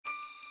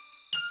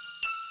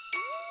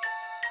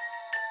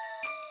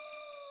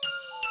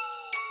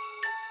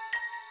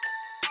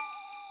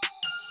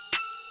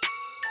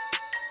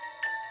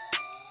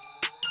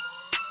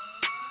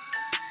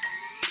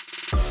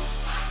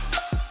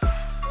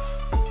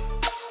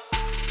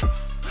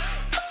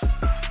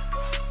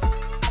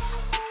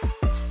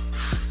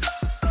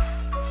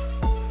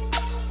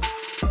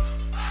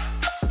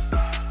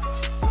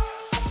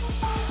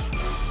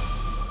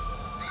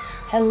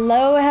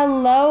Hello,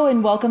 hello,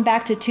 and welcome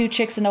back to Two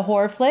Chicks and a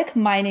Horror Flick.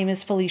 My name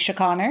is Felicia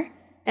Connor.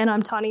 And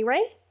I'm Tawny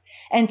Ray.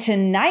 And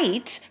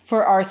tonight,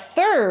 for our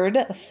third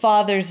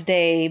Father's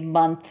Day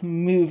month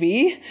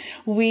movie,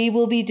 we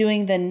will be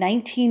doing the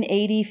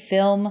 1980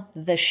 film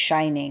The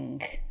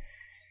Shining.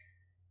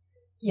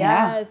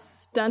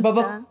 Yes. Yeah. Dun,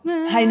 dun.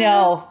 I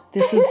know.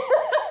 This is...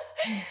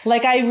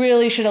 Like, I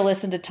really should have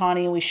listened to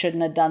Tawny and we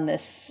shouldn't have done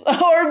this.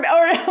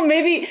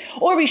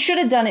 Or we should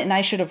have done it and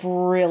I should have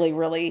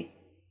really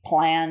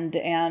planned,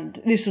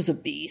 and this was a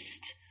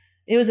beast.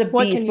 It was a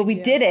beast, but we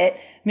did it.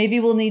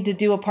 Maybe we'll need to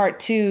do a part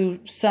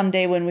 2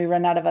 someday when we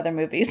run out of other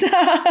movies. That's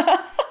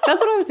what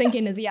I was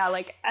thinking is, yeah,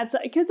 like,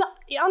 because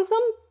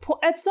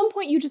at some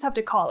point you just have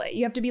to call it.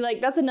 You have to be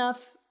like, that's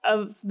enough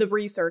of the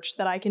research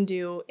that I can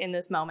do in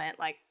this moment.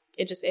 Like,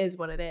 it just is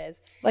what it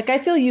is. Like, I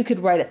feel you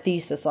could write a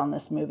thesis on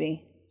this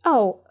movie.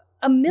 Oh,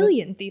 a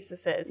million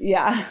theses.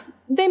 Yeah.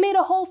 They made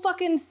a whole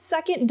fucking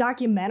second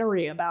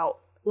documentary about,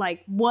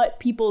 like, what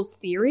people's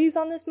theories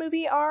on this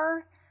movie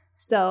are.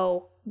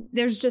 So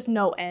there's just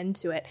no end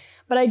to it.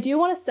 But I do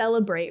want to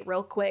celebrate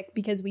real quick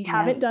because we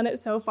haven't done it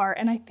so far.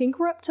 And I think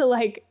we're up to,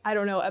 like, I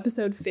don't know,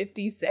 episode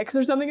 56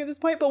 or something at this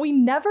point. But we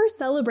never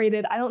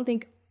celebrated, I don't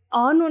think,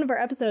 on one of our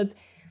episodes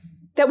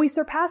that we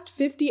surpassed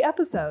 50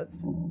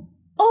 episodes.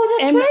 Oh,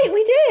 that's right.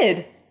 We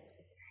did.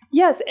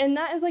 Yes. And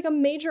that is, like, a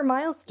major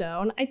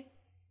milestone. I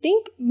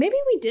think maybe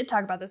we did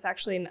talk about this,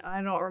 actually, and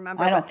I don't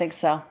remember. I don't think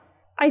so.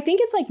 I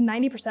think it's like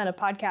 90% of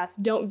podcasts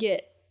don't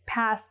get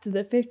past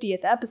the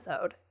 50th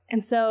episode.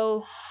 And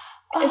so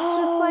it's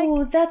just like...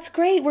 Oh, that's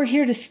great. We're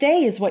here to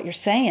stay is what you're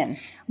saying.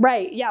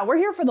 Right. Yeah. We're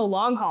here for the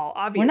long haul,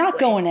 obviously. We're not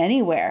going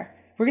anywhere.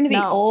 We're going to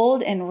be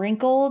old and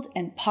wrinkled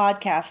and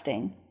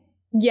podcasting.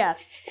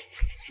 Yes.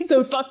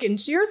 So fucking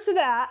cheers to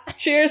that.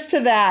 Cheers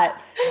to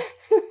that.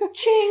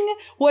 Ching.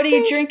 What are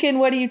you drinking?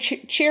 What are you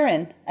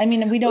cheering? I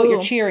mean, we know what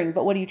you're cheering,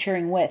 but what are you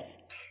cheering with?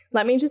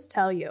 Let me just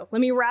tell you.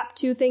 Let me wrap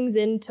two things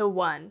into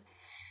one.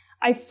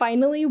 I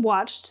finally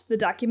watched the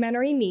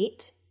documentary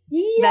Neat.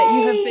 Yay! That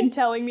you have been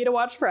telling me to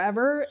watch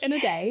forever in a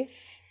day.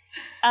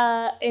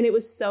 And it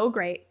was so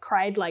great.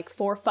 Cried like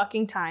 4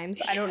 fucking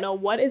times. I don't know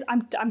what is...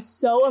 I'm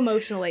so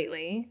emotional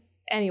lately.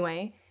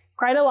 Anyway,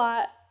 cried a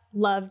lot.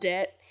 Loved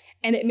it.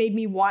 And it made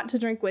me want to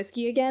drink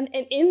whiskey again.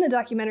 And in the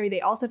documentary,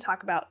 they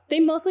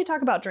mostly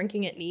talk about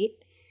drinking it neat.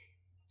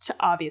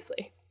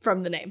 Obviously,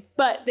 from the name.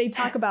 But they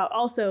talk about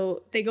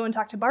also, they go and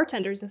talk to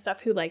bartenders and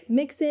stuff who like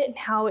mix it and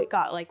how it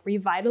got like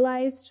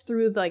revitalized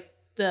through like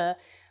the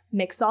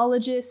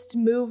mixologist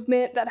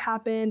movement that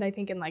happened, I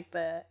think in like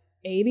the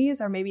 80s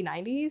or maybe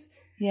 90s.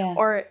 Yeah.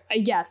 Or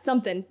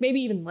something, maybe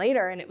even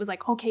later. And it was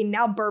like, okay,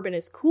 now bourbon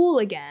is cool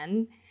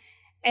again.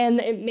 And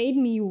it made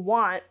me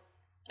want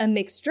a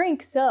mixed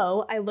drink.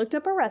 So I looked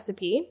up a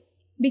recipe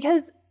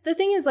because the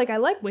thing is, like, I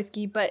like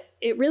whiskey, but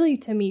it really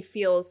to me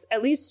feels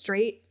at least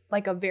straight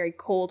like a very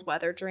cold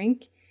weather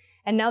drink.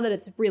 And now that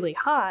it's really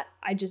hot,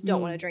 I just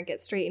don't want to drink it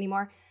straight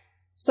anymore.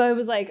 So I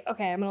was like,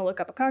 okay, I'm going to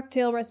look up a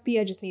cocktail recipe.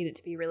 I just need it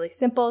to be really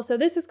simple. So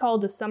this is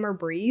called the Summer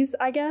Breeze,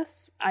 I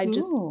guess. I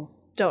just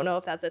don't know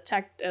if that's a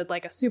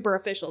super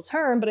official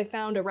term, but I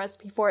found a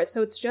recipe for it.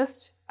 So it's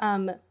just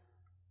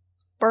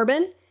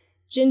bourbon,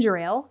 ginger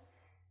ale,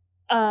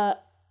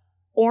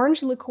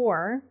 orange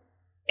liqueur,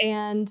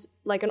 and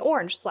like an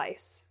orange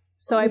slice.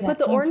 So I put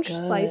the orange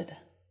slice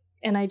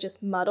and I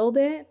just muddled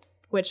it,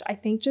 which I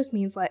think just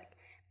means like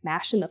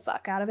mashing the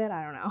fuck out of it.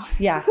 I don't know.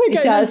 Yeah,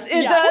 it does.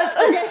 It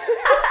does. Okay.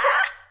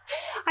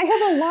 I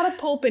have a lot of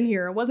pulp in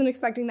here. I wasn't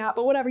expecting that,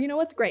 but whatever. You know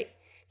what's great?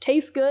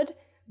 Tastes good.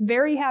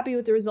 Very happy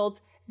with the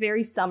results.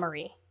 Very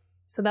summery.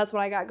 So that's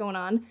what I got going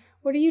on.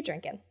 What are you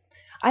drinking?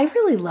 I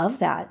really love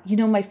that. You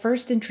know, my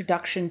first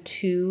introduction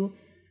to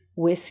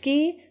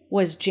whiskey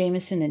was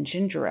Jameson and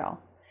ginger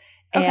ale.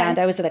 And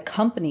I was at a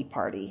company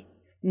party.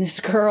 And this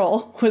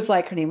girl was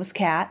like, her name was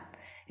Kat,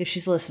 if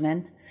she's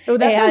listening. Oh,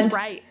 that sounds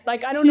right.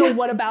 Like, I don't know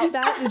what about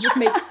that. It just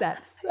makes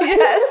sense.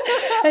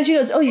 Yes. And she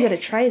goes, oh, you got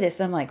to try this.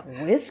 I'm like,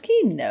 whiskey?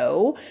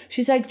 No.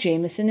 She's like,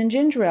 Jameson and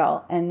ginger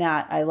ale. And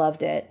that, I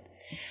loved it.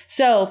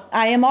 So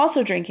I am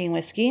also drinking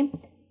whiskey.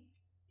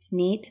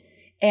 Neat.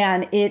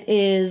 And it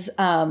is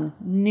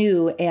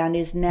new and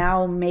is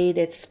now made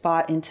its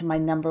spot into my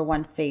number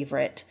one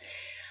favorite.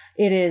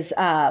 It is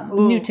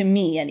new to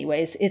me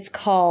anyways. It's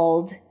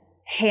called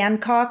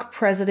Hancock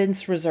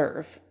President's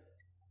Reserve.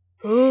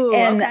 Ooh,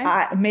 and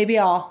okay. Maybe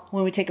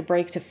when we take a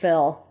break to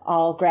fill,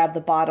 I'll grab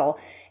the bottle.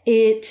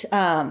 It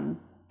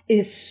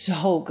is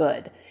so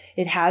good.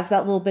 It has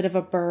that little bit of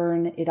a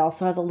burn. It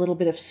also has a little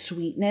bit of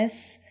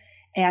sweetness.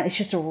 And it's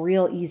just a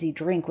real easy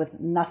drink with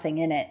nothing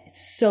in it. It's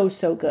so,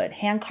 so good.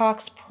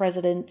 Hancock's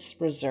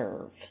President's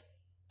Reserve.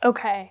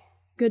 Okay.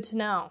 Good to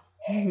know.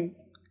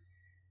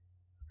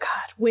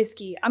 God,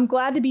 whiskey. I'm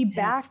glad to be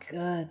back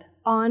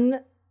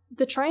on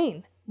the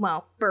train.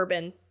 Well,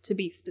 bourbon to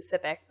be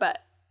specific, but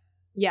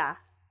yeah,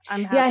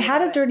 I'm happy. Yeah, I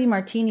had a dirty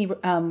martini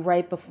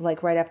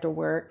right after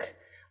work.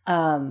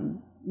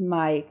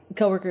 My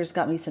coworkers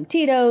got me some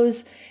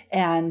Tito's,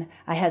 and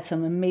I had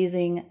some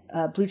amazing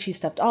blue cheese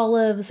stuffed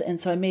olives,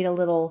 and so I made a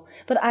little.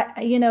 But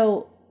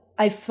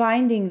I'm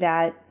finding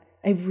that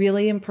I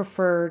really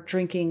prefer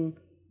drinking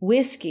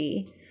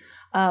whiskey.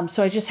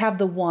 So I just have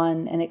the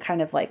one, and it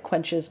kind of like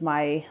quenches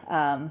my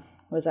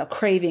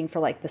craving for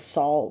like the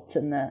salt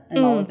and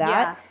all of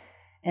that,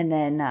 yeah. and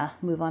then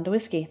move on to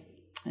whiskey.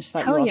 I just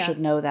thought Hell you all yeah. should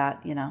know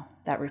that,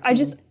 that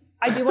routine.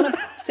 I do want to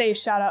say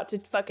shout out to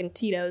fucking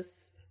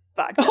Tito's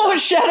vodka. Oh,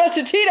 shout out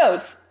to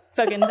Tito's.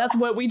 Fucking, that's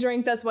what we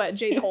drink. That's what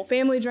Jade's whole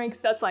family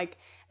drinks. That's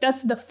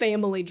the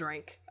family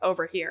drink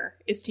over here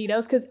is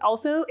Tito's, because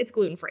also it's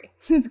gluten-free.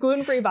 It's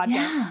gluten-free vodka.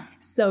 Yeah.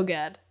 So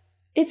good.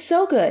 It's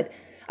so good.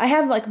 I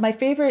have like, my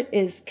favorite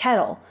is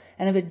Kettle,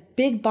 and I have a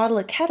big bottle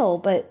of Kettle,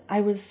 but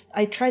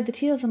I tried the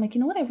Tito's. I'm like,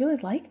 you know what? I really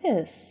like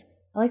this.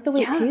 I like the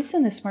way it tastes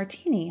in this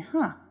martini,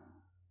 huh?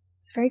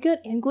 It's very good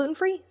and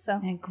gluten-free,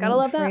 so And gotta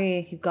love that.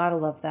 You gotta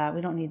love that.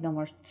 We don't need no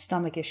more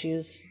stomach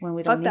issues when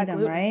we Fuck don't that need them,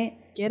 gluten.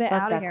 right? Get it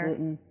Fuck out of that here.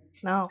 gluten.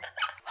 No.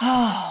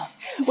 Oh,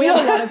 We have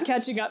a lot of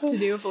catching up to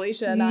do,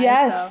 Felicia and I.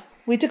 yes. So.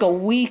 We took a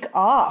week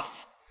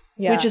off,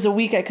 Yeah. which is a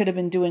week I could have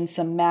been doing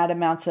some mad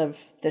amounts of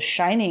The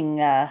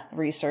Shining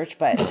research,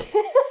 but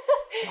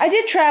I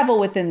did travel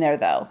within there,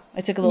 though.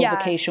 I took a little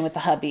vacation with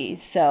the hubby,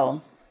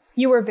 so...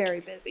 You were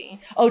very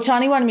busy. Oh,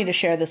 Tawny wanted me to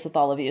share this with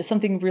all of you.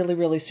 Something really,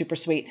 really super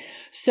sweet.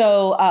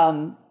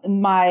 So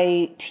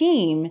my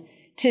team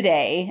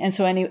today, and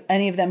so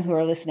any of them who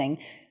are listening,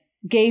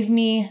 gave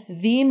me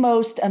the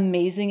most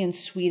amazing and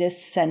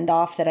sweetest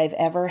send-off that I've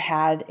ever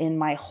had in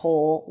my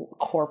whole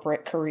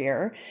corporate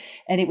career.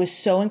 And it was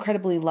so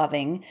incredibly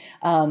loving.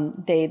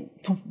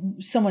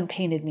 Someone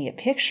painted me a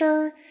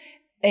picture.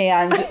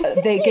 And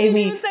they gave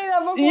me, say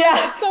that before.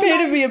 yeah, So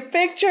painted nice. me a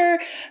picture.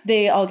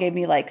 They all gave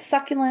me like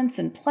succulents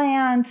and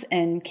plants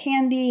and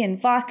candy and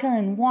vodka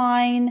and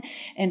wine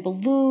and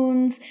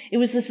balloons. It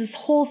was this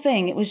whole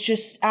thing. It was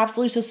just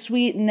absolutely so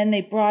sweet. And then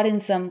they brought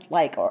in some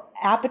like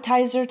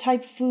appetizer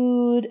type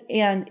food,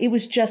 and it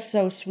was just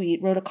so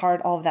sweet. Wrote a card,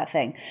 all of that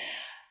thing.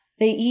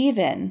 They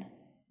even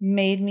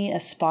made me a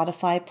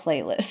Spotify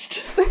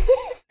playlist.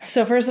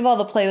 So first of all,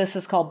 the playlist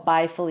is called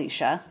By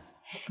Felicia.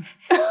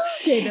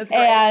 Okay, that's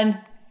great. And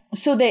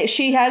so they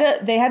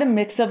had a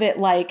mix of it,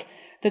 like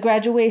the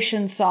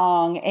graduation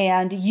song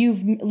and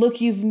you've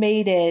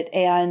made it.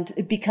 And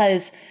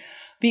because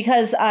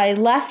I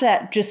left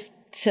that just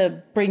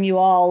to bring you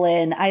all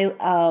in,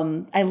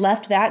 I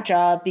left that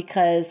job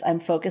because I'm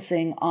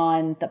focusing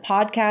on the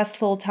podcast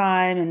full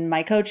time and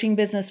my coaching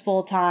business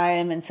full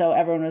time. And so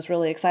everyone was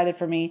really excited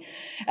for me.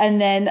 And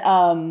then,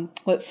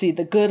 let's see,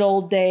 The Good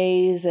Old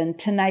Days and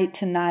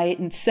Tonight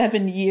and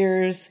 7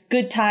 Years,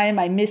 Good Time,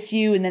 I Miss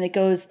You. And then it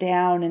goes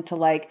down into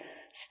like,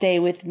 Stay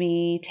With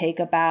Me, Take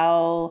a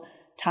Bow,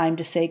 Time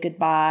to Say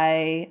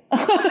Goodbye.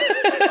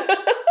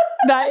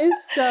 That is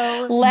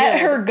so Let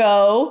good. Her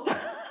Go.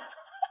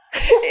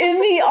 in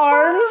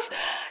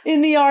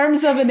the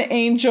arms of an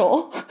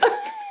angel.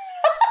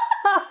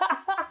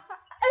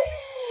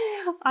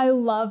 I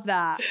love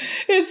that.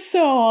 It's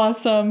so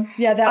awesome.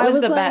 Yeah, that was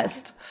the like,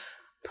 best.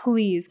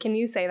 Please, can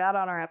you say that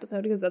on our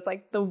episode? Because that's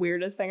like the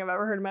weirdest thing I've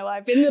ever heard in my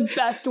life. In the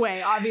best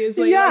way,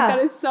 obviously. Yeah. Like, that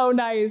is so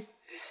nice.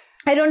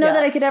 I don't know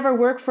that I could ever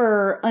work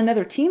for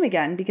another team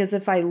again, because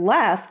if I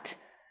left,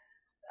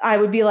 I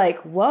would be like,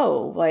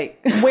 whoa, like,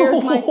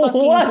 Where's my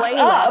fucking what's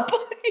playlist?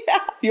 up? Yeah,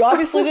 you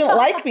obviously didn't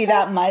like me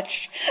that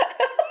much.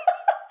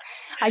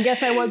 I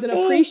guess I wasn't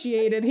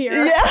appreciated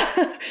here.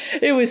 Yeah,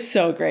 it was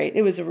so great.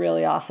 It was a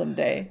really awesome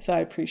day. So I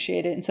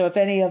appreciate it. And so if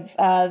any of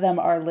them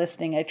are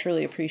listening, I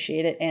truly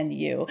appreciate it. And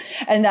you.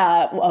 And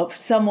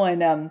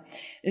someone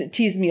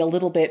teased me a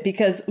little bit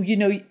because,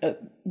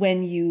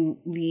 when you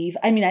leave,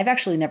 I mean, I've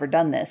actually never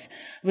done this.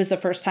 It was the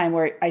first time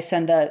where I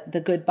send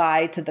the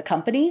goodbye to the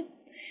company.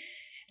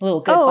 A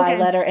little goodbye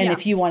letter. And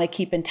if you want to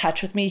keep in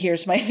touch with me,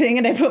 here's my thing.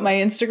 And I put my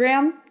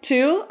Instagram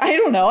too. I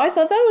don't know. I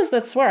thought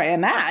that's where I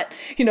am at.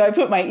 I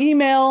put my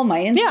email,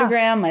 my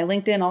Instagram, my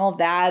LinkedIn, all of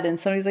that. And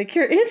somebody's like,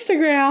 your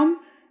Instagram. I'm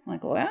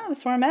like, well,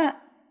 that's where I'm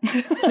at.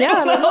 Yeah,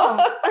 I don't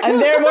know. I'm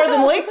there more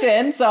than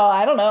LinkedIn. So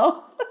I don't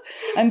know.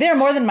 I'm there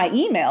more than my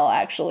email,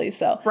 actually.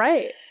 So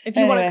Right. If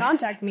you want to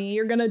contact me,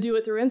 you're going to do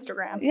it through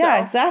Instagram. Yeah,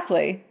 so.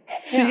 exactly.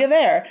 See you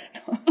there.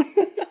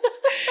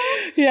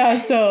 Yeah.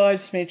 So I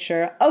just made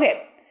sure.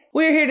 Okay.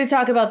 We're here to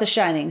talk about The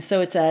Shining.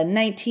 So it's a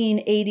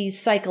 1980s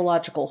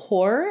psychological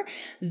horror.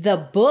 The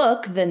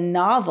book, the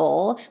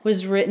novel,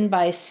 was written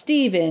by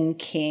Stephen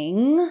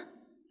King.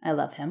 I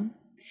love him.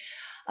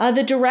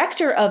 The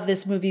director of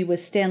this movie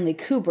was Stanley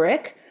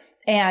Kubrick,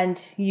 and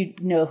you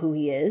know who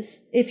he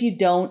is. If you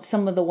don't,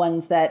 some of the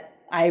ones that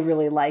I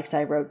really liked,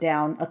 I wrote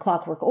down: A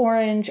Clockwork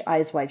Orange,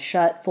 Eyes Wide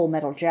Shut, Full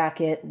Metal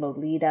Jacket,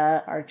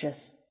 Lolita are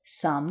just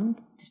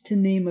to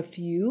name a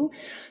few.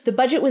 The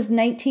budget was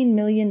 $19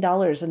 million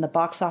and the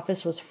box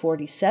office was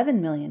 $47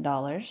 million.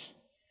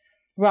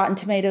 Rotten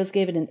Tomatoes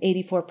gave it an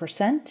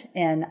 84%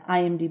 and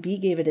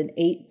IMDb gave it an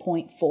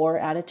 8.4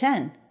 out of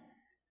 10.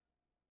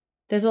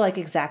 Those are like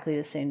exactly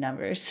the same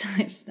numbers.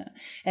 I just know.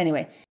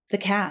 Anyway, the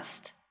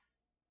cast.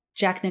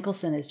 Jack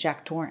Nicholson as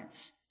Jack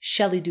Torrance.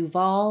 Shelley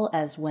Duvall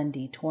as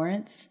Wendy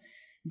Torrance.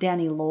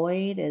 Danny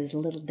Lloyd as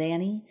Little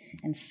Danny.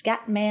 And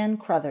Scatman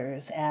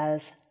Crothers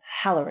as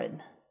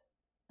Halloran.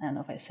 I don't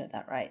know if I said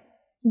that right.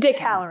 Dick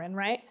Hallorann,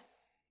 right?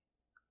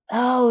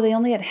 Oh, they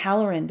only had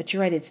Hallorann, but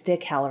you're right. It's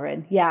Dick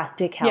Hallorann. Yeah,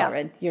 Dick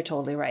Hallorann. Yeah. You're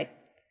totally right.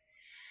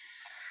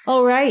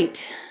 All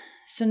right.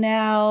 So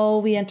now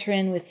we enter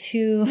in with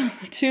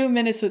 2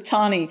 minutes with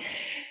Tawny,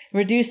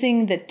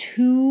 reducing the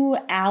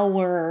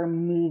 2-hour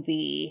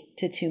movie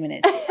to 2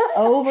 minutes.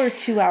 Over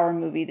 2-hour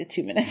movie to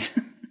 2 minutes.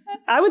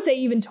 I would say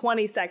even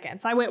 20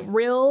 seconds. I went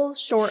real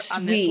short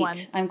on this one.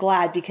 I'm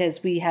glad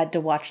because we had to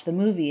watch the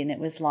movie and it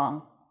was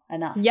long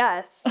enough.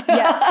 Yes.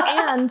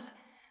 And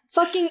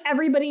fucking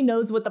everybody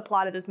knows what the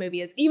plot of this movie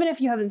is. Even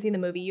if you haven't seen the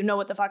movie, you know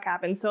what the fuck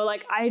happened. So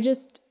like,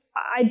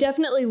 I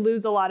definitely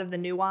lose a lot of the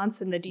nuance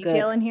and the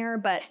detail in here,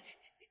 but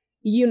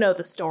you know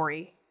the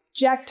story.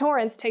 Jack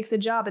Torrance takes a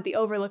job at the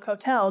Overlook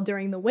Hotel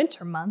during the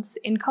winter months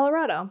in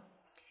Colorado.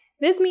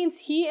 This means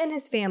he and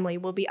his family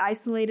will be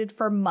isolated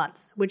for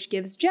months, which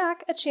gives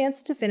Jack a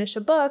chance to finish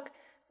a book,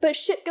 but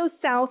shit goes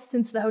south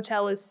since the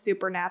hotel is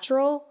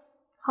supernatural,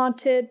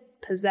 haunted,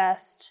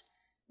 possessed.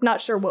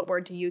 Not sure what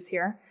word to use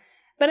here.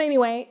 But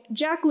anyway,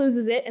 Jack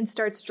loses it and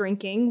starts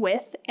drinking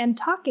with and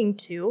talking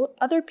to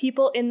other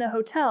people in the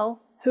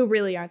hotel who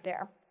really aren't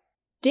there.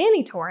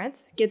 Danny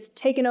Torrance gets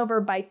taken over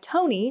by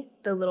Tony,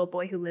 the little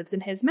boy who lives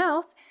in his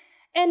mouth,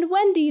 and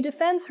Wendy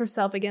defends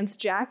herself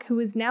against Jack, who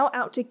is now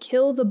out to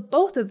kill the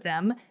both of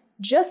them,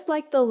 just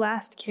like the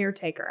last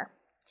caretaker.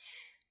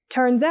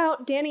 Turns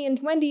out, Danny and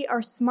Wendy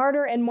are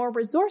smarter and more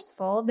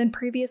resourceful than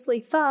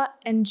previously thought,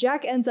 and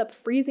Jack ends up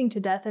freezing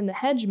to death in the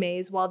hedge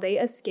maze while they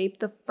escape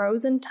the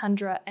frozen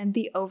tundra and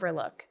the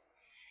Overlook.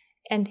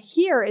 And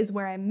here is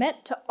where I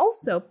meant to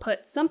also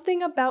put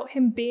something about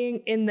him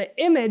being in the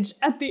image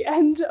at the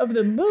end of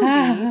the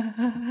movie.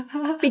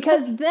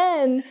 Because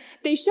then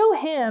they show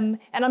him,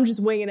 and I'm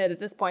just winging it at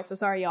this point, so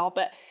sorry y'all,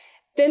 but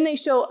then they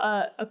show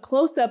a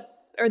close-up,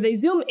 or they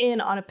zoom in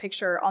on a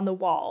picture on the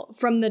wall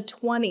from the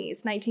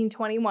 20s,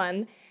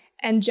 1921,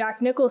 and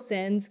Jack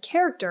Nicholson's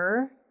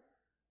character,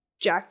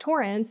 Jack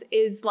Torrance,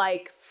 is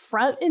like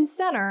front and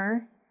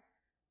center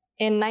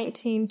in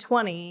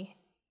 1920.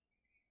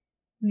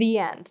 The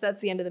end.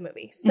 That's the end of the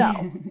movie. So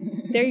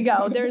there you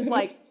go. There's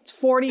like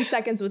 40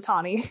 seconds with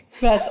Tawny.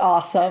 That's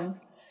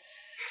awesome.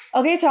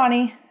 Okay,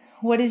 Tawny,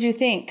 what did you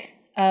think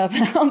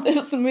about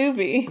this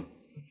movie?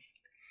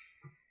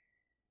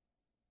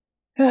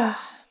 I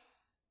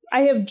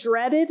have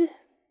dreaded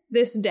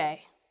this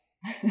day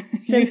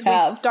since we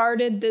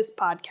started this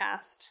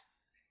podcast.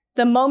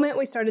 The moment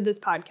we started this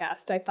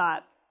podcast, I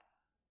thought,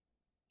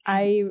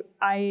 I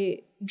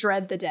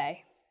dread the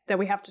day that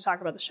we have to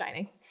talk about The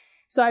Shining.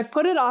 So I've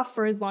put it off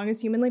for as long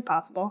as humanly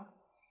possible.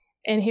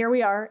 And here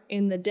we are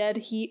in the dead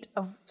heat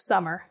of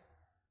summer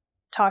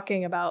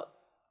talking about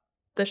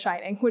The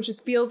Shining, which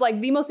just feels like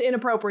the most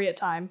inappropriate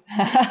time.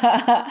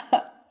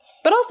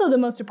 But also the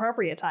most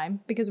appropriate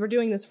time because we're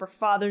doing this for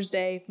Father's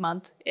Day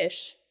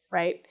month-ish,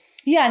 right?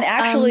 Yeah, and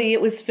actually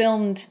it was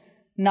filmed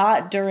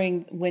not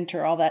during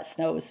winter. All that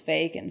snow was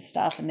fake and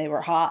stuff, and they were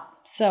hot.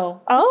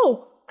 So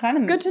kind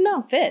of good to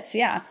know. Fits,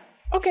 yeah.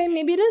 Okay,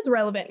 maybe it is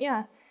relevant,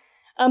 yeah.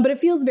 But it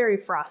feels very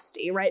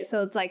frosty, right?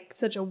 So it's like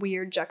such a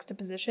weird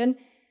juxtaposition.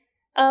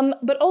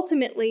 But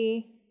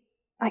ultimately,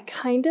 I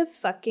kind of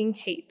fucking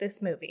hate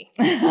this movie.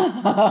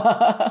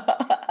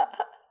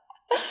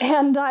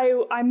 And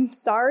I'm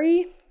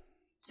sorry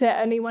to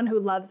anyone who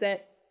loves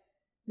it.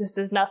 This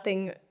is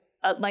nothing,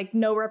 like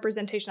no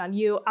representation on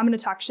you. I'm going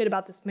to talk shit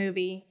about this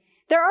movie.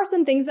 There are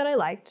some things that I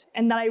liked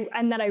and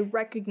that I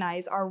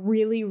recognize are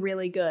really,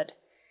 really good.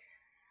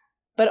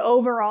 But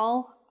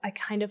overall, I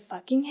kind of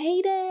fucking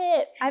hate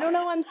it. I don't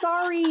know. I'm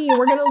sorry.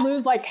 We're going to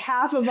lose like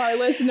half of our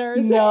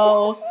listeners.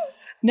 No.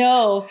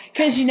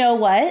 Because you know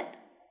what?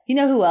 You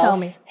know who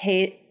else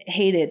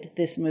hated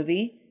this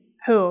movie?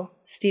 Who?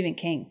 Stephen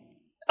King.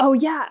 Oh,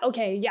 yeah.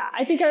 Okay. Yeah.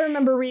 I think I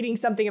remember reading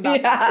something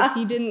about that because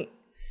he didn't.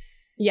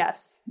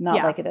 Yes.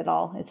 Not like it at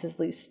all. It's his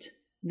least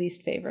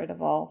favorite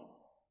of all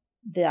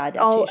the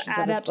adaptations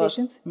of his book.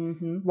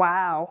 Mm-hmm.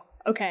 Wow.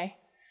 Okay.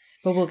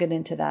 But we'll get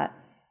into that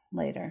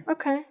later.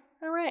 Okay.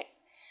 All right.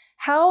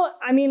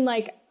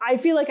 I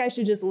feel like I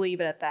should just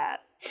leave it at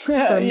that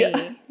for me.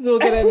 So we'll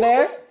get in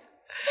there.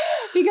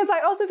 Because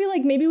I also feel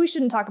like maybe we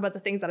shouldn't talk about the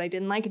things that I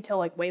didn't like until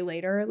like way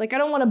later. Like I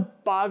don't want to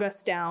bog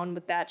us down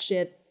with that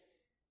shit.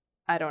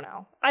 I don't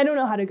know. I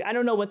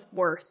don't know what's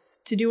worse,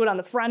 to do it on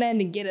the front end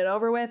and get it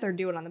over with or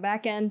do it on the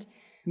back end.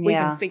 We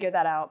can figure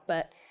that out.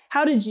 But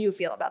how did you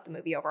feel about the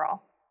movie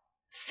overall?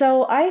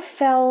 So I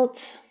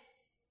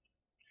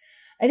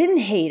didn't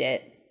hate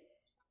it.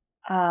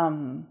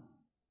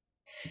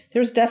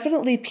 There's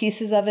definitely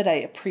pieces of it I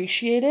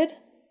appreciated.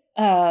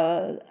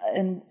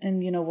 And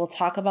we'll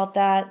talk about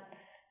that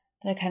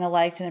I kind of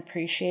liked and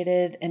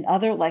appreciated. And I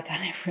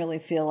really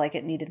feel like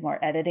it needed more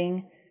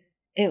editing.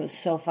 It was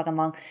so fucking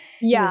long.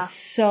 Yeah. It was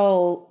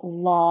so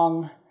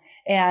long.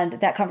 And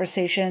that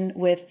conversation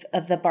with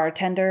the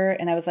bartender,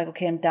 and I was like,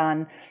 okay, I'm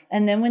done.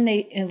 And then when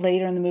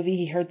later in the movie,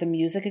 he heard the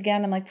music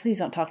again, I'm like, please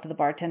don't talk to the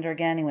bartender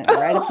again. He went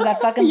right up to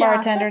that fucking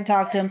bartender and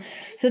talked to him.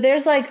 So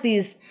there's like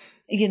these,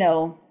 it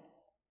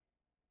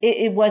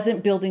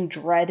wasn't building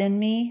dread in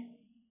me,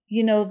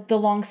 the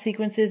long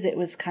sequences, it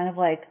was kind of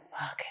like,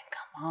 okay,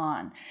 come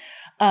on.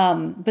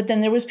 But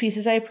then there was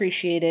pieces I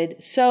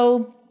appreciated.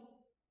 So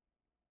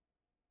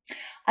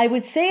I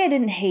would say I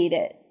didn't hate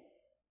it.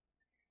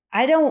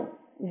 I don't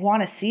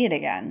want to see it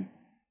again.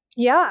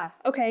 Yeah.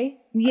 Okay.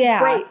 Yeah.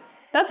 Great.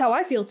 That's how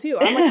I feel too.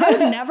 I'm like, I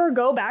would never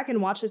go back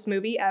and watch this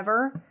movie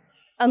ever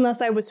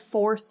unless I was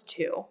forced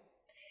to.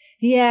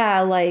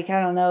 Yeah. Like, I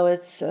don't know.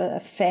 It's a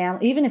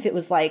family, even if it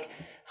was like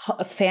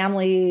a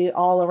family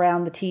all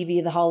around the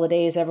TV, the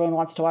holidays, everyone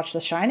wants to watch The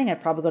Shining,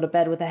 I'd probably go to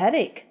bed with a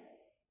headache.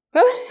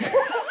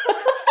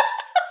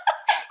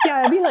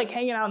 Yeah, I'd be like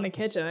hanging out in the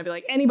kitchen. I'd be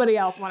like, anybody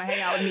else want to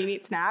hang out with me and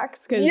eat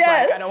snacks? Because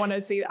I don't want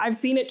to see. I've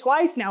seen it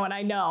twice now, and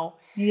I know.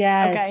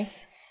 Yes.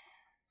 Okay.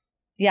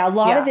 Yeah, a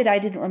lot of it I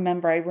didn't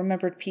remember. I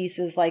remembered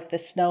pieces like the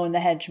Snow and the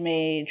Hedge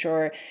Mage,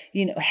 or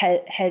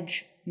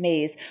Hedge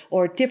Maze,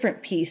 or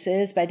different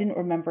pieces, but I didn't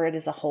remember it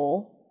as a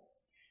whole.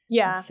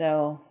 Yeah. And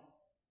so,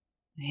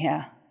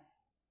 yeah.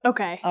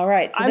 Okay. All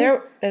right.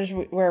 So there's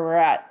where we're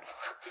at.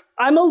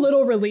 I'm a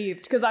little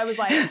relieved because I was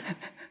like.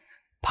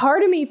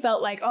 Part of me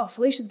felt like, oh,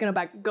 Felicia's going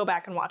to go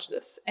back and watch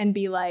this and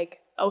be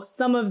like, oh,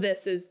 some of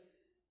this is,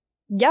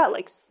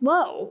 like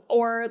slow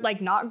or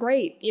like not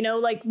great.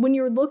 Like when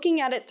you're looking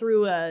at it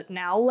through a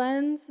now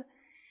lens,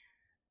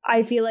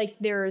 I feel like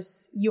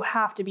you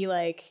have to be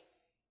like,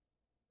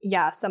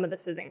 yeah, some of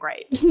this isn't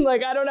great.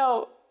 Like, I don't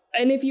know.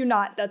 And if you're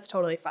not, that's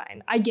totally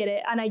fine. I get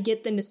it. And I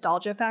get the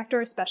nostalgia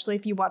factor, especially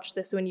if you watched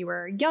this when you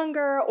were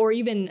younger or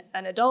even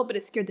an adult, but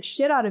it scared the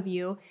shit out of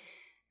you.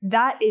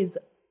 That is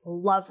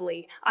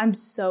lovely. I'm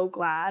so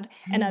glad.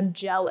 And I'm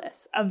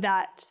jealous of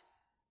that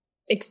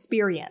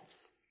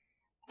experience.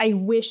 I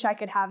wish I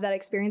could have that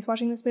experience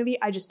watching this movie.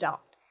 I just don't.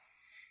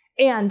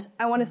 And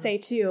I want to say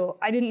too,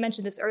 I didn't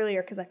mention this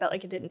earlier because I felt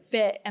like it didn't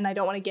fit and I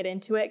don't want to get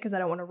into it because I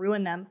don't want to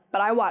ruin them.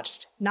 But I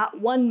watched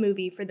not one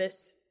movie for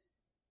this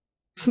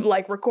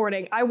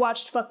recording. I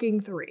watched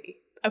fucking 3.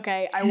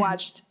 Okay. I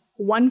watched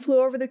One Flew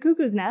Over the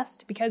Cuckoo's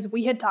Nest because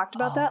we had talked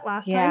about that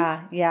last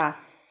time. Yeah.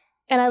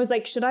 And I was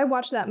like, should I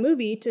watch that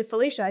movie? To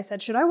Felicia, I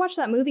said, should I watch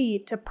that movie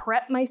to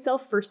prep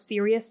myself for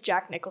serious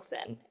Jack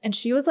Nicholson? And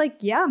she was like,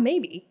 yeah,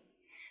 maybe.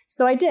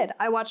 So I did.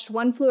 I watched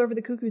One Flew Over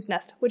the Cuckoo's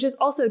Nest, which is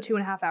also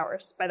 2.5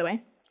 hours, by the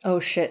way. Oh,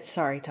 shit.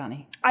 Sorry,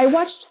 Tani. I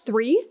watched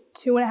 3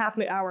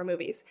 2.5-hour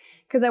movies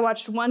because I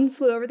watched One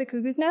Flew Over the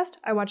Cuckoo's Nest,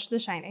 I watched The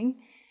Shining,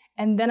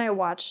 and then I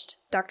watched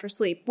Dr.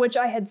 Sleep, which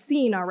I had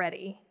seen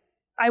already.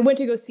 I went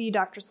to go see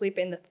Dr. Sleep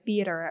in the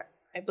theater,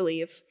 I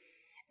believe.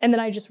 And then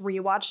I just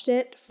rewatched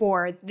it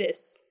for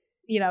this,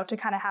 to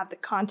kind of have the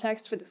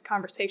context for this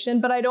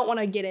conversation. But I don't want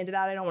to get into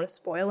that. I don't want to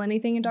spoil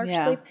anything in Dr.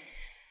 Sleep.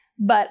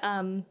 But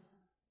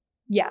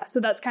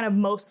so that's kind of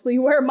mostly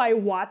where my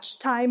watch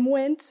time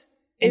went.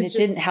 And it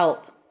didn't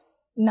help.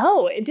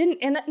 No, it didn't.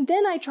 And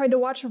then I tried to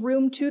watch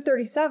Room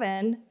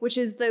 237, which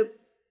is the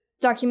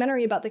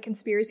documentary about the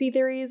conspiracy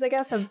theories, I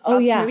guess, of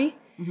this movie.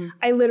 Mm-hmm.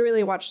 I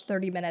literally watched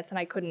 30 minutes and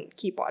I couldn't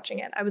keep watching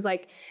it. I was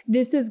like,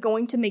 this is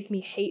going to make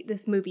me hate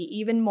this movie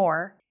even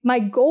more. My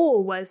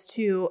goal was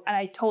to, and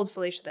I told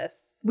Felicia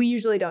this, we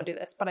usually don't do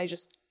this, but I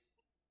just,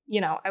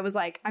 I was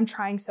like, I'm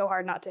trying so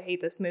hard not to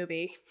hate this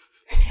movie.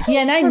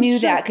 Yeah, and I knew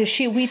that because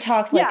we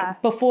talked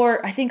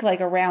before, I think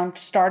around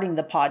starting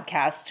the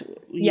podcast,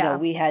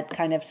 we had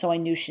kind of, so I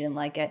knew she didn't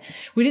like it.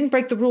 We didn't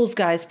break the rules,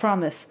 guys,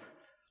 promise.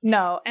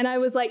 No, and I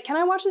was like, can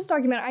I watch this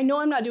documentary? I know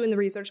I'm not doing the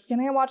research, but can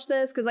I watch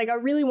this? Because I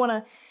really want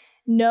to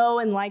know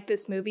and like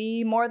this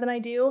movie more than I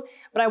do.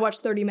 But I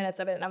watched 30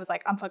 minutes of it and I was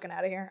like, I'm fucking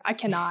out of here. I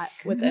cannot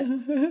with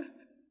this.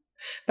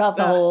 About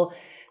the whole,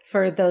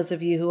 for those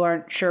of you who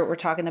aren't sure what we're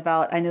talking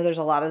about, I know there's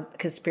a lot of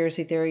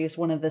conspiracy theories.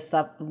 One of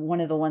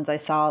the ones I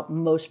saw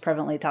most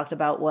prevalently talked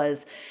about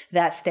was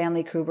that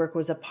Stanley Kubrick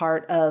was a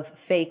part of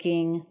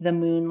faking the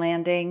moon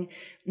landing,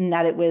 and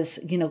that it was,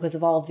 because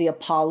of all of the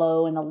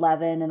Apollo and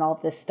 11 and all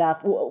of this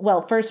stuff.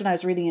 Well, first when I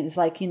was reading it, it's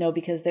like,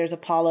 because there's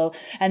Apollo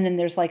and then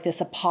there's like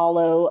this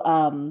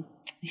Apollo,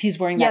 he's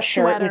wearing that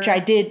shirt, sweater. Which I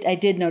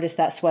did notice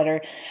that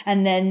sweater.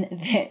 And then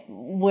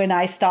when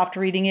I stopped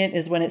reading it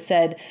is when it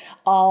said,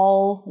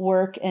 all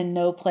work and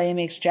no play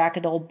makes Jack a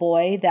dull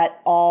boy.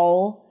 That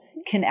all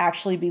can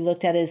actually be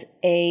looked at as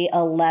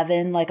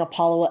A11, like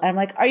Apollo. I'm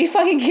like, are you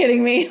fucking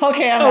kidding me?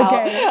 Okay, I'm out.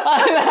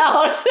 I'm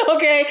out.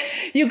 Okay.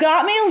 You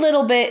got me a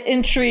little bit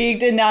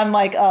intrigued and now I'm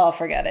like, oh,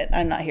 forget it.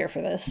 I'm not here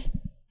for this.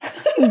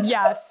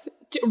 Yes.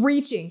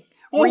 Reaching.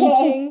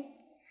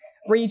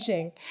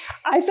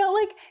 I felt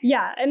like,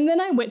 and then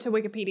I went to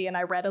Wikipedia and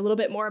I read a little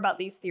bit more about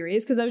these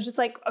theories because I was just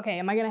like, okay,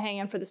 am I going to hang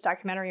on for this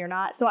documentary or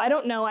not? So I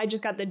don't know. I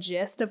just got the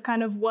gist of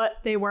kind of what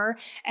they were.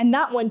 And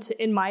that one,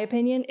 in my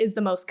opinion, is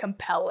the most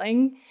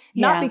compelling.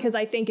 Not because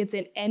I think it's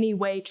in any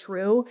way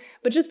true,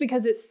 but just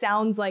because it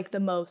sounds like the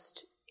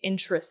most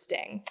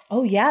interesting.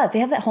 Oh, yeah. They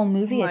have that whole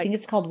movie. I think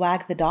it's called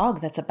Wag the Dog.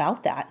 That's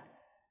about that.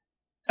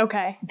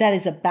 Okay. That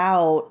is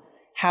about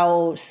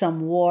how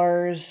some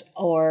wars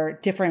or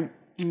different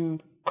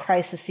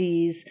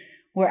crises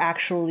were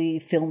actually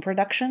film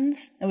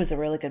productions. It was a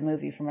really good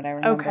movie from what I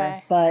remember.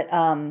 Okay. But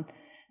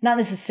not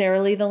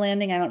necessarily the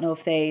landing. I don't know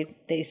if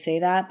they say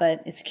that,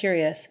 but it's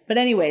curious. But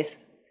anyways,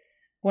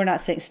 We're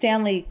not saying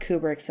Stanley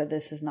Kubrick said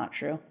this is not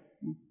true.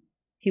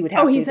 He would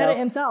have to. Oh, he said though. it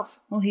himself.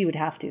 Well, he would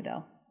have to,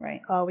 though,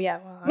 right? Oh, yeah.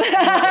 Well,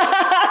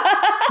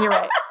 you're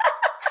right.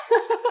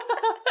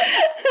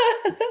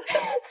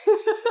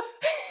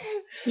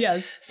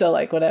 Yes. So,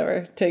 like,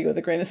 whatever. Take it with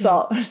a grain of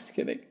salt. I'm just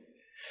kidding.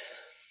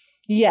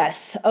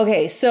 Yes.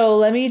 Okay. So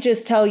let me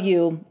just tell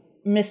you,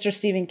 Mr.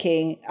 Stephen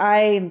King,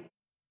 I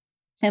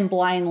am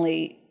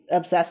blindly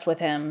obsessed with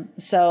him.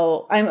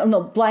 So I'm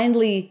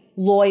blindly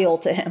loyal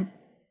to him.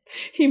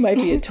 He might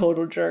be a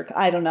total jerk.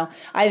 I don't know.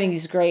 I think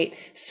he's great.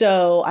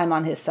 So I'm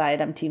on his side.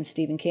 I'm Team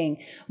Stephen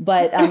King.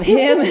 But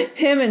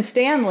him and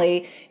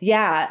Stanley,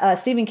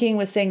 Stephen King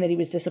was saying that he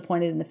was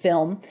disappointed in the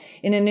film.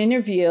 In an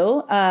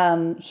interview,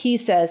 he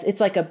says, it's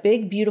like a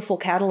big, beautiful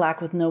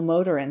Cadillac with no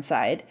motor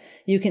inside.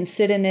 You can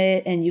sit in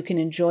it and you can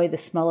enjoy the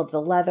smell of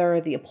the leather,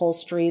 the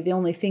upholstery. The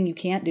only thing you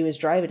can't do is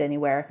drive it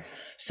anywhere.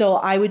 So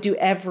I would do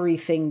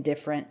everything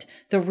different.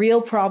 The real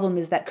problem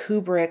is that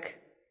Kubrick...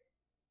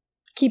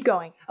 Keep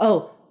going.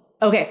 Oh,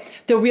 okay.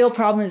 The real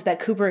problem is that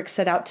Kubrick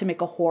set out to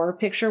make a horror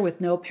picture with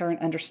no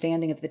apparent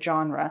understanding of the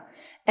genre.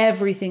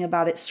 Everything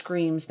about it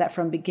screams that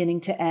from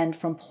beginning to end,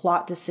 from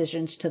plot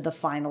decisions to the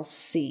final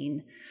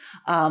scene.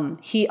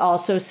 He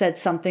also said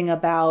something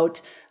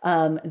about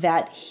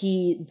that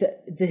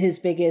his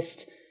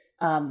biggest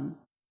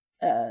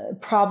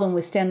problem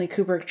with Stanley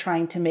Kubrick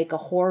trying to make a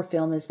horror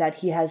film is that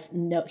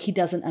he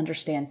doesn't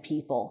understand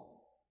people.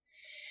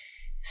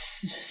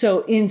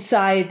 So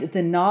inside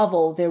the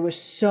novel, there was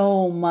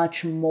so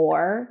much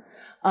more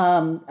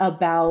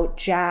about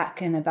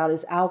Jack and about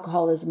his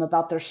alcoholism,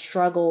 about their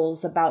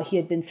struggles, about he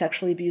had been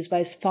sexually abused by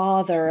his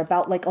father,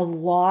 about like a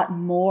lot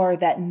more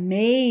that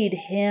made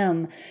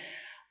him,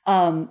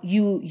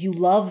 you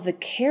love the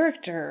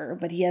character,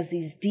 but he has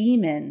these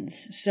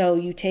demons. So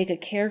you take a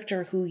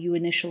character who you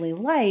initially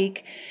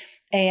like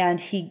and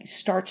he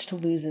starts to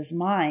lose his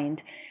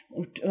mind,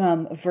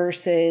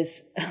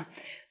 versus...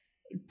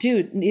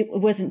 Dude, it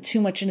wasn't too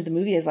much into the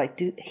movie. I was like,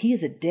 dude, he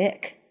is a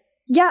dick.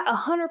 Yeah,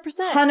 100%.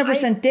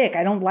 100% dick.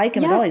 I don't like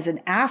him at all. He's an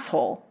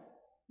asshole.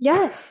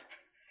 Yes.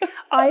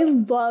 I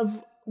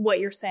love what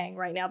you're saying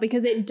right now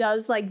because it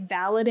does like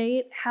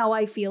validate how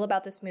I feel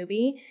about this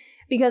movie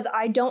because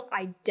I don't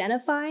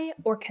identify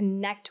or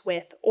connect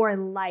with or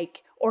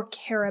like or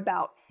care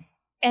about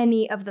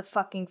any of the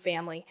fucking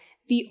family.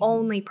 The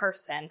only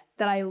person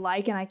that I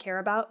like and I care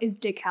about is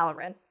Dick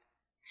Hallorann.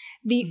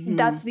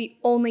 That's the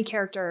only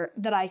character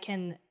that I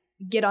can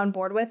get on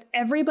board with.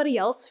 Everybody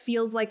else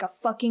feels like a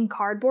fucking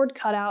cardboard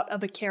cutout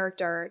of a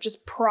character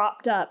just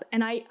propped up.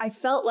 And I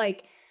felt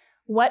like,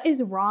 what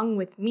is wrong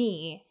with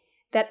me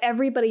that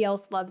everybody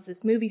else loves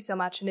this movie so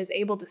much and is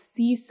able to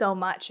see so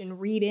much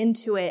and read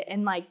into it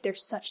and like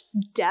there's such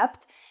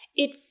depth.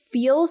 It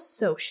feels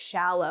so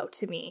shallow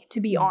to me, to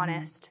be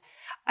honest.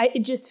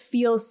 It just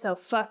feels so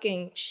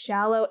fucking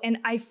shallow. And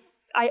I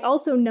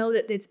also know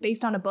that it's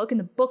based on a book and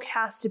the book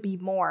has to be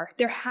more.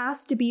 There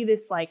has to be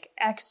this like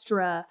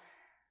extra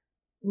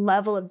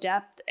level of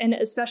depth. And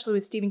especially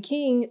with Stephen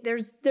King,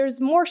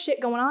 there's more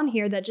shit going on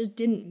here that just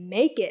didn't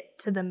make it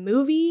to the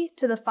movie,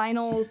 to the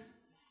final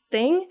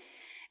thing.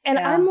 And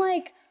I'm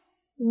like,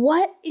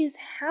 what is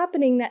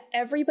happening that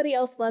everybody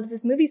else loves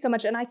this movie so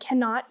much? And I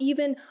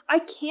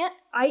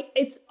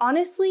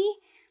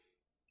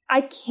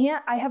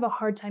have a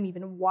hard time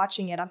even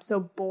watching it. I'm so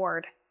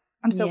bored.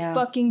 I'm so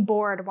fucking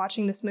bored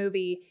watching this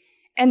movie.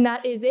 And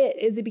that is it.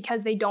 Is it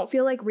because they don't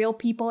feel like real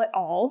people at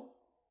all?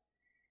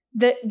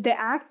 The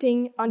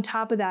acting on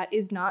top of that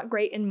is not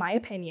great in my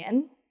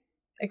opinion,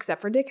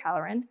 except for Dick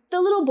Hallorann.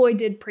 The little boy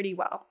did pretty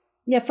well.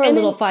 Yeah, for a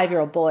little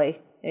 5-year-old boy,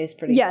 it is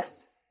pretty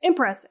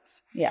impressive.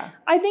 Yeah.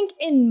 I think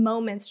in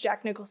moments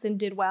Jack Nicholson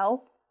did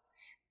well.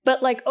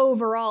 But like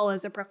overall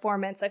as a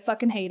performance, I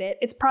fucking hate it.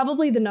 It's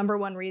probably the number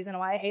one reason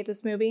why I hate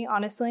this movie,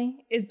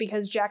 honestly, is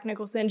because Jack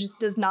Nicholson just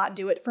does not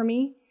do it for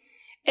me.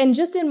 And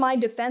just in my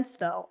defense,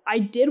 though, I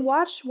did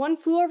watch One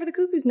Flew Over the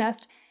Cuckoo's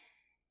Nest,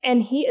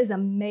 and he is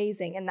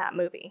amazing in that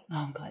movie.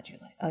 Oh, I'm glad you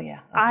like. Oh, yeah.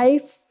 Okay.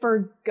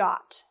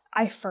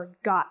 I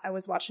forgot I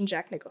was watching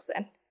Jack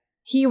Nicholson.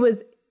 He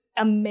was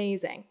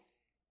amazing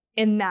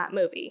in that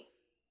movie.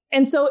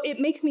 And so it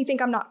makes me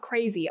think I'm not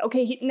crazy.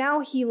 Okay,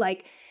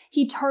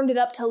 he turned it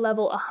up to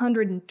level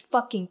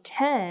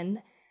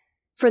 110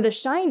 for The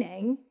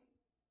Shining.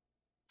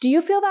 Do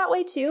you feel that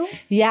way too?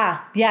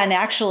 Yeah. And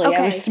actually,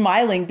 I was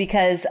smiling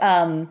because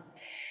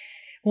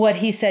what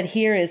he said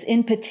here is,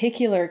 in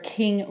particular,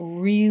 King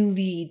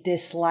really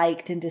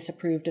disliked and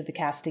disapproved of the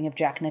casting of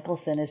Jack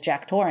Nicholson as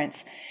Jack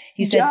Torrance.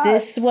 He said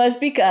this was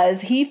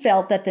because he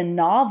felt that the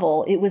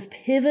novel, it was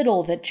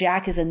pivotal that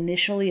Jack is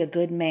initially a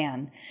good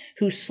man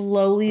who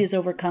slowly is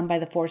overcome by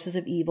the forces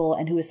of evil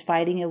and who is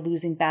fighting a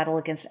losing battle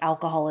against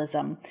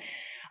alcoholism.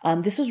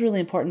 This was really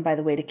important, by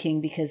the way, to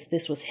King because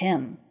this was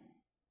him.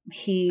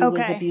 He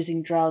was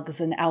abusing drugs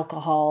and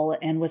alcohol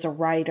and was a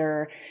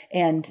writer.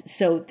 And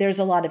so there's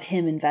a lot of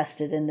him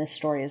invested in this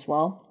story as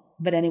well.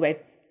 But anyway,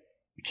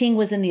 King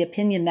was in the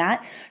opinion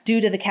that, due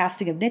to the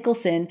casting of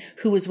Nicholson,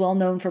 who was well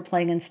known for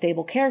playing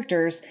unstable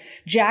characters,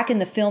 Jack in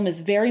the film is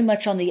very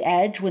much on the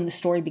edge when the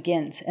story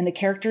begins, and the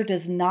character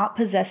does not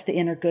possess the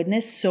inner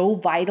goodness so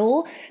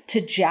vital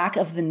to Jack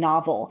of the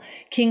novel.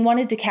 King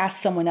wanted to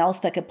cast someone else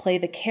that could play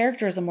the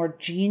character as a more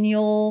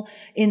genial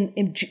in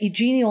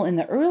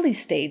the early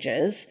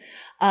stages.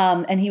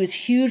 And he was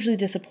hugely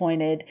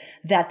disappointed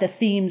that the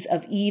themes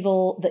of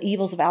evil, the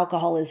evils of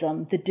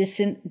alcoholism, the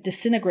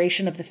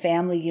disintegration of the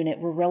family unit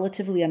were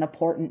relatively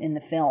unimportant in the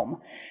film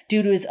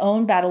due to his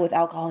own battle with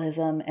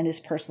alcoholism and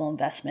his personal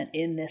investment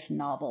in this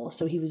novel.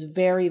 So he was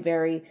very,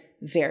 very,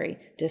 very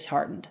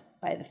disheartened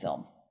by the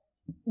film.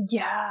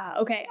 Yeah,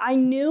 okay. I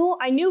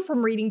knew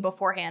from reading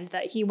beforehand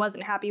that he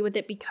wasn't happy with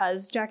it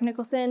because Jack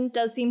Nicholson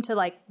does seem to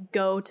like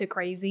go to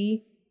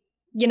crazy,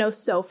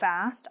 so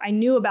fast. I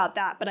knew about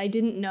that, but I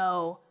didn't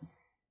know.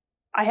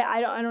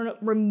 I don't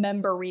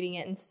remember reading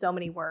it in so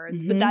many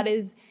words, but that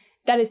is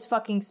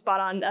fucking spot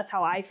on. That's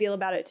how I feel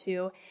about it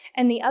too.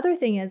 And the other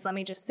thing is, let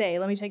me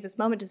take this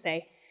moment to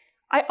say,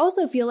 I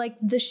also feel like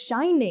The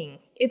Shining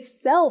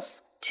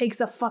itself takes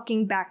a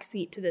fucking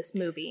backseat to this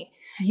movie.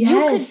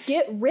 Yes. You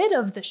could get rid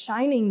of the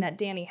Shining that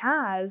Danny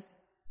has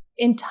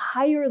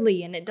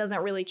entirely, and it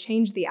doesn't really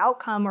change the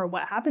outcome or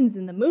what happens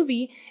in the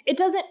movie. It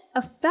doesn't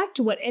affect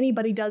what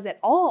anybody does at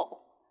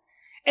all.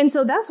 And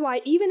so that's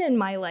why even in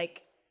my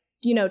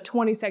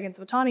 20 seconds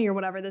with Tawny or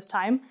whatever this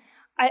time,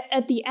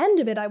 at the end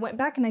of it, I went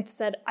back and I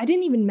said, I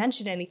didn't even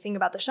mention anything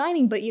about The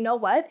Shining, but you know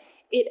what?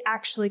 It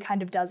actually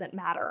kind of doesn't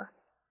matter.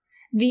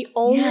 The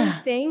only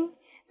thing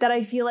that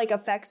I feel like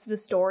affects the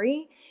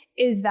story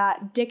is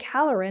that Dick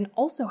Hallorann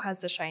also has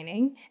The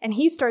Shining, and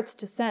he starts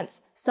to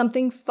sense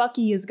something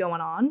fucky is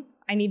going on.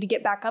 I need to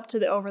get back up to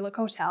the Overlook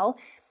Hotel.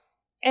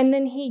 And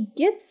then he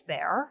gets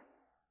there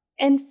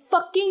and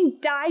fucking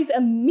dies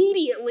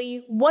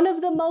immediately. One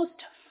of the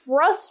most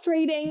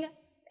frustrating,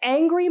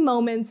 angry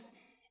moments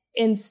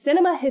in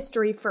cinema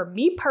history for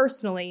me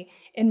personally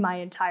in my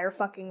entire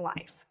fucking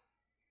life.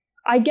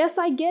 I guess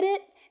I get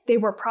it. They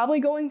were probably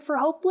going for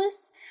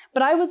Hopeless,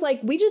 but I was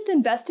like, we just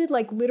invested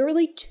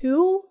literally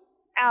 2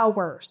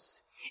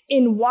 hours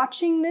in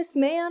watching this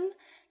man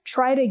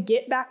try to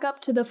get back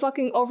up to the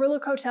fucking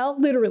Overlook Hotel,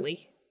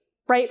 literally.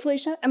 Right,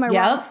 Felicia? Am I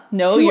wrong?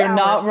 No, you're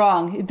not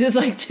wrong. There's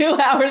 2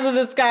 hours of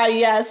this guy,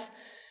 yes.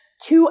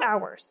 2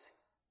 hours.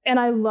 And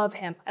I love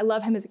him. I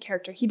love him as a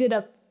character. He did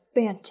a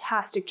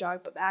fantastic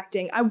job of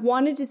acting. I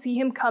wanted to see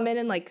him come in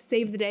and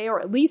save the day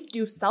or at least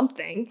do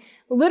something.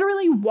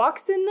 Literally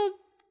walks in the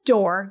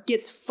door,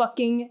 gets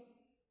fucking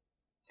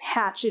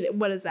hatcheted.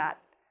 What is that?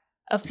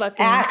 A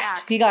fucking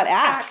axe. He got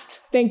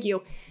axed. Thank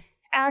you.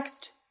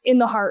 Axed in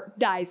the heart,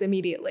 dies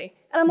immediately.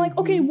 And I'm like,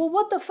 okay, well,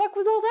 what the fuck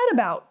was all that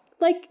about?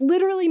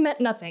 Literally meant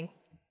nothing.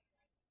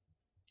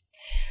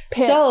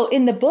 Pissed. So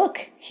in the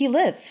book, he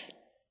lives.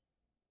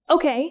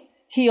 Okay.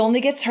 He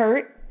only gets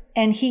hurt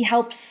and he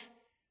helps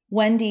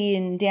Wendy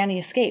and Danny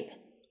escape.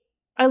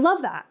 I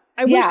love that.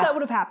 I wish that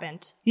would have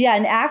happened. Yeah.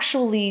 And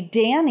actually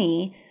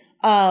Danny,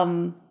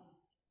 the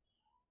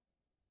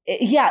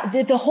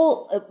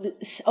whole,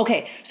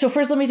 okay. So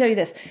first let me tell you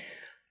this.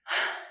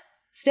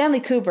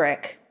 Stanley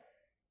Kubrick,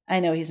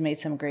 I know he's made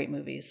some great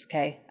movies.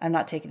 Okay. I'm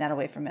not taking that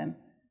away from him.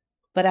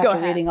 But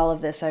after reading all of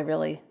this, I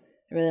really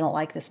don't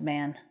like this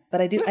man. But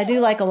I do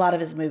like a lot of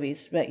his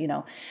movies. But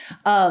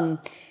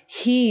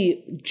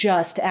he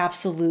just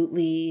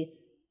absolutely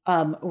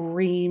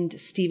reamed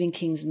Stephen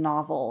King's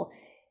novel.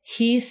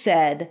 He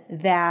said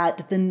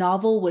that the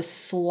novel was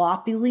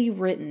sloppily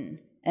written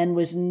and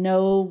was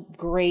no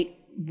great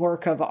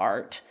work of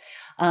art,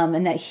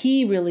 and that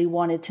he really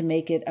wanted to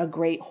make it a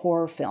great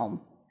horror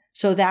film.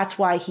 So that's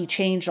why he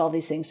changed all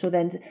these things. So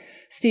then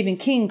Stephen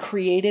King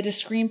created a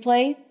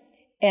screenplay.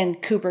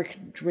 And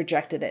Kubrick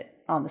rejected it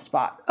on the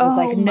spot. It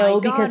was no,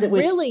 because it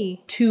was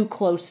too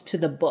close to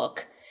the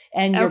book.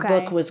 And your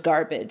book was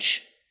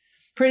garbage.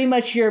 Pretty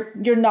much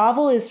your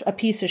novel is a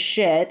piece of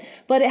shit,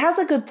 but it has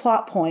a good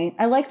plot point.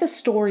 I like the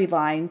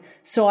storyline.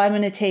 So I'm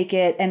going to take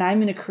it and I'm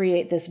going to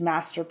create this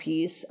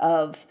masterpiece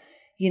of,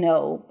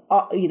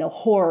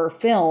 horror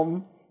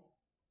film.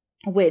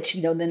 Which,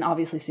 then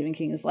obviously Stephen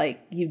King is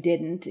like, you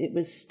didn't. It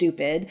was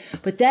stupid.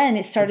 But then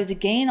it started to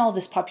gain all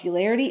this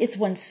popularity. It's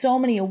won so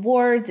many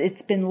awards.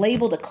 It's been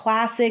labeled a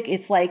classic.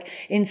 It's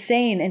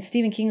insane. And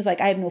Stephen King's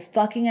like, I have no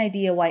fucking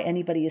idea why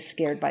anybody is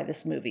scared by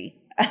this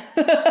movie.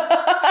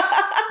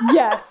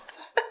 Yes.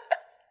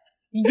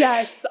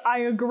 Yes,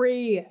 I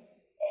agree.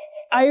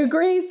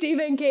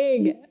 Stephen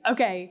King.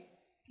 Okay.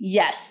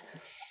 Yes.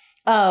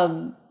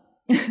 Yeah,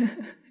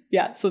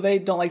 so they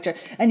don't like Jack.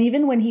 And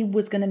even when he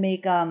was going to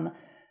make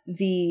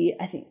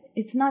I think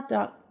it's not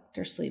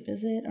Dr. Sleep,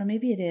 is it? Or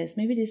maybe it is.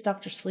 Maybe it is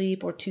Dr.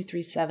 Sleep or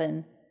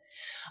 237.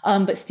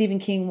 But Stephen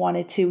King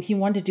wanted to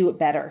do it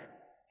better.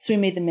 So he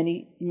made the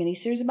mini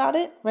series about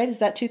it, right? Is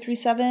that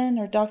 237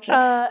 or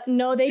Dr.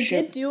 No, they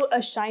did do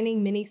a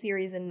Shining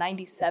miniseries in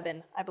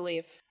 97, I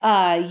believe.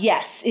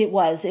 Yes, it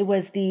was. It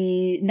was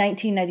the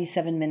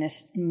 1997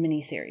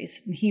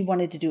 miniseries. He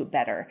wanted to do it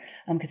better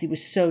because he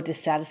was so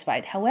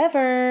dissatisfied.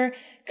 However,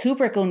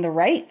 Kubrick owned the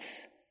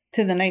rights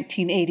to the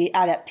 1980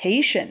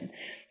 adaptation.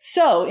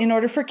 So in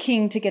order for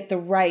King to get the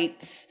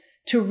rights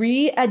to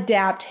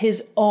readapt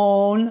his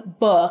own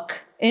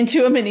book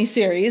into a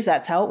miniseries,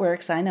 that's how it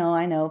works. I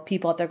know.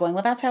 People out there going,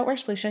 well, that's how it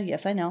works, Felicia.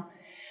 Yes, I know.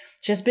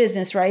 It's just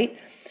business, right?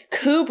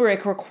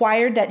 Kubrick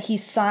required that he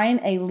sign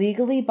a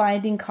legally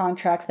binding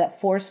contract that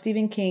forced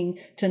Stephen King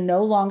to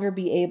no longer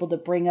be able to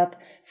bring up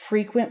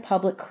frequent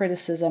public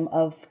criticism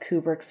of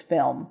Kubrick's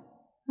film.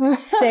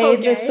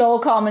 Save the sole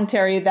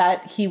commentary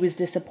that he was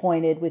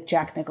disappointed with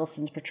Jack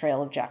Nicholson's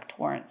portrayal of Jack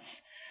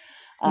Torrance.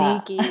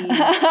 Sneaky. Sneaky.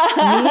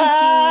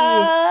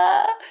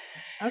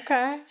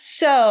 Okay.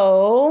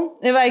 So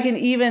if I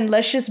can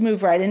let's just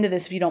move right into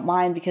this if you don't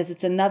mind, because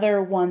it's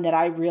another one that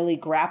I really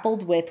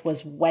grappled with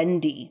was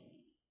Wendy.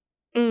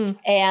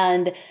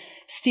 And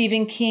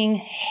Stephen King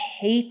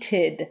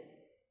hated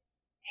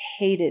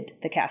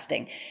the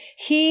casting.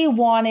 He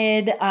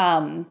wanted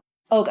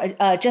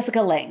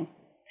Jessica Lange,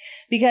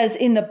 because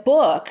in the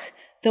book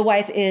the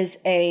wife is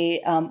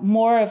a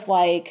more of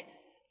like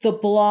the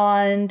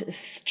blonde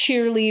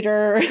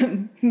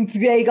cheerleader.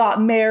 They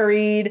got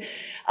married,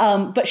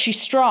 but she's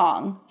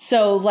strong.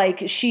 So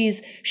like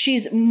she's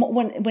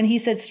when he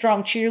said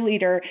strong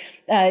cheerleader,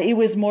 it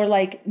was more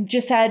like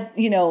just had,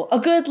 a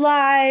good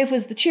life,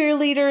 was the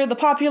cheerleader, the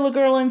popular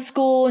girl in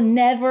school,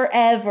 never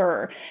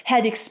ever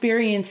had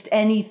experienced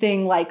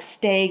anything like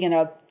staying in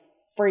a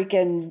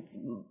freaking,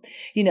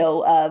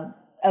 not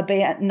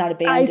abandoned,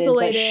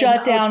 isolated, but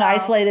shut down, hotel.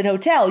 Isolated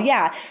hotel.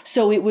 Yeah.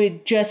 So it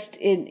would just,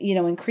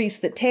 increase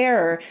the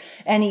terror.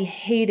 And he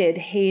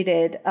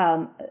hated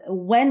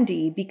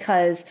Wendy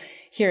because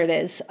here it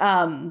is.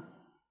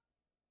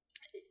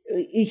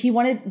 He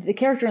wanted the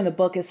character in the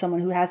book is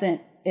someone who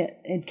hasn't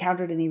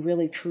encountered any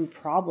really true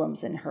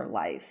problems in her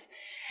life.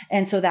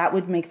 And so that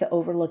would make the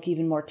Overlook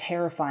even more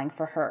terrifying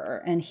for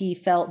her. And he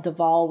felt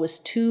Duvall was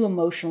too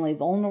emotionally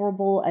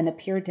vulnerable and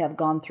appeared to have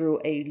gone through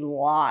a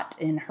lot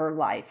in her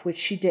life, which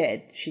she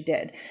did.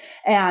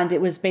 And it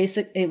was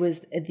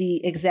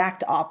the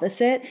exact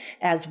opposite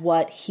as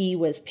what he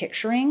was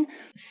picturing.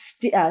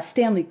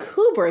 Stanley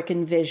Kubrick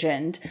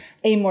envisioned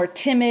a more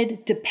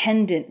timid,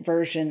 dependent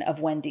version of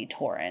Wendy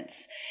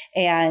Torrance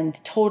and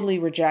totally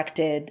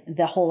rejected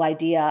the whole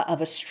idea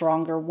of a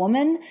stronger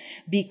woman,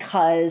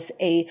 because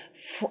a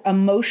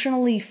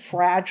emotionally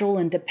fragile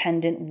and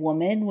dependent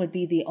woman would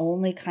be the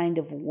only kind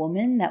of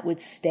woman that would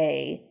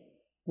stay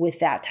with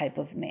that type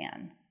of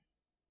man,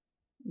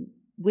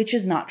 which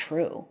is not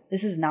true.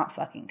 This is not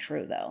fucking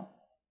true, though.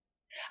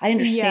 I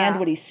understand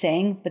what he's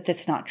saying, but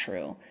that's not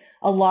true.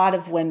 A lot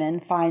of women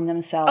find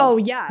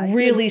themselves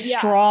really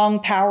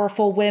strong,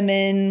 powerful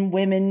women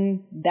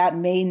that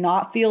may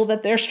not feel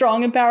that they're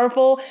strong and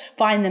powerful,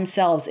 find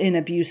themselves in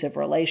abusive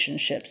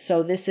relationships.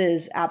 So this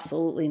is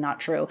absolutely not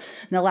true.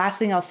 And the last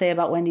thing I'll say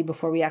about Wendy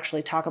before we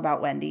actually talk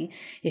about Wendy,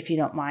 if you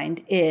don't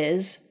mind,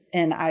 is,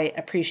 and I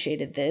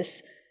appreciated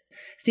this,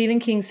 Stephen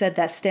King said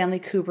that Stanley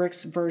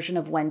Kubrick's version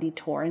of Wendy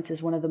Torrance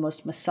is one of the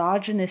most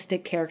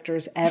misogynistic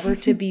characters ever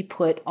to be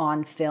put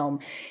on film.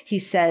 He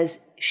says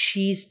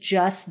she's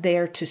just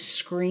there to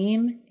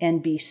scream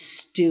and be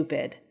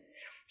stupid.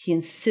 He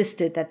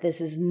insisted that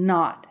this is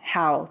not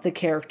how the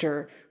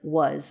character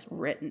was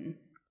written.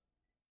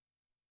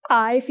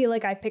 I feel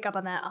like I pick up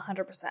on that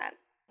 100%.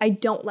 I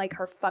don't like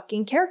her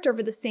fucking character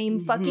for the same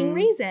fucking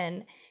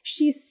reason.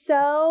 She's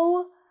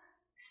so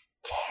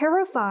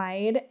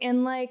terrified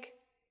and like,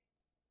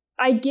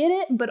 I get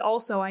it, but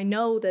also I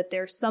know that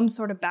there's some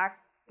sort of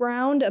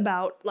background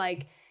about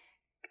like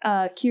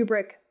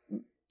Kubrick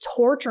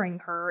torturing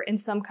her in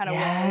some kind of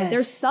way.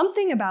 There's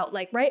something about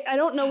like, right? I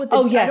don't know what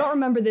I don't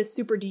remember the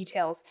super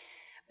details,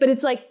 but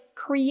it's like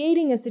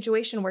creating a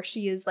situation where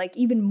she is like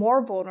even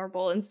more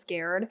vulnerable and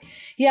scared.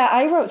 Yeah,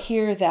 I wrote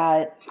here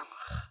that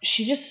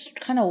she just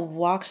kind of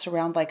walks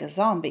around like a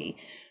zombie.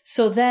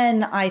 So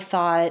then I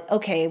thought,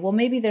 okay, well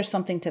maybe there's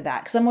something to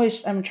that,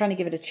 because I'm trying to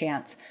give it a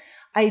chance.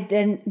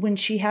 When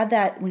she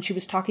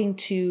was talking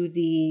to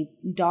the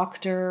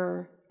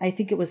doctor, I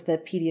think it was the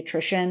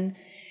pediatrician,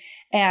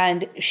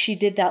 and she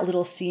did that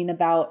little scene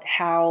about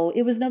how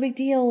it was no big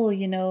deal,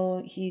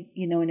 he,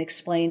 and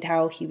explained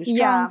how he was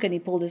drunk and he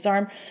pulled his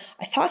arm.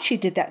 I thought she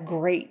did that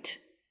great,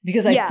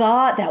 because I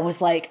thought that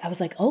was like, I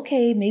was like,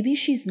 okay, maybe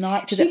she's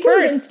not. She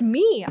convinced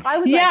me. I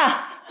was like,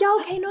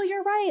 okay, no,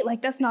 you're right.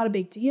 Like, that's not a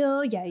big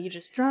deal. Yeah, you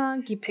just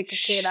drunk. You pick a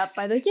kid up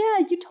by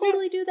you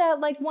totally do that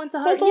like once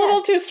 100. That's a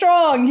little too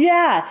strong.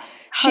 Yeah.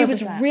 She 100%.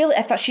 Was really,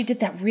 I thought she did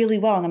that really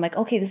well. And I'm like,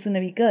 okay, this is going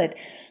to be good.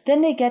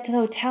 Then they get to the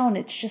hotel and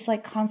it's just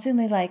like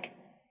constantly like,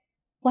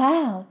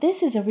 wow,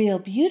 this is a real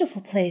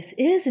beautiful place,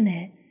 isn't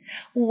it?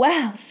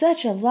 Wow,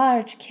 such a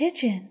large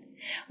kitchen.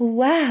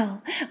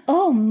 Wow.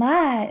 Oh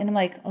my. And I'm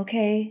like,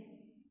 okay,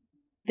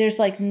 there's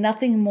like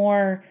nothing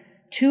more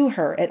to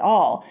her at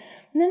all.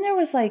 And then there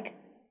was like,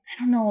 I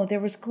don't know, there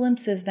was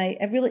glimpses and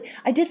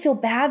I did feel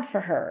bad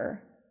for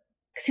her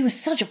because he was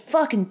such a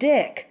fucking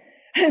dick.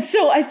 And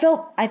so I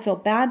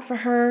felt bad for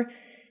her.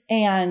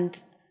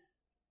 And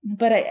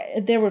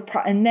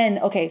then,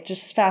 okay,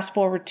 just fast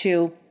forward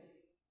to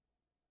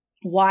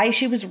why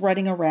she was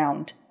running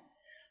around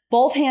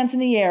both hands in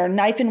the air,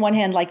 knife in one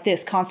hand like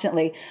this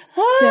constantly.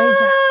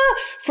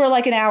 For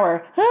like an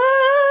hour.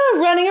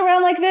 Running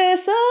around like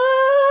this.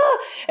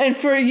 And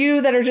for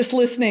you that are just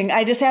listening,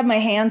 I just have my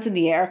hands in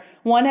the air.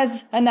 One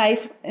has a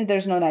knife, and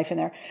there's no knife in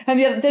there. And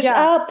the other, there's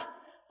up.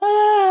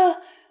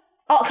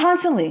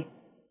 Constantly.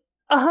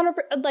 100%.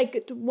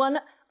 Like,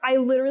 I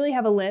literally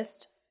have a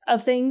list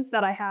of things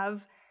that I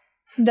have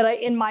that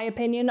in my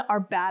opinion, are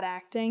bad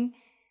acting.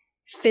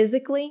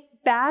 Physically,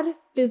 bad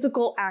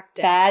physical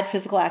acting. Bad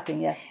physical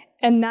acting, yes.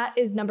 And that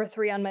is number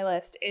 3 on my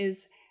list,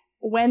 is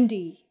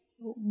Wendy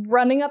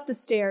running up the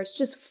stairs,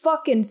 just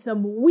fucking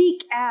some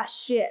weak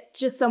ass shit.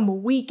 Just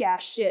some weak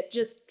ass shit.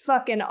 Just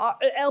fucking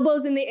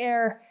elbows in the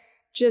air.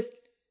 Just...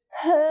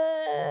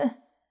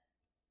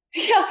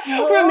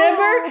 Yeah,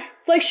 remember?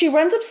 Like, she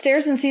runs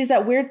upstairs and sees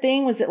that weird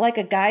thing. Was it like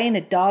a guy in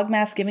a dog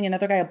mask giving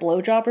another guy a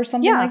blowjob or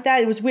something like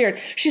that? It was weird.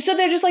 She stood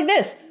there just like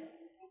this,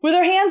 with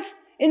her hands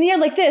in the air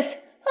like this.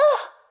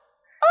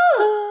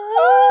 And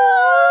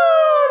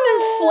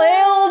then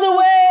flailed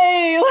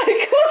away.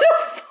 Like, what the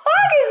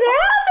fuck is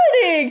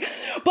happening?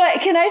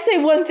 But can I say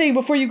one thing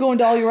before you go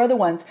into all your other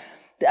ones?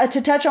 To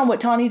touch on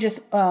what Tawny just,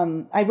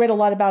 I read a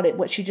lot about it,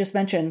 what she just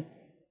mentioned.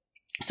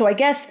 So I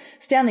guess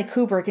Stanley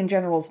Kubrick in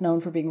general is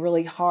known for being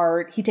really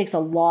hard. He takes a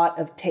lot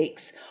of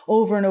takes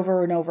over and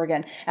over and over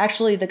again.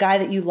 Actually, the guy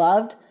that you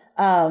loved,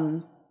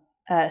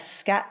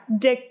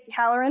 Dick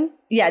Halloran?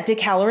 Yeah,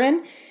 Dick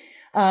Halloran.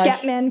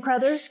 Scatman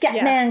Crothers?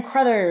 Scatman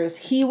Crothers.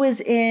 He was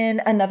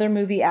in another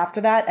movie after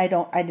that. I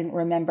didn't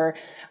remember.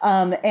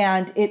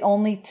 And it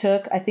only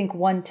took, I think,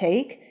 one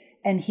take.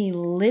 And he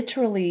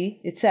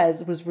literally, it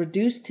says, was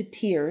reduced to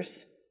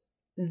tears,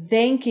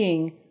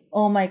 thanking,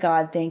 oh my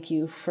God, thank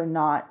you for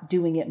not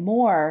doing it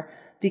more,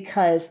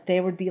 because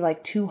there would be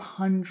like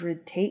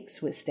 200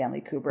 takes with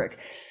Stanley Kubrick.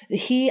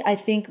 He, I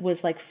think,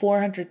 was like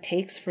 400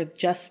 takes for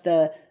just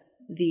the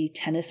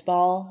tennis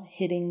ball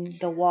hitting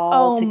the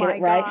wall to get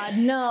it right. Oh my God,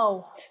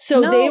 no.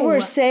 So they were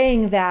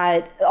saying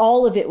that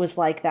all of it was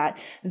like that.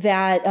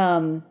 That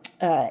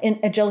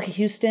Angelica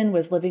Houston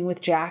was living with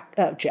Jack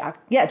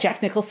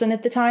Nicholson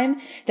at the time.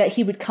 That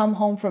he would come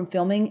home from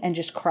filming and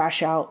just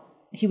crash out.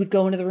 He would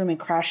go into the room and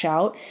crash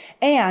out.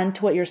 And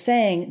to what you're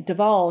saying,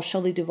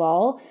 Shelley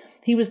Duvall,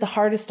 he was the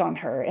hardest on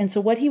her. And so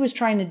what he was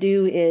trying to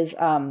do is,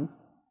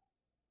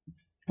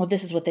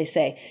 this is what they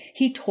say.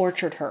 He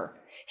tortured her.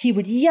 He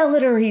would yell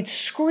at her. He'd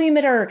scream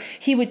at her.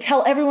 He would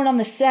tell everyone on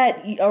the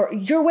set,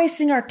 you're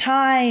wasting our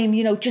time,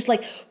 just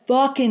like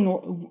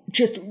fucking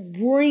just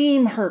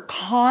ream her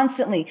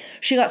constantly.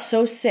 She got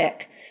so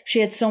sick. She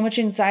had so much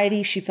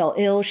anxiety. She fell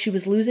ill. She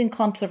was losing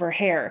clumps of her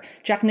hair.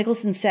 Jack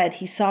Nicholson said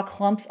he saw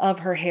clumps of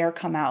her hair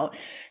come out.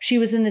 She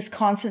was in this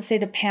constant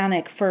state of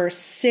panic for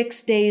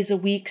 6 days a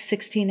week,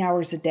 16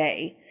 hours a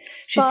day.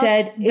 She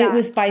said it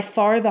was by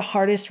far the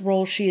hardest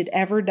role she had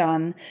ever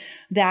done.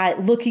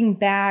 That looking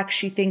back,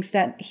 she thinks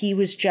that he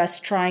was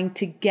just trying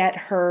to get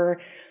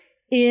her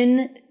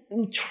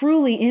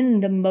truly in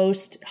the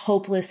most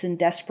hopeless and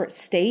desperate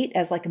state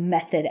as like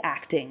method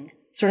acting.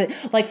 Sort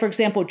of like, for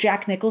example,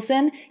 Jack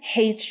Nicholson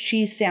hates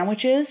cheese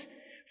sandwiches.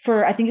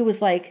 For, I think it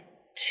was like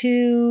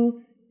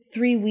 2-3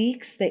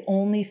 weeks, they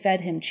only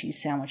fed him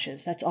cheese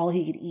sandwiches. That's all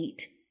he could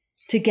eat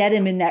to get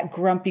him in that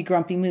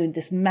grumpy mood,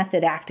 this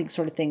method acting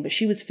sort of thing. But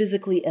she was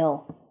physically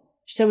ill.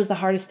 She said it was the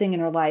hardest thing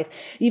in her life.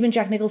 Even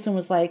Jack Nicholson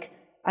was like,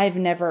 I've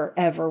never,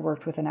 ever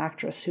worked with an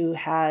actress who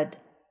had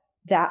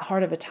that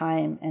hard of a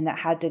time and that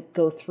had to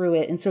go through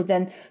it. And so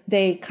then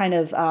they kind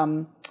of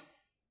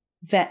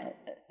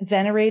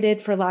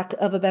venerated, for lack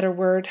of a better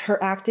word,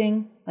 her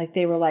acting. Like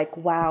they were like,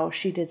 wow,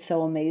 she did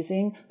so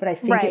amazing. But I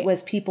think it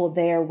was people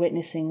there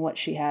witnessing what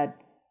she had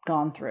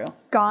gone through.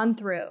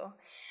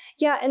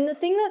 Yeah, and the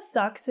thing that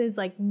sucks is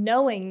like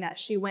knowing that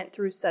she went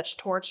through such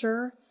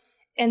torture,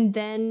 and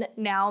then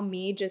now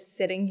me just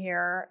sitting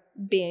here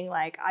being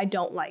like, I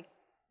don't like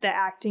the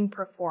acting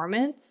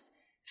performance,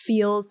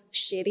 feels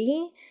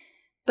shitty.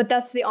 But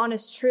that's the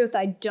honest truth.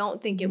 I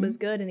don't think it was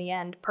good in the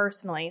end,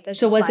 personally. That's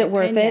so was it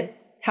worth it?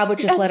 How about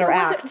just let her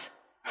act?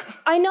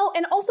 I know.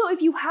 And also,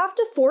 if you have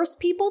to force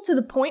people to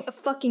the point of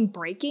fucking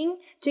breaking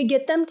to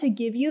get them to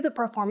give you the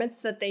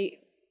performance that they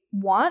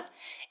want,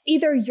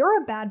 either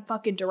you're a bad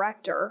fucking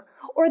director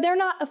or they're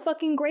not a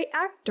fucking great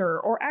actor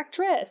or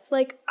actress.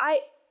 Like,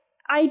 I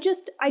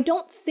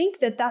don't think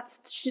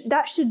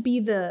that should be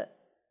the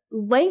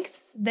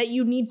lengths that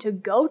you need to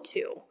go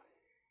to.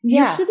 Yeah.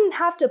 You shouldn't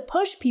have to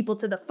push people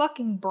to the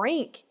fucking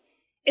brink.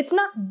 It's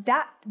not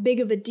that big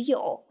of a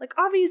deal. Like,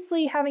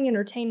 obviously, having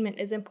entertainment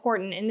is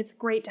important and it's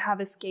great to have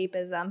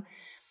escapism.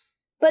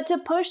 But to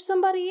push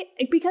somebody,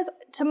 because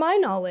to my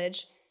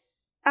knowledge,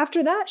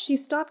 after that, she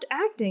stopped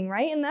acting,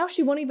 right? And now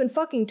she won't even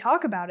fucking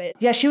talk about it.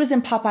 Yeah, she was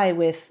in Popeye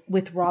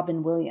with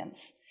Robin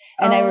Williams.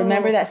 And I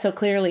remember that so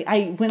clearly.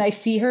 When I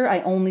see her,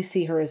 I only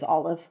see her as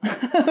Olive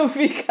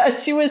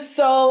because she was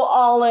so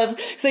Olive.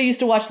 So I used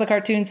to watch the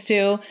cartoons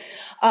too.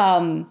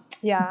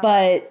 Yeah.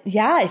 But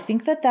yeah, I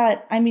think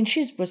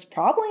she was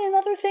probably in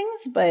other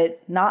things,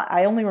 but not,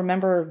 I only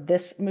remember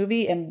this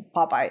movie and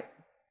Popeye.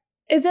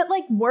 Is it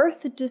like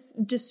worth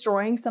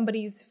destroying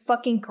somebody's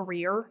fucking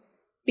career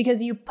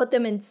because you put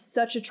them in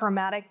such a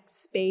traumatic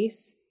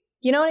space?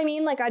 You know what I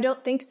mean? Like, I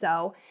don't think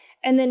so.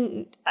 And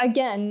then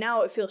again,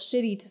 now it feels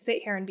shitty to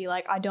sit here and be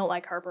like, I don't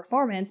like her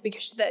performance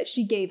because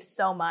she gave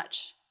so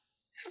much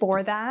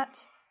for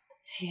that.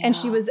 Yeah. And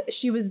she was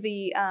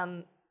the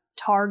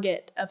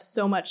target of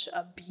so much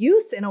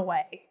abuse in a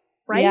way,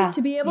 right? Yeah.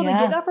 To be able to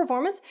give that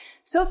performance.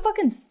 So it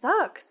fucking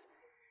sucks.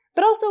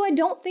 But also, I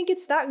don't think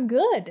it's that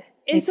good.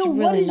 And it's so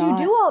really what did you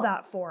do all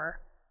that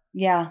for?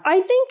 Yeah.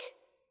 I think,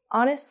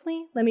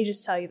 honestly, let me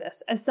just tell you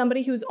this. As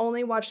somebody who's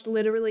only watched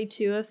literally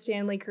 2 of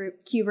Stanley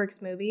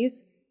Kubrick's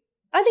movies,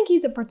 I think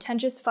he's a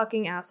pretentious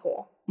fucking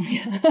asshole.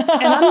 And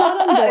I'm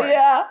not on board.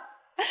 Yeah.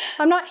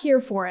 I'm not here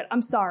for it.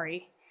 I'm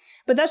sorry.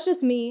 But that's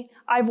just me.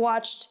 I've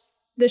watched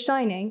The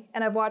Shining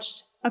and I've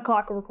watched A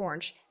Clockwork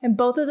Orange. And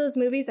both of those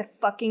movies I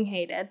fucking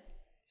hated.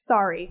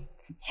 Sorry.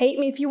 Hate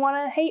me if you want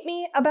to hate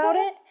me about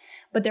it.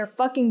 But they're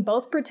fucking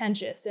both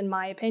pretentious, in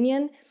my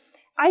opinion.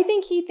 I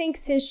think he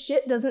thinks his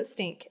shit doesn't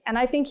stink. And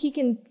I think he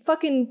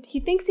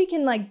thinks he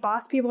can like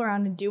boss people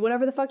around and do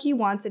whatever the fuck he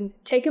wants and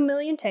take a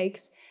million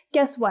takes.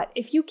 Guess what?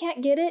 If you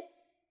can't get it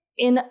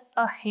in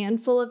a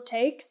handful of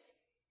takes,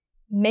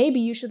 maybe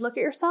you should look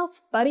at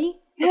yourself, buddy.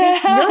 Okay?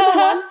 You're the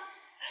one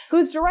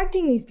who's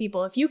directing these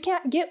people. If you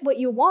can't get what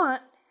you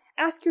want,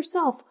 ask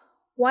yourself,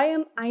 why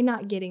am I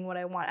not getting what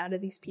I want out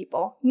of these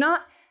people?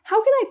 Not,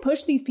 how can I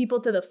push these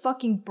people to the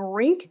fucking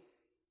brink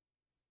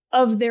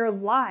of their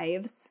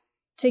lives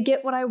to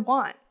get what I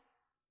want?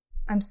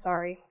 I'm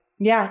sorry.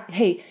 Yeah.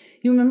 Hey,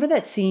 you remember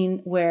that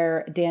scene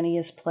where Danny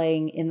is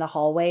playing in the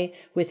hallway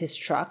with his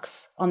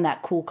trucks on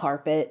that cool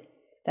carpet,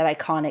 that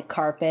iconic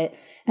carpet,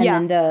 and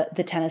then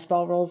the tennis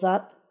ball rolls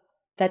up?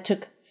 That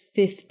took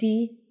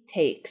 50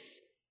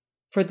 takes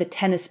for the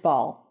tennis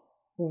ball.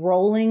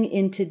 Rolling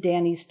into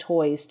Danny's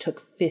toys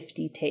took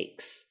 50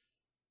 takes.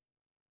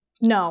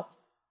 No.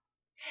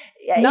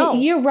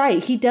 You're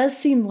right. He does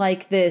seem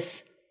like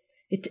this.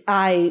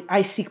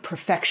 I seek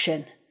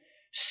perfection.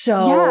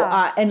 So,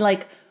 and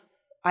like,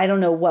 I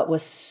don't know what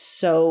was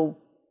so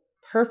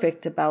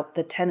perfect about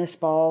the tennis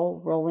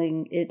ball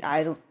rolling it.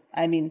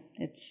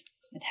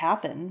 It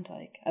happened.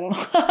 Like, I don't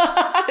know.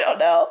 I don't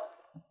know.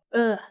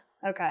 Ugh.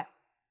 Okay.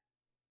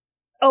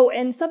 Oh,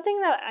 and something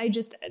that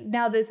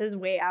now this is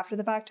way after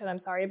the fact, and I'm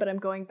sorry, but I'm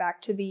going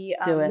back to the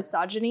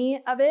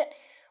misogyny of it,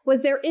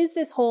 was there is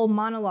this whole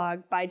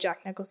monologue by Jack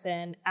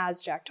Nicholson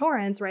as Jack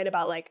Torrance, right?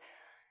 About like,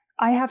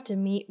 I have to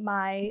meet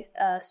my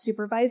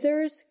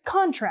supervisor's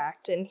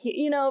contract and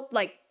he,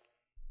 like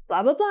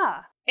blah, blah,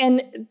 blah.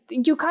 And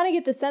you kind of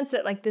get the sense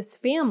that like this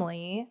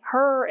family,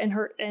 her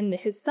and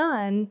his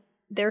son,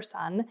 their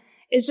son,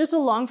 is just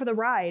along for the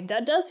ride.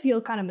 That does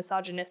feel kind of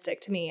misogynistic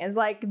to me. It's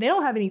like they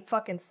don't have any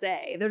fucking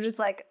say. They're just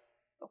like,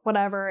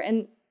 whatever.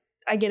 And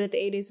I get it, the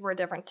 80s were a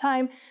different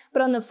time.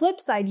 But on the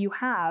flip side,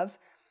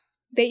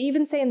 they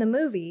even say in the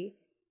movie,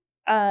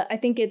 I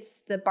think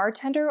it's the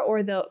bartender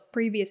or the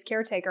previous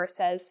caretaker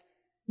says,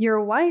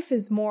 your wife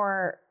is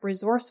more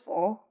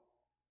resourceful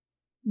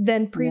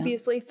than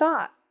previously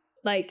thought.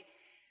 Like,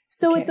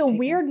 so it's a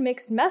weird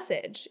mixed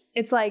message.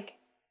 It's like,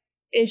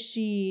 is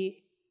she...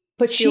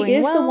 But she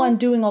is the one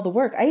doing all the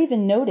work. I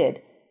even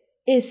noted,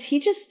 is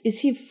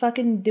he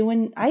fucking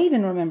doing, I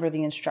even remember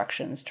the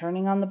instructions,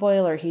 turning on the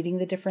boiler, heating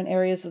the different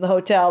areas of the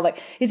hotel.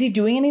 Like, is he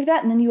doing any of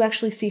that? And then you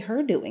actually see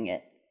her doing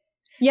it.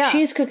 Yeah.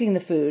 She's cooking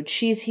the food.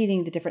 She's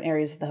heating the different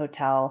areas of the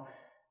hotel.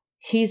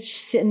 He's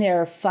sitting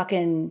there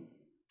fucking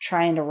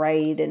trying to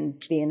write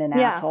and being an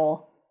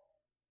asshole.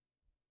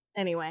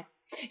 Anyway.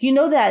 You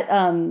know that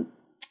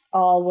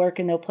all work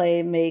and no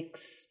play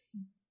makes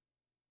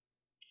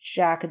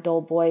Jack a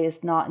dull boy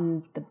is not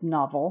in the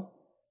novel.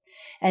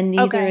 And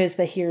neither is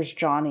the Here's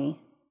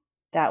Johnny.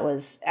 That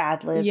was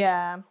ad-libbed.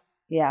 Yeah.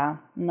 Yeah,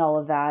 and all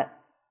of that.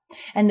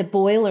 And the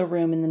boiler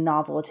room in the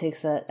novel, it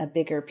takes a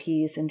bigger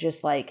piece, and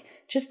just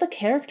the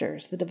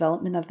characters, the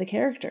development of the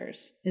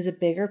characters is a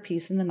bigger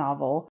piece in the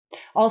novel.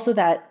 Also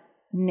that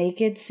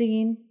naked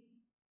scene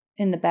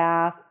in the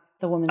bath,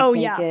 the woman's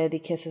naked, he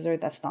kisses her,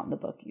 that's not in the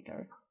book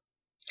either.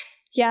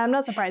 Yeah, I'm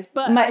not surprised.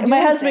 But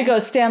my husband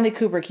goes, Stanley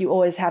Kubrick, you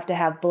always have to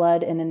have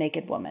blood and a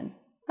naked woman.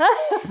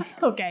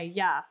 Okay,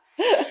 yeah.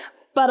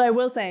 But I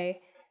will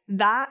say,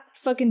 that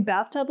fucking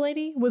bathtub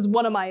lady was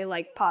one of my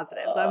like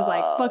positives. I was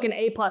like, fucking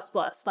A++.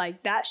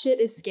 Like, that shit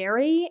is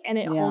scary and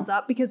it holds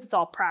up because it's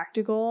all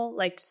practical.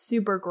 Like,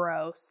 super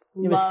gross.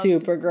 It was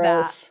super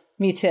gross. That.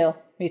 Me too.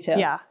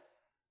 Yeah.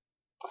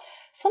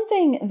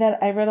 Something that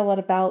I read a lot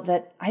about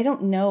that I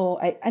don't know.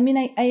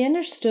 I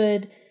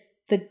understood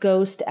the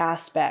ghost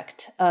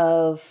aspect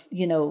of,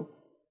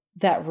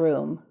 that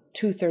room,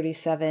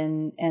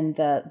 237, and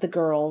the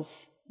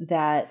girls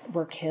that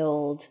were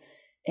killed.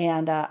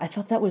 And I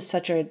thought that was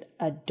such a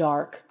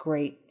dark,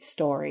 great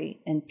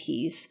story and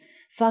piece.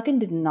 Fucking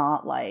did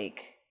not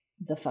like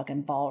the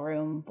fucking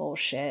ballroom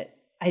bullshit.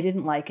 I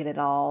didn't like it at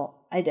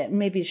all.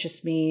 Maybe it's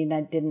just me and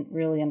I didn't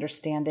really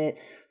understand it.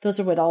 Those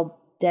are what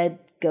all dead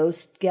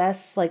ghost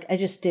guests. Like, I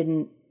just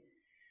didn't.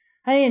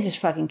 I didn't just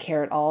fucking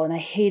care at all. And I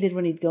hated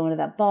when he'd go into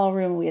that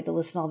ballroom. We had to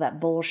listen to all that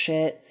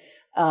bullshit.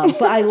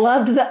 But I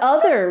loved the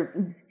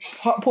other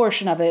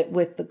portion of it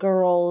with the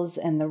girls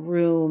and the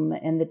room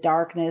and the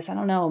darkness. I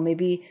don't know.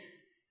 Maybe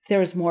there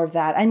was more of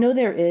that. I know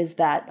there is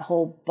that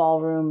whole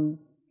ballroom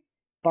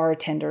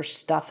bartender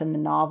stuff in the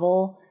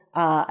novel.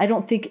 I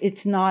don't think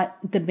it's not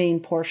the main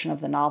portion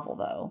of the novel,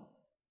 though.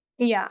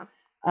 Yeah.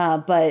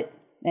 But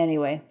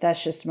anyway,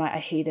 that's just I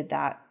hated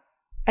that.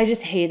 I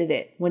just hated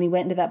it when he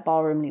went into that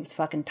ballroom and he was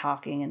fucking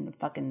talking and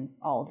fucking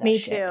all of that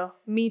shit.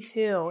 Me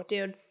too,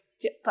 dude.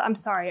 I'm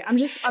sorry. I'm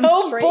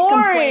straight boring.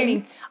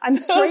 Complaining. I'm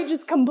straight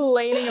just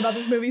complaining about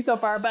this movie so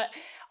far. But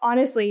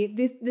honestly,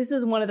 this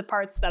is one of the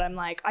parts that I'm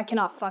like, I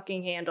cannot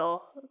fucking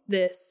handle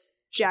this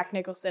Jack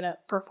Nicholson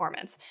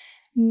performance.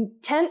 9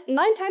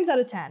 times out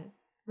of 10,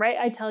 right?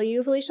 I tell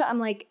you, Felicia, I'm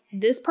like,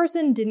 this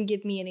person didn't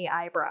give me any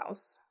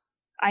eyebrows.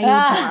 I need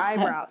more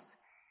eyebrows.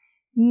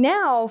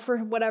 Now, for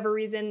whatever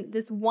reason,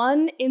 this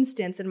one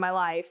instance in my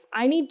life,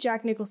 I need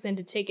Jack Nicholson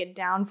to take it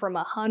down from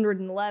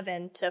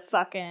 111 to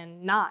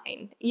fucking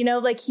 9. You know,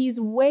 like he's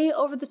way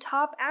over the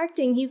top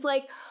acting. He's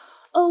like,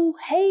 oh,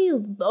 hey,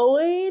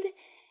 Lloyd.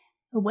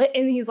 What?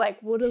 And he's like,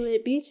 what'll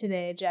it be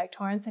today, Jack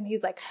Torrance? And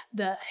he's like,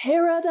 the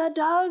hair of the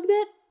dog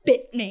that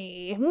bit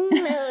me. And he's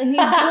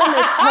doing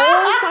this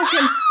whole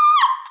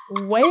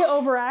fucking way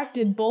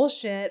overacted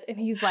bullshit. And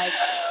he's like,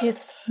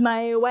 it's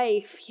my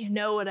wife. You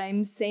know what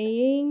I'm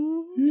saying?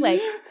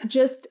 Like,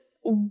 just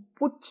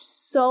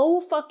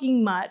so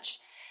fucking much.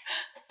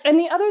 And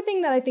the other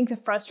thing that I think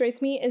that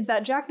frustrates me is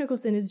that Jack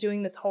Nicholson is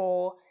doing this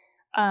whole,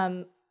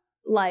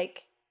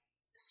 like,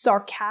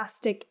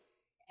 sarcastic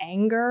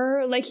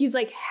anger. Like, he's,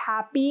 like,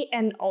 happy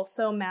and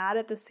also mad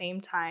at the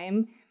same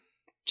time.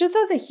 Just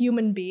as a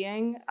human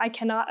being, I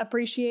cannot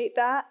appreciate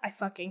that. I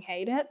fucking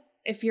hate it.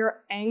 If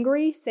you're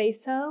angry, say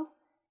so.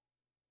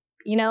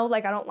 You know,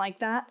 like, I don't like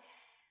that.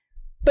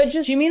 But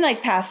just... Do you mean,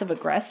 like,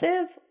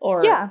 passive-aggressive?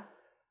 Or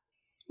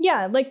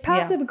Yeah, like,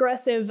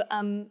 passive-aggressive,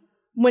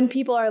 when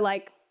people are,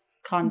 like...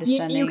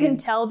 condescending. You can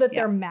tell that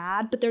they're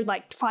mad, but they're,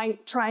 like,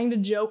 trying to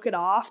joke it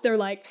off. They're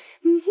like,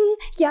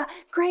 yeah,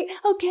 great,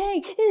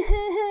 okay.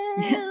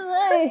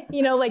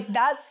 You know, like,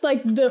 that's,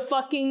 like, the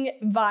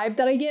fucking vibe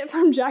that I get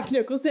from Jack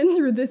Nicholson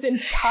through this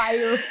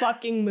entire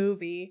fucking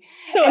movie.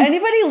 So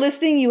anybody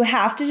listening, you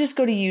have to just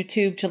go to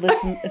YouTube to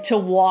listen to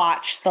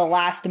watch the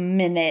last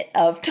minute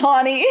of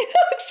Tawny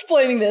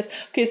explaining this.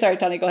 Okay, sorry,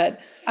 Tawny, go ahead.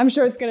 I'm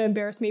sure it's going to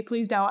embarrass me.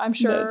 Please don't. I'm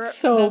sure that's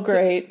so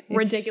great.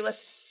 Ridiculous.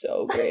 It's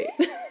so great.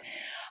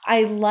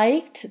 I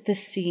liked the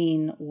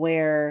scene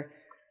where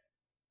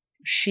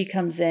she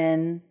comes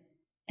in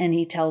and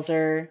he tells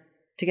her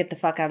to get the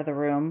fuck out of the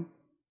room.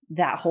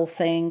 That whole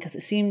thing, because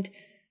it seemed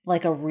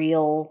like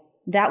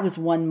that was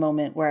one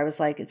moment where I was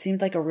like, it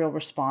seemed like a real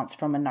response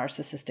from a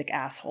narcissistic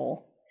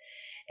asshole.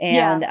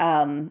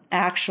 And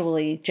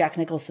actually, Jack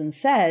Nicholson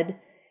said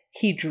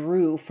he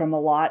drew from a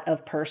lot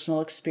of personal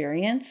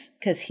experience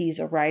because he's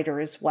a writer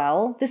as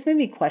well. This made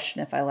me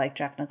question if I like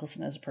Jack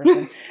Nicholson as a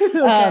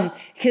person.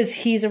 Because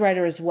he's a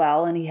writer as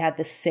well, and he had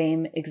the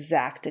same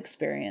exact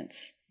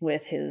experience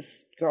with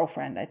his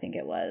girlfriend, I think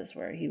it was,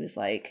 where he was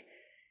like,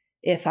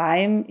 if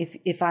I'm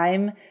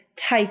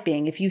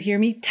typing, if you hear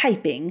me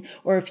typing,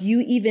 or if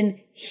you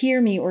even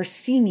hear me or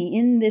see me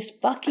in this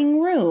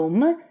fucking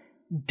room,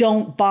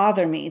 don't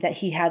bother me. That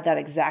he had that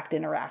exact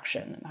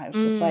interaction. And I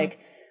was just like,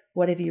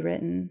 what have you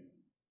written?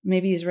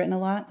 Maybe he's written a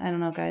lot. I don't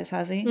know, guys.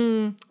 Has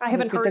he? I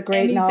haven't heard the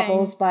great anything.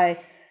 Novels by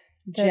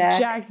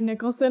Jack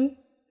Nicholson.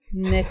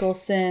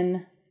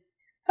 Nicholson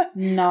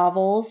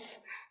novels.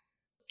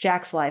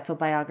 Jack's Life, a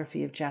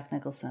biography of Jack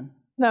Nicholson.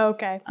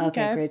 Okay.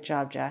 Okay. Great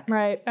job, Jack.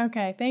 Right.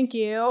 Okay. Thank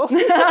you.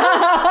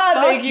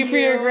 Thank you for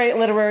your great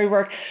literary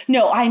work.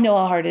 No, I know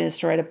how hard it is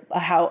to write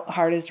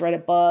a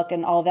book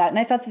and all that. And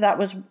I thought that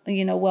was,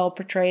 well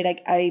portrayed.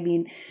 I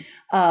mean,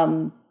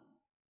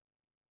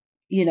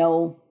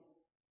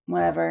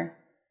 whatever.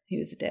 He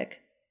was a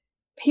dick.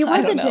 He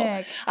was a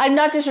dick. I'm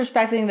not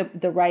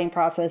disrespecting the writing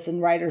process and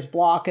writer's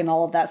block and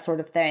all of that sort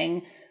of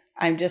thing.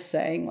 I'm just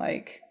saying,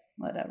 like,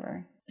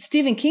 whatever.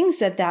 Stephen King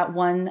said that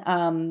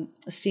one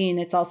scene,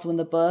 it's also in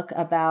the book,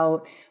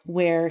 about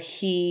where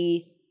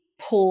he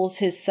pulls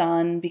his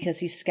son because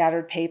he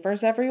scattered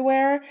papers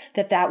everywhere,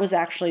 that was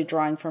actually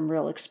drawing from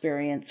real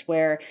experience,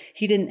 where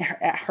he didn't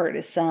hurt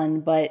his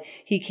son, but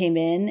he came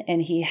in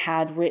and he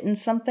had written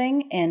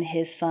something and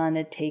his son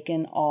had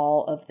taken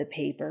all of the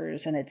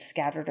papers and had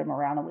scattered them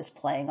around and was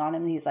playing on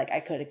him. And he's like,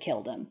 I could have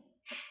killed him.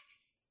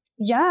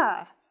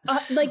 Yeah.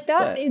 Like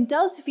that, it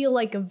does feel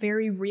like a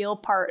very real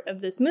part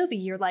of this movie.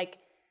 You're like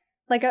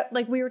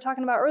we were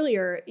talking about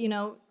earlier,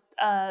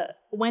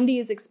 Wendy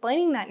is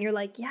explaining that and you're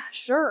like, yeah,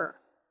 sure.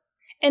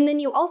 And then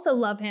you also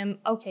love him.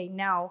 Okay,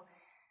 now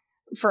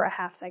for a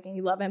half second,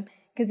 you love him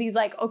because he's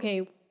like,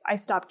 okay, I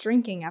stopped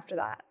drinking after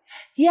that.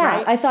 Yeah.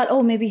 Right? I thought,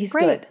 oh, maybe he's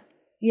good.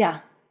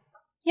 Yeah.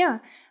 Yeah.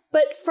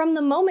 But from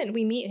the moment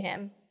we meet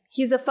him,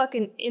 he's a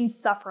fucking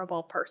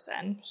insufferable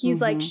person.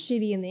 He's like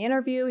shitty in the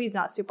interview. He's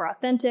not super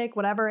authentic,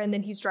 whatever. And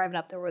then he's driving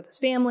up there with his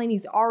family and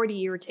he's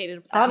already irritated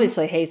with them.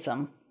 Obviously hates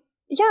them.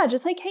 yeah,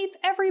 just like hates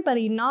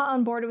everybody, not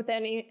on board with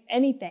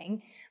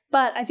anything.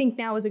 But I think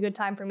now is a good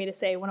time for me to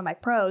say one of my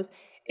pros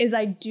is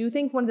I do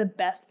think one of the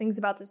best things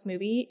about this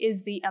movie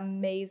is the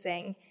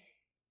amazing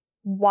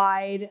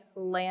wide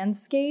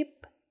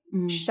landscape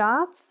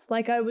shots.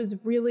 Like, I was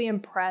really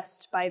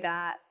impressed by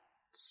that.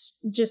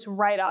 Just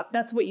right up.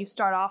 That's what you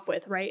start off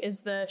with, right?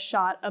 Is the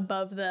shot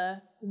above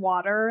the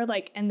water,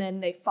 like, and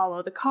then they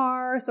follow the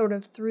car sort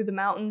of through the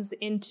mountains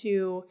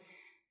into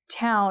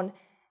town.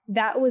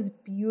 That was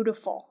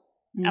beautiful.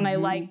 And I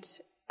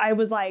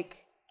was like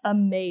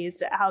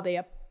amazed at how they,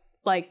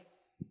 like,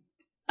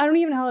 I don't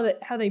even know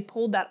how they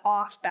pulled that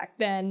off back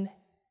then.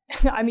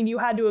 I mean, you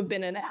had to have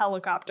been in a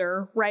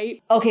helicopter,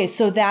 right? Okay,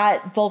 so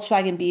that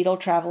Volkswagen Beetle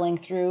traveling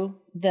through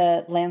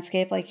the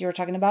landscape like you were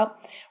talking about,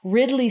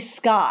 Ridley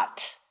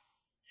Scott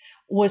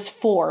was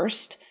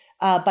forced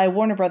by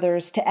Warner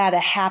Brothers to add a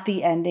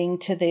happy ending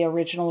to the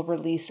original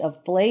release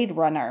of Blade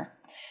Runner.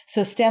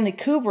 So Stanley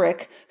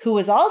Kubrick, who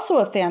was also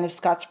a fan of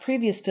Scott's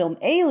previous film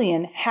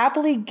Alien,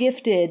 happily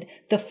gifted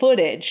the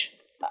footage,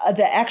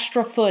 the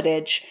extra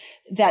footage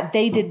that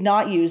they did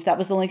not use. That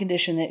was the only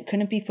condition. It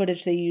couldn't be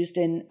footage they used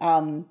in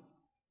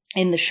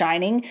The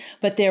Shining,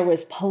 but there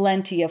was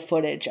plenty of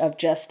footage of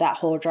just that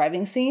whole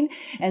driving scene.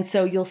 And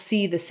so you'll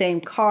see the same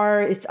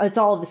car. It's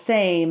all the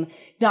same,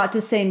 not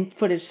the same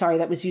footage, sorry,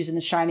 that was used in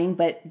The Shining,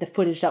 but the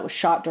footage that was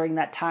shot during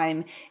that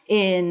time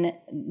in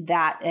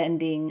that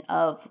ending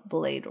of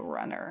Blade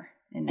Runner.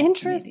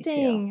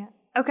 Interesting.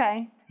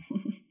 Okay.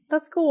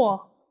 That's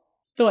cool.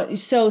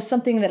 So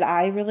something that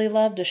I really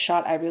loved, a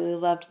shot I really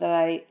loved that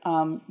I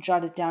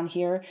jotted down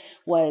here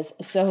was,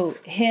 so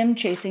him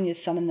chasing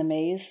his son in the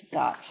maze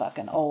got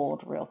fucking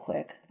old real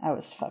quick. I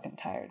was fucking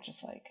tired.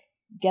 Just like,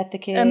 get the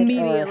kid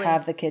or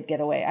have the kid get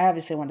away. I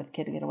obviously wanted the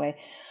kid to get away.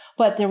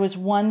 But there was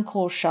one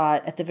cool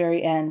shot at the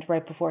very end,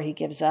 right before he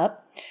gives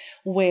up,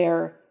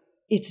 where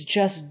it's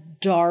just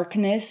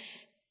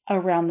darkness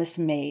around this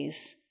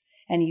maze.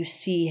 And you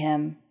see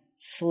him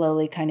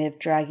slowly kind of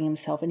dragging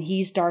himself. And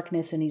he's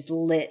darkness and he's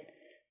lit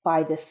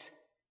by this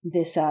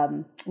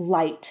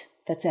light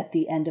that's at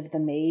the end of the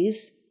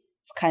maze.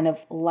 It's kind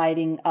of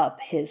lighting up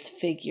his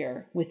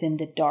figure within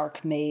the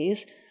dark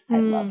maze. I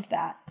loved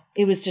that.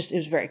 It was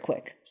very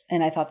quick.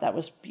 And I thought that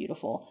was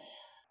beautiful.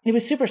 It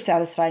was super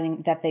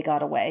satisfying that they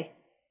got away.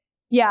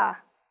 Yeah,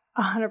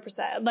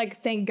 100%.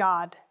 Like, thank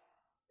God.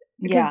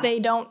 Because they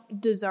don't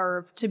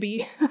deserve to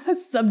be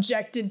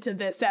subjected to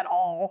this at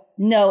all.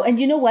 No. And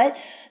you know what?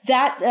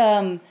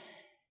 That,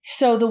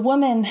 so the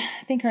woman,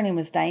 I think her name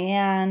was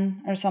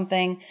Diane or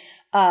something,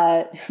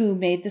 who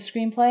made the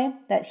screenplay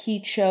that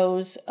he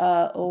chose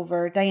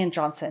over Diane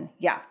Johnson.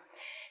 Yeah.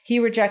 He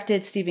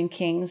rejected Stephen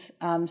King's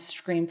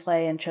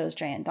screenplay and chose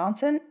Diane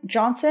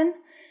Johnson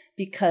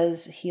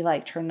because he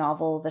liked her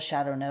novel, The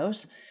Shadow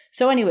Knows.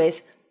 So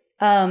anyways,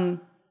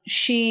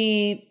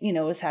 she,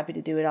 was happy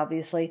to do it,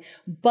 obviously.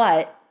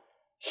 But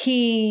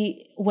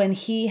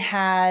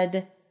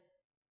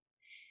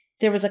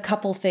there was a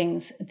couple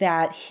things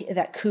that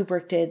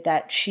Kubrick did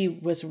that she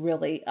was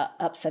really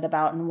upset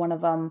about. And one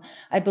of them,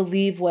 I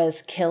believe,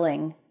 was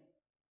killing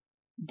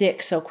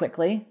Dick so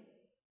quickly.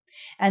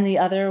 And the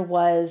other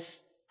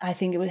was, I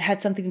think it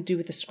had something to do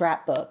with the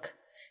scrapbook.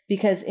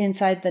 Because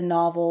inside the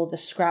novel, the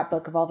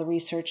scrapbook of all the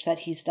research that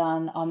he's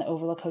done on the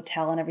Overlook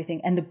Hotel and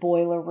everything, and the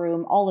boiler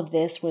room, all of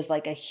this was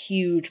like a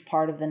huge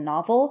part of the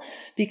novel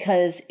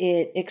because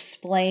it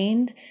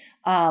explained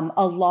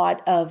a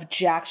lot of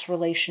Jack's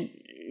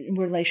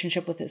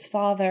relationship with his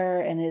father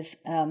and his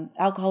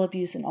alcohol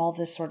abuse and all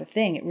this sort of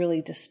thing. It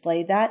really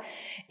displayed that.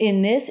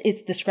 In this,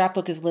 the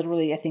scrapbook is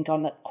literally, I think,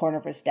 on the corner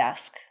of his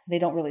desk. They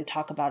don't really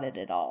talk about it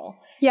at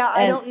all. Yeah,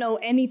 I don't know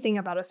anything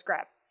about a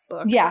scrapbook.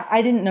 Yeah,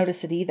 I didn't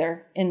notice it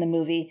either in the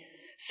movie.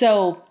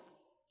 So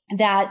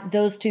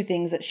those two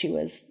things that she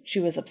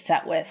was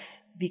upset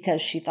with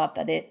because she thought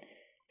that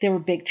there were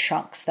big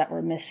chunks that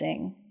were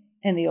missing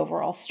in the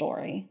overall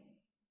story.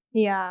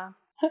 Yeah.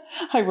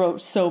 I wrote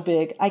so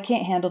big. I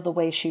can't handle the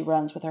way she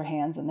runs with her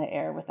hands in the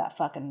air with that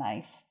fucking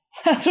knife.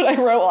 That's what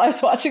I wrote while I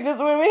was watching this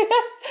movie.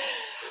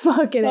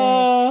 Fucking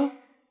A.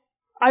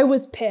 I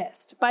was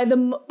pissed. By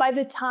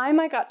the time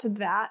I got to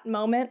that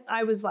moment,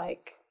 I was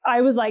like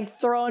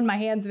throwing my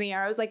hands in the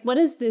air. I was like, what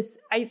is this?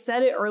 I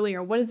said it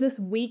earlier. What is this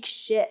weak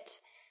shit?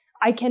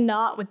 I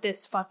cannot with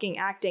this fucking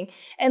acting.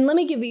 And let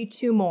me give you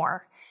two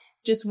more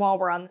just while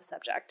we're on the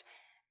subject.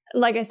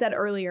 Like I said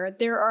earlier,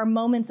 there are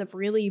moments of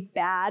really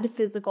bad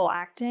physical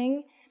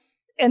acting.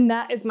 And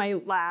that is my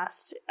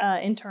last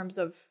in terms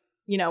of,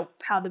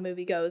 how the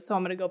movie goes. So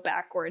I'm going to go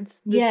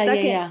backwards. The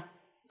second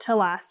to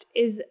last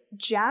is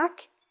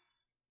Jack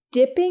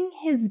dipping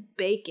his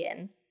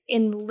bacon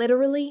in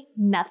literally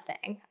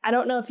nothing. I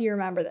don't know if you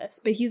remember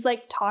this, but he's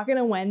like talking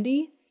to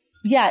Wendy.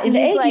 Yeah, in the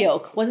egg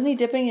yolk. Wasn't he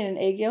dipping in an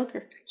egg yolk?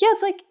 Yeah,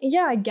 it's like,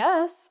 yeah, I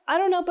guess. I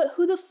don't know, but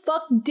who the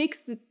fuck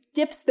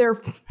dips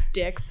their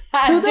dicks?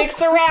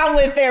 Dicks around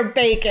with their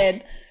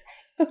bacon.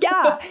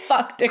 Yeah.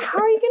 Fuck dick. How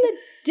are you going to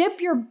dip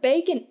your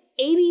bacon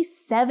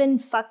 87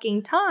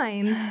 fucking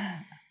times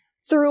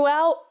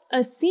throughout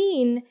a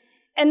scene?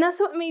 And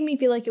that's what made me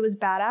feel like it was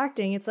bad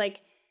acting. It's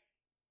like,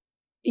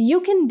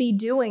 you can be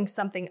doing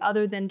something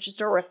other than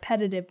just a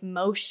repetitive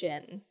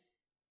motion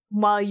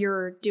while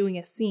you're doing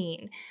a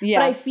scene. Yeah.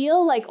 But I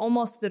feel like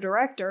almost the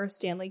director,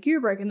 Stanley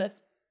Kubrick, in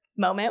this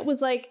moment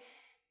was like,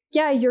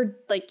 yeah, you're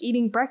like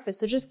eating breakfast,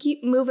 so just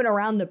keep moving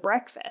around the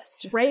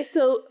breakfast, right?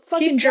 So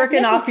fucking keep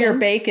jerking off your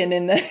bacon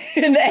in the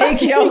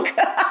egg yolk.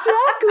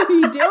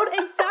 Exactly, dude.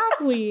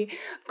 Exactly.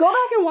 Go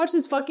back and watch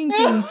this fucking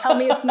scene and tell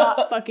me it's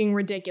not fucking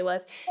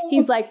ridiculous.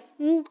 He's like,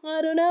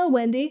 I don't know,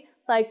 Wendy.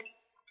 Like,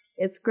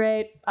 it's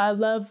great. I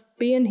love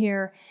being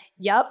here.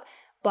 Yup.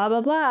 Blah,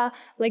 blah, blah.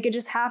 Like, it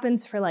just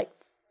happens for like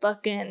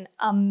fucking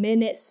a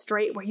minute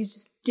straight where he's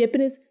just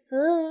dipping his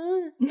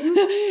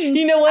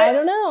you know what? I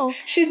don't know.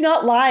 She's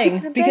not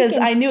lying because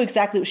I knew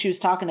exactly what she was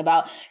talking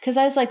about. Because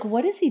I was like,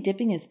 what is he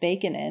dipping his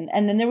bacon in?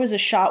 And then there was a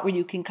shot where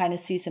you can kind of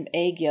see some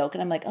egg yolk.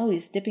 And I'm like, oh,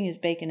 he's dipping his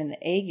bacon in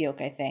the egg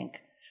yolk, I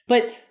think.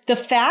 But the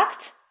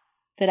fact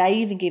that I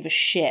even gave a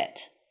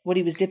shit what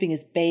he was dipping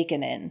his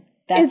bacon in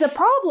is a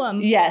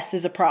problem. Yes,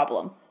 is a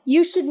problem.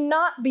 You should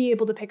not be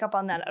able to pick up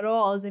on that at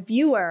all as a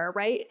viewer,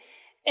 right?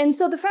 And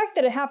so the fact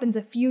that it happens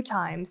a few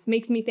times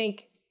makes me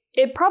think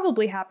it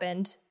probably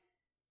happened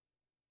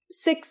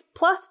 6+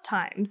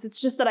 times.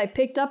 It's just that I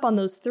picked up on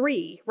those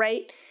 3,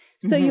 right?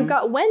 So you've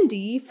got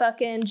Wendy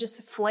fucking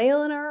just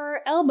flailing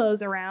her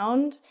elbows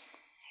around.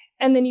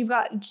 And then you've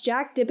got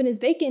Jack dipping his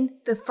bacon.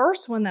 The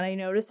first one that I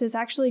noticed is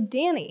actually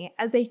Danny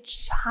as a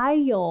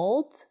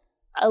child,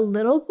 a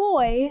little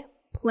boy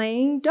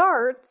playing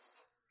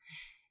darts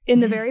in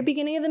the very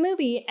beginning of the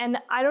movie. And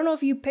I don't know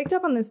if you picked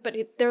up on this, but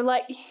they're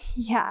like,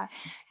 yeah,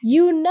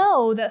 you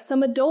know that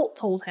some adult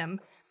told him,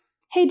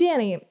 hey,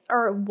 Danny,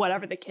 or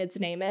whatever the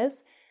kid's name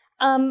is,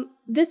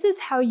 this is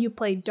how you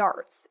play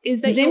darts. Is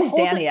that his name is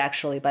Danny,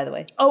 actually, by the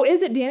way. Oh,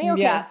 is it Danny?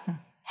 Okay. Yeah.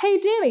 Hey,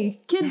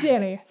 Danny, kid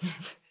Danny.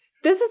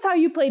 This is how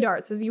you play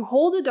darts, is you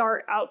hold a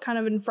dart out kind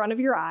of in front of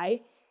your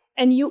eye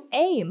and you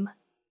aim,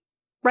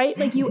 right?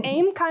 Like you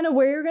aim kind of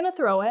where you're going to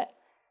throw it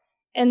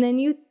and then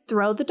you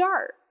throw the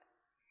dart.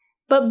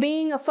 But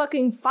being a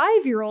fucking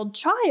 5-year-old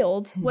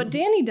child, what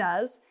Danny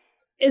does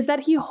is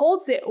that he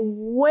holds it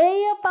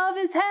way above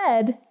his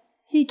head.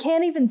 He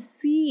can't even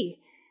see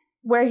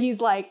where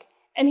he's like,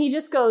 and he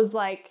just goes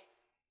like,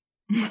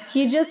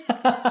 he just like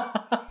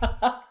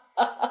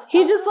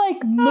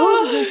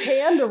moves his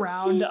hand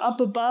around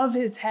up above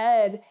his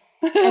head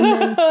and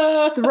then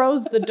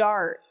throws the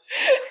dart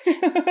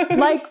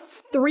like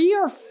 3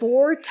 or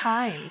 4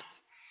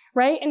 times,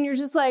 right? And you're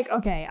just like,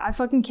 okay, I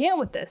fucking can't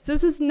with this.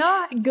 This is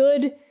not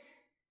good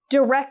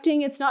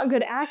directing. It's not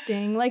good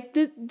acting. Like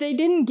they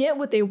didn't get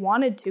what they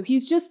wanted to.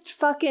 He's just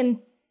fucking...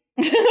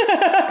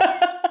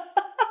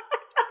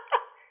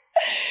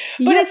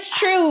 But it's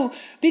true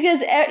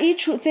because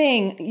each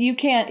thing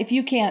if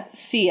you can't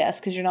see us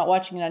because you're not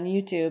watching it on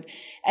YouTube,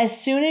 as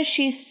soon as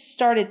she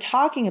started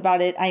talking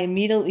about it, I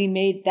immediately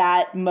made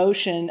that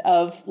motion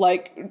of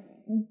like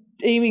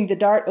aiming the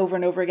dart over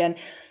and over again.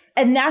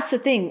 And that's the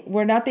thing.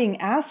 We're not being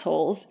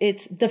assholes.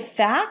 It's the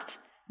fact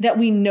that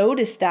we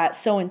noticed that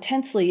so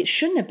intensely. It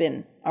shouldn't have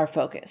been our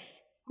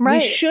focus.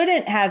 Right. We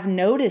shouldn't have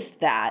noticed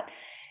that.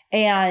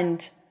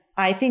 And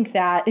I think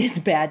that is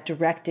bad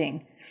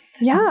directing.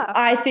 Yeah.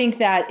 I think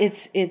that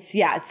it's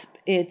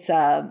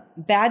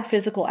bad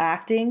physical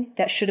acting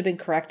that should have been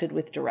corrected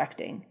with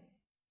directing.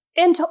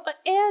 And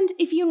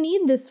if you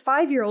need this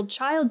 5-year-old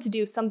child to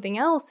do something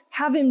else,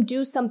 have him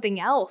do something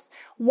else.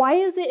 Why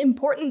is it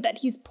important that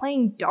he's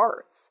playing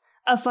darts,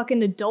 a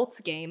fucking adult's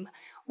game?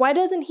 Why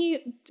doesn't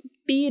he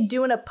be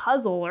doing a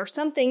puzzle or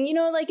something? You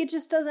know, like it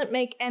just doesn't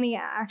make any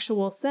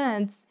actual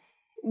sense.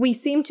 We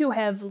seem to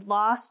have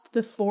lost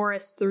the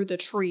forest through the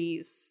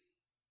trees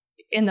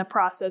in the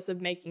process of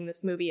making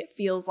this movie, it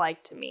feels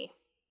like to me.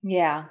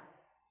 Yeah.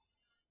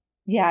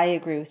 Yeah, I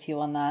agree with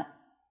you on that.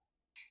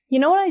 You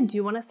know what I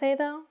do want to say,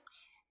 though?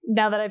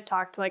 Now that I've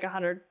talked like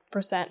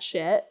 100%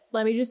 shit,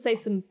 let me just say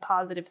some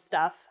positive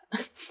stuff.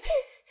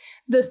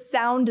 The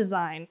sound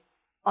design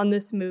on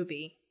this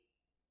movie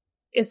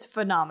is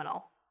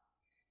phenomenal.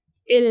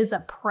 It is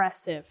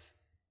oppressive.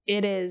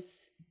 It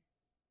is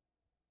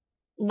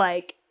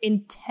like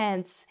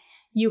intense.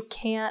 You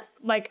can't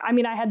I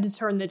had to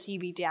turn the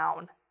TV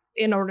down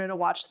in order to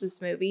watch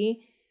this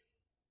movie.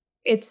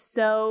 It's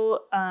so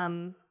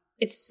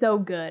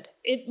good.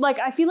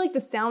 I feel like the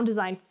sound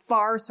design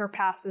far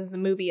surpasses the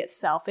movie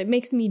itself. It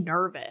makes me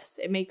nervous.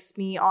 It makes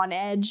me on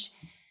edge.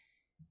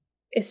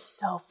 It's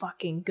so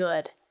fucking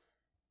good.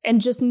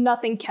 And just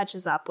nothing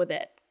catches up with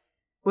it,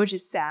 which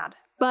is sad.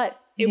 But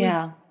it was,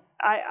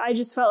 I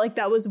just felt like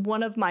that was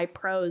one of my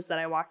pros that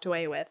I walked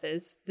away with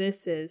is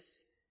this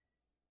is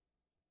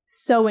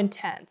so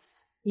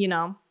intense, you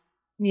know?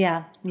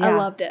 Yeah. I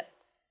loved it.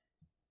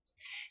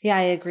 Yeah,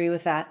 I agree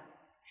with that.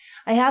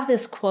 I have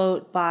this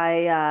quote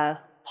by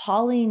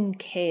Pauline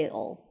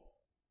Kael.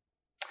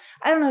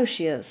 I don't know who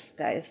she is,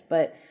 guys,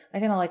 but I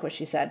kind of like what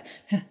she said.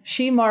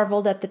 She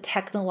marveled at the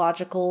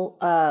technological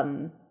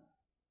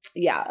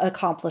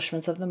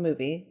accomplishments of the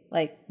movie,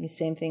 like the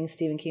same thing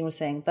Stephen King was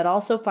saying, but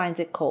also finds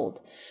it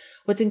cold.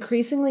 What's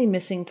increasingly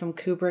missing from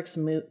Kubrick's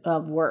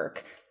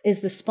work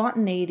is the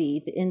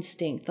spontaneity, the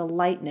instinct, the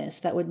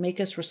lightness that would make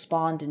us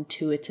respond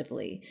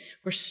intuitively.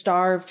 We're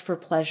starved for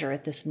pleasure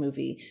at this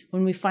movie.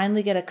 When we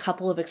finally get a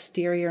couple of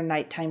exterior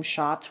nighttime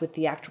shots with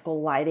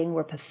theatrical lighting,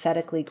 we're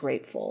pathetically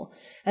grateful.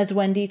 As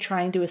Wendy,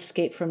 trying to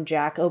escape from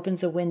Jack,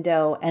 opens a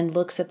window and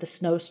looks at the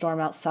snowstorm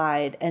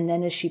outside, and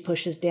then as she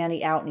pushes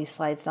Danny out and he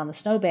slides down the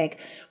snowbank,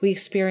 we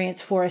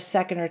experience for a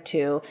second or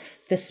two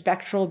the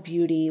spectral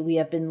beauty we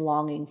have been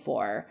longing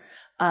for.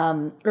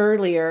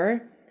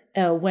 Earlier,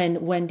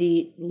 when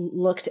Wendy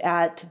looked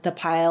at the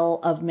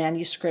pile of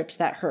manuscripts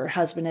that her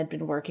husband had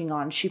been working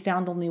on, she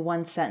found only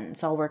one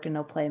sentence: all work and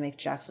no play make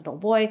Jack a dull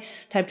boy,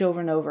 typed over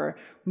and over.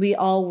 We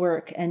all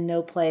work and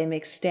no play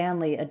makes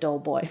Stanley a dull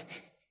boy.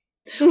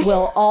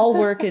 Well, all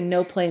work and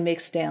no play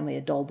makes Stanley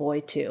a dull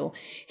boy too.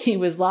 He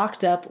was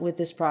locked up with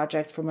this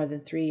project for more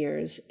than 3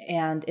 years,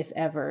 and if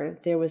ever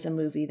there was a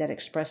movie that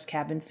expressed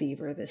cabin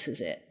fever, this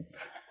is it.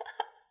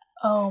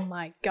 Oh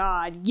my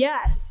God,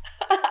 yes!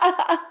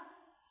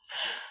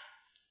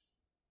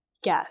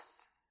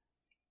 Yes.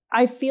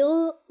 I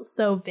feel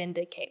so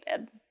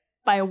vindicated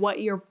by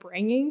what you're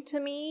bringing to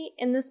me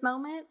in this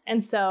moment.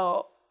 And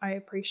so I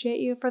appreciate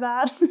you for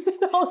that.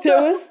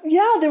 Also,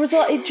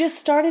 it just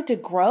started to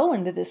grow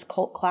into this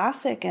cult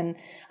classic, and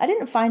I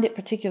didn't find it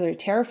particularly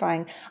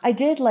terrifying. I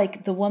did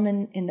like the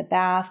woman in the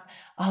bath.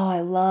 Oh,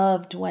 I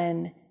loved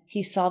when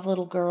he saw the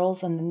little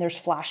girls and then there's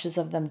flashes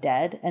of them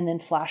dead and then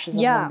flashes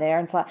of them there.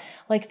 And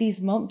like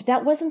these moments,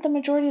 that wasn't the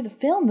majority of the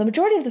film. The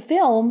majority of the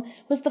film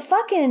was the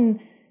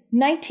fucking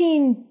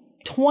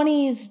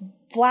 1920s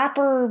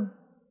flapper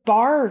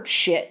bar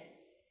shit.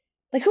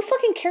 Like, who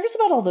fucking cares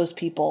about all those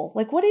people?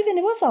 Like, what even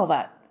was all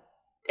that?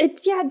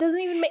 It doesn't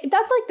even make...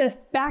 That's like the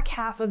back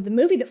half of the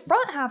movie. The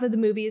front half of the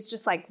movie is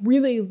just like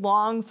really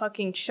long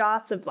fucking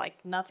shots of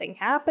like nothing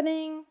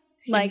happening.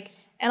 Like,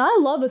 and I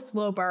love a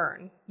slow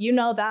burn. You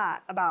know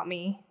that about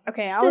me.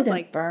 Okay, I was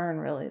like... burn,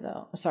 really,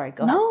 though. Sorry,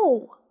 go ahead.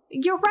 No,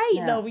 you're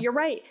right, though. You're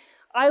right.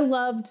 I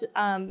loved,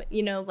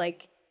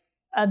 like...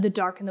 The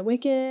Dark and the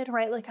Wicked,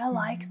 right? Like, I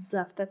like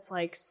stuff that's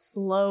like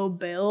slow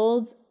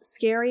builds,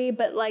 scary,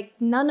 but like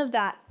none of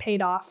that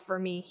paid off for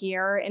me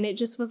here. And it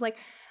just was like,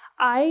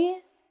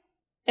 I'm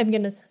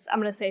gonna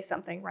say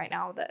something right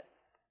now that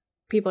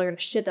people are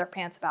gonna shit their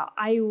pants about.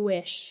 I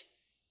wish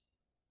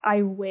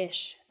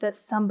that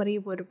somebody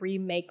would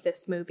remake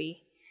this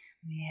movie.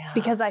 Yeah.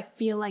 Because I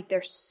feel like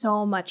there's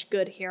so much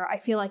good here. I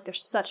feel like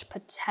there's such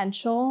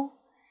potential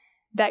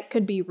that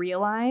could be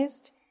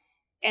realized.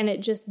 And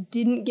it just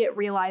didn't get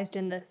realized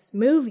in this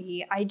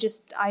movie. I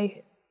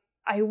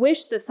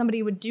wish that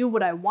somebody would do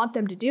what I want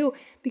them to do.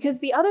 Because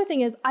the other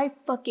thing is, I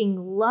fucking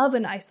love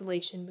an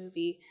isolation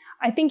movie.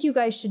 I think you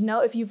guys should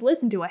know, if you've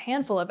listened to a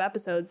handful of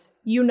episodes,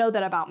 you know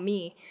that about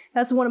me.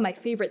 That's one of my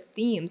favorite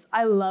themes.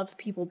 I love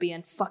people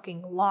being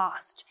fucking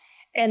lost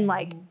and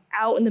like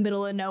out in the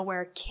middle of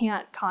nowhere,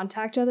 can't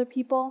contact other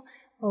people.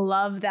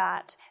 Love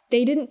that.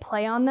 They didn't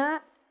play on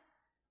that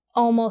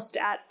almost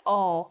at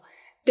all.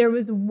 There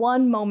was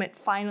one moment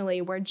finally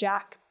where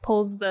Jack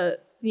pulls the,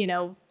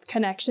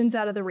 connections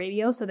out of the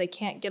radio so they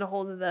can't get a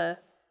hold of the,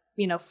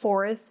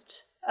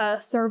 forest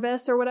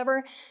service or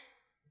whatever.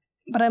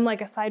 But I'm like,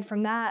 aside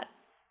from that,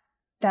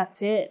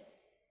 that's it.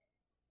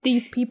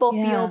 These people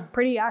feel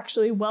pretty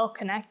actually well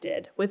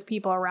connected with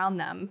people around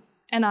them.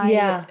 And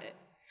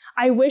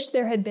I wish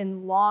there had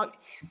been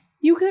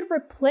you could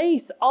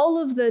replace all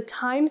of the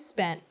time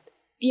spent,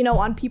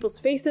 on people's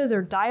faces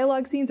or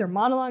dialogue scenes or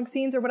monologue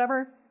scenes or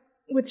whatever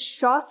with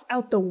shots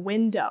out the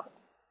window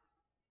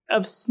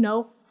of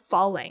snow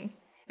falling,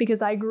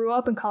 because I grew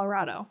up in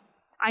Colorado.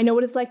 I know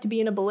what it's like to be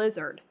in a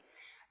blizzard.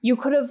 You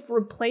could have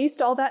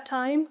replaced all that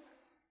time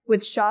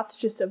with shots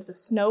just of the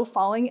snow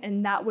falling,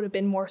 and that would have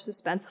been more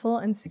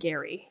suspenseful and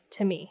scary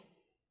to me.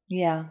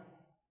 Yeah.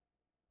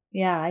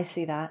 Yeah, I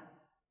see that.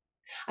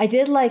 I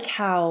did like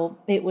how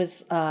it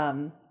was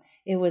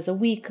a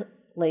week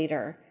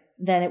later,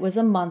 then it was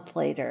a month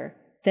later,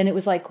 then it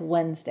was like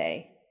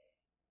Wednesday,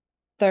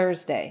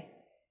 Thursday,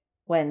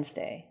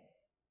 Wednesday,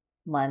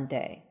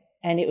 Monday.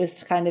 And it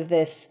was kind of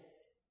this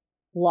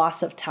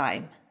loss of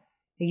time.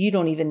 You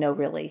don't even know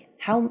really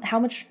how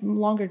much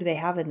longer do they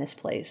have in this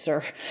place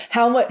or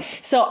how much.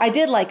 So I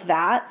did like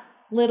that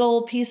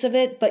little piece of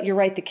it, but you're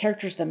right. The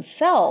characters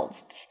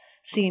themselves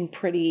seem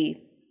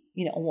pretty,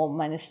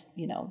 minus,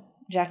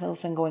 Jack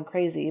Nicholson going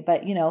crazy,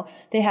 but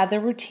they had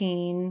their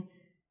routine.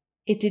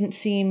 It didn't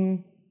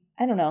seem,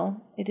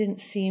 it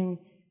didn't seem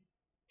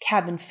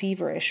cabin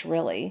feverish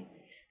really.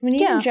 I mean,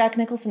 even Jack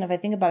Nicholson, if I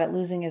think about it,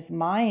 losing his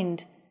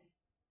mind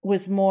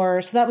was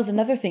more... So that was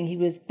another thing. He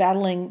was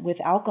battling with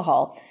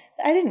alcohol.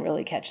 I didn't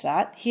really catch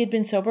that. He had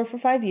been sober for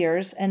 5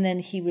 years, and then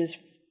he was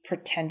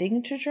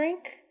pretending to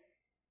drink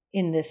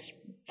in this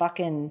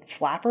fucking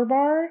flapper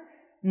bar. I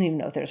don't even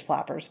know if there's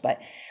flappers,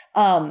 but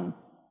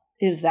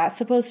is that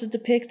supposed to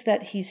depict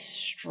that he's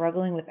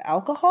struggling with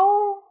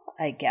alcohol?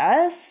 I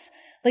guess.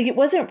 Like, it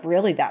wasn't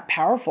really that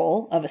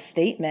powerful of a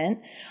statement.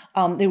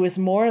 It was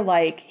more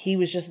like he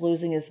was just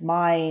losing his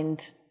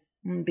mind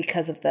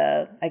because of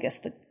the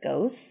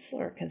ghosts,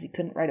 or because he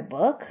couldn't write a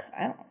book.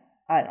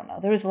 I I don't know.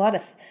 There was a lot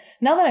of,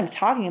 now that I'm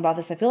talking about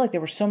this, I feel like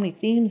there were so many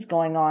themes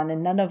going on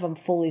and none of them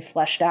fully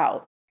fleshed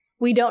out.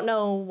 We don't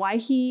know why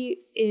he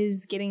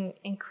is getting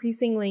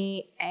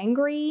increasingly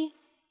angry.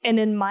 And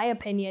in my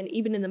opinion,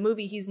 even in the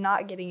movie, he's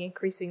not getting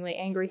increasingly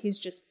angry. He's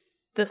just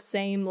the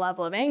same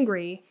level of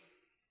angry.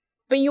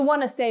 But you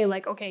want to say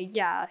like, okay,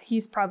 yeah,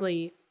 he's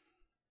probably,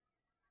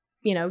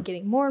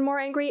 getting more and more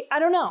angry. I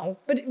don't know.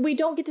 But we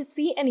don't get to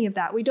see any of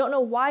that. We don't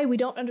know why. We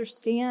don't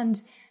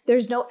understand.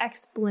 There's no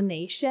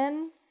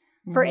explanation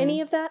for any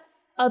of that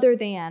other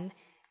than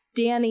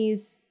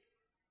Danny's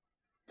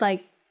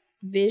like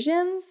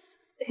visions,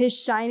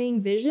 his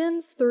shining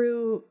visions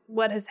through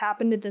what has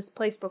happened in this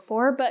place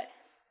before. But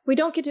we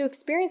don't get to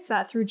experience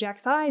that through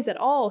Jack's eyes at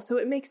all. So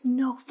it makes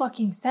no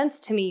fucking sense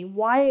to me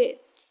why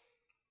it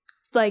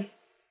like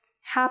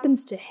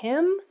happens to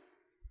him.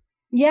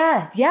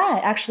 Yeah,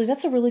 actually,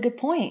 that's a really good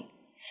point.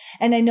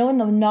 And I know in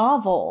the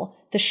novel,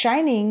 The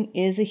Shining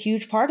is a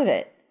huge part of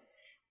it.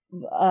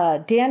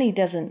 Danny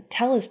doesn't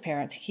tell his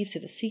parents. He keeps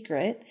it a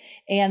secret.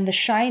 And The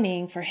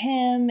Shining for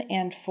him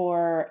and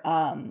for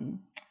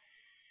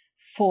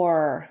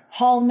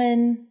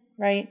Hallman,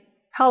 right?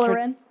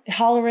 Halloran.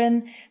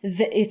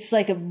 It's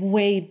like a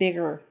way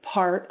bigger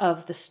part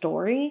of the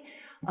story.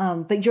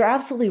 But you're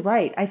absolutely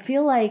right. I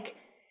feel like,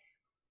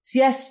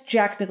 yes,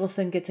 Jack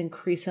Nicholson gets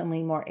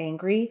increasingly more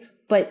angry,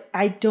 but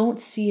I don't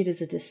see it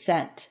as a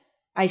descent.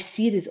 I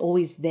see it as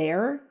always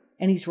there,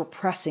 and he's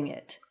repressing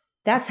it.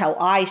 That's how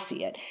I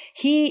see it.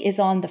 He is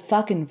on the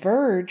fucking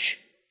verge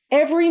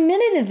every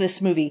minute of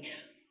this movie.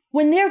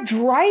 When they're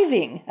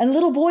driving and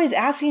little boy is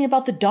asking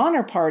about the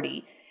Donner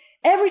Party,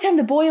 every time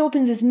the boy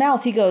opens his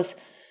mouth, he goes,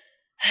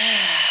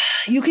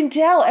 you can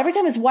tell. Every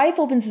time his wife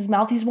opens his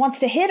mouth, he wants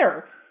to hit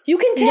her. You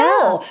can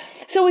tell.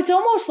 Yeah. So it's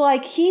almost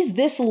like he's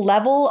this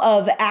level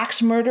of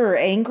axe murderer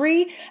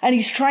angry, and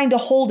he's trying to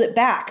hold it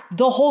back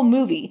the whole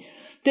movie.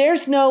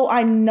 There's no,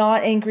 I'm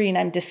not angry and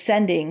I'm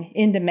descending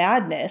into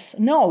madness.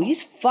 No,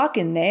 he's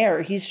fucking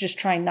there. He's just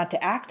trying not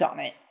to act on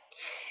it.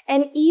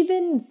 And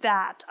even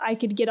that I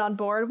could get on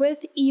board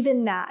with,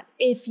 even that,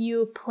 if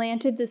you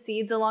planted the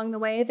seeds along the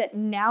way that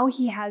now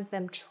he has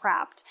them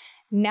trapped.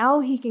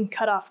 Now he can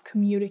cut off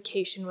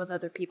communication with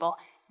other people.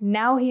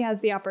 Now he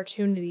has the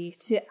opportunity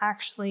to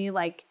actually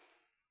like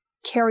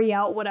carry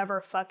out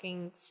whatever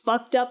fucking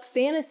fucked up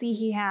fantasy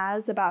he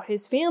has about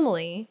his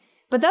family.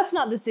 But that's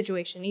not the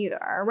situation either,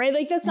 right?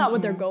 Like that's not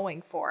what they're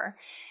going for.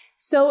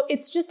 So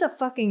it's just a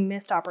fucking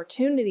missed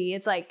opportunity.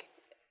 It's like,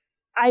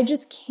 I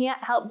just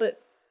can't help but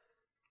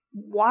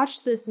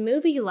watch this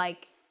movie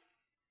like,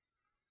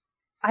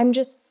 I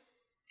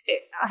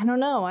don't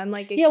know. I'm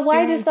like, yeah,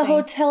 why does the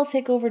hotel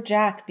take over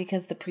Jack?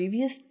 Because the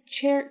previous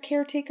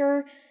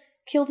caretaker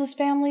killed his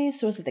family?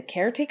 So is it the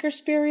caretaker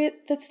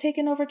spirit that's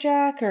taken over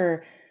Jack?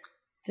 Or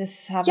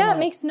just having it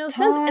makes no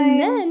sense. And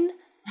then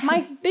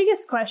my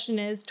biggest question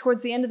is,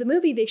 towards the end of the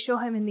movie, they show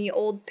him in the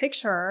old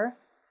picture,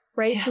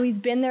 right? Yeah. So he's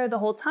been there the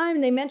whole time.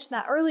 And they mentioned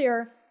that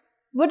earlier.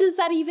 What is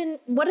that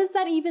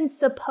even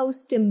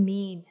supposed to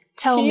mean?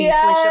 Tell me,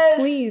 Felicia,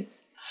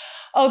 please.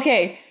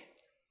 Okay.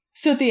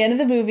 So at the end of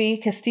the movie,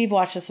 because Steve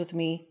watched this with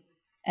me,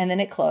 and then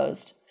it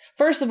closed.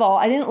 First of all,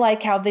 I didn't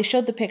like how they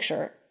showed the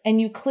picture, and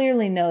you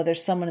clearly know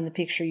there's someone in the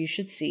picture you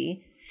should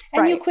see,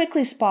 and you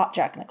quickly spot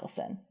Jack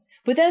Nicholson.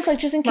 But then it's like,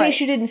 just in case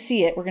you didn't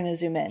see it, we're going to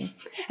zoom in.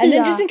 And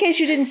then just in case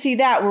you didn't see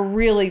that, we're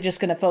really just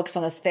going to focus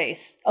on his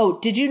face. Oh,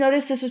 did you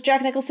notice this was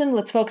Jack Nicholson?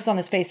 Let's focus on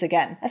his face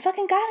again. I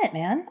fucking got it,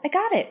 man. I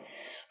got it.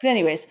 But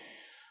anyways,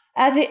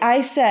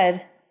 I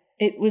said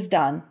it was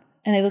done.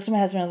 And I looked at my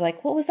husband and I was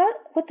like, what was that?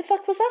 What the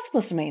fuck was that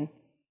supposed to mean?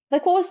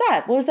 Like, what was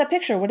that? What was that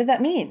picture? What did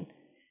that mean?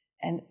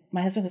 And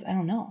my husband goes, I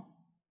don't know.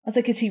 I was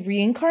like, is he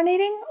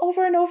reincarnating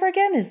over and over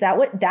again?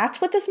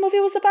 That's what this movie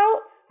was about?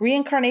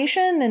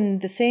 Reincarnation,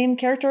 and the same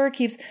character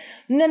keeps.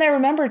 And then I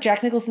remember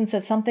Jack Nicholson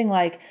said something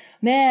like,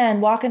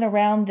 man, walking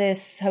around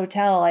this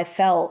hotel, I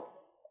felt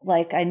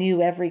like I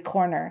knew every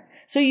corner.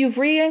 So you've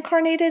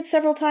reincarnated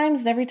several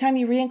times, and every time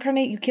you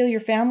reincarnate, you kill your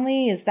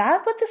family. Is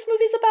that what this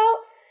movie's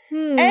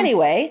about?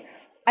 Anyway,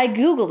 I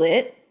Googled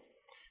it.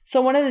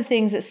 So one of the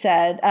things it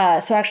said,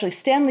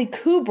 Stanley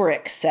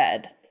Kubrick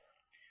said,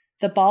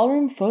 the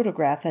ballroom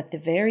photograph at the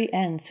very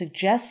end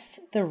suggests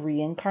the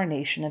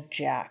reincarnation of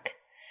Jack.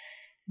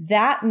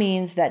 That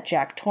means that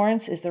Jack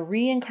Torrance is the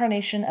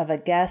reincarnation of a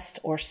guest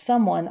or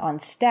someone on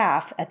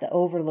staff at the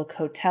Overlook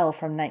Hotel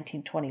from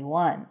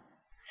 1921.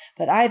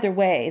 But either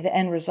way, the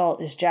end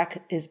result is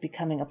Jack is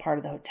becoming a part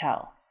of the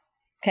hotel.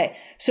 Okay,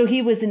 so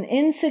he was an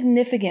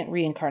insignificant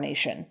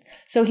reincarnation.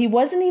 So he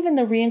wasn't even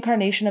the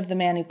reincarnation of the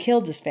man who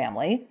killed his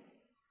family.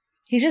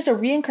 He's just a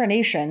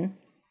reincarnation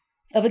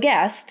of a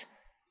guest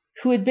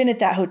who had been at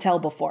that hotel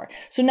before.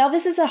 So now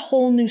this is a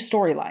whole new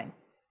storyline.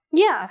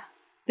 Yeah.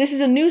 This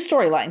is a new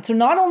storyline. So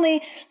not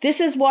only, this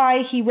is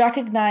why he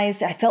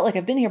recognized, I felt like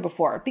I've been here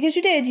before. Because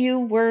you did. You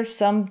were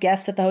some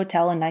guest at the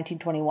hotel in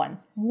 1921.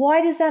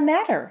 Why does that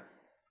matter?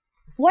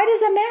 Why does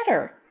that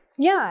matter?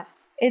 Yeah.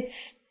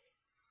 It's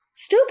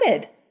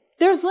stupid.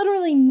 There's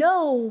literally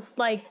no,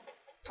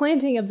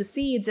 planting of the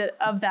seeds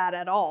of that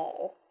at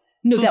all.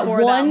 No, that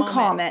one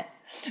comment.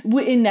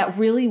 In that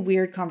really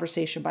weird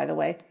conversation, by the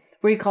way,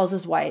 where he calls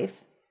his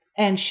wife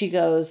and she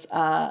goes,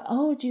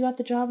 oh, do you got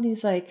the job? And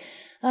he's like,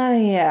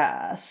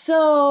 yeah.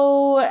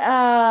 So,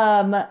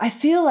 I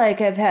feel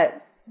like I've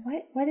had,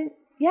 why didn't,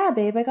 yeah,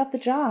 babe, I got the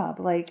job.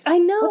 Like, I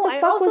know. What the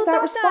fuck was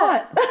that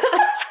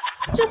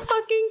response? Just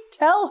fucking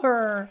tell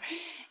her.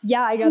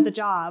 Yeah, I got the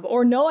job.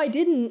 Or no, I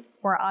didn't.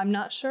 Or I'm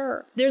not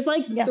sure. There's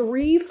like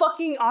 3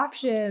 fucking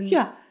options.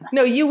 Yeah.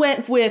 No, you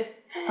went with,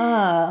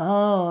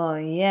 oh,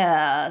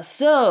 yeah.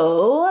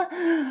 So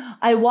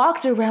I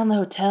walked around the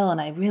hotel and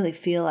I really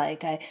feel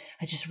like I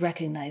just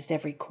recognized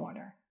every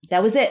corner.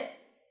 That was it.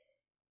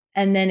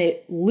 And then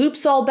it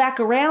loops all back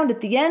around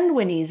at the end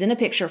when he's in a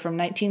picture from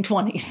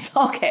 1920s.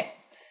 Okay.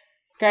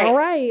 Great. All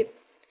right.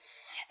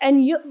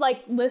 And you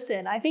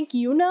listen, I think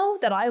you know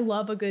that I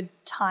love a good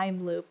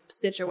time loop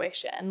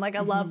situation. Like, I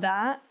love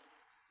that.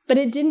 But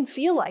it didn't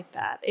feel like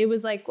that. It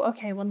was like,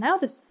 okay, well, now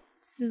this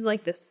is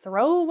like this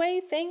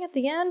throwaway thing at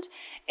the end.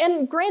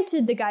 And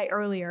granted, the guy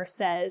earlier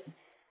says,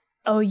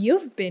 oh,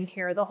 you've been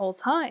here the whole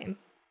time.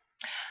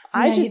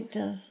 Yeah, I just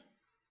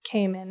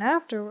came in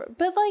afterward.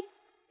 But like,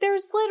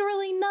 there's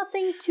literally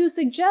nothing to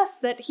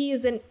suggest that he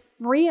is a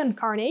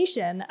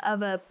reincarnation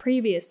of a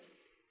previous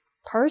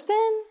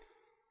person.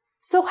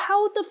 So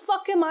how the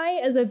fuck am I,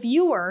 as a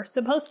viewer,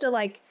 supposed to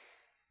like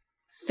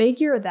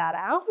figure that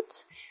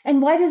out?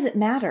 And why does it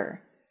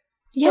matter?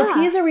 Yeah. So if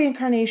he's a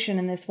reincarnation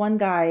and this one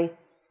guy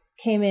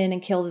came in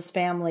and killed his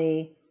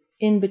family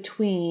in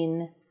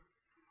between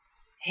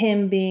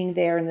him being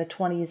there in the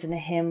 20s and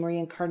him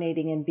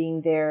reincarnating and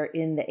being there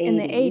in the 80s. In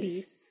the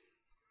 80s.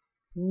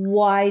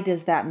 Why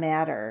does that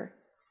matter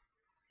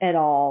at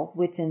all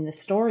within the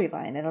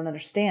storyline? I don't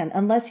understand.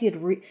 Unless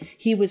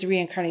he was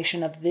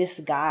reincarnation of this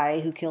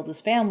guy who killed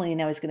his family and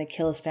now he's going to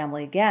kill his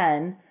family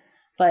again.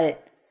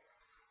 But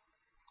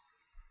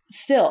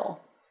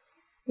still.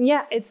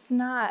 Yeah, it's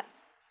not.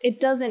 It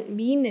doesn't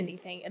mean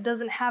anything. It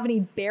doesn't have any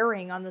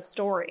bearing on the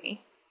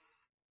story.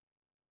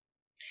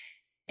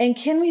 And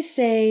can we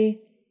say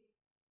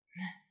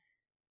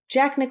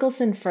Jack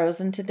Nicholson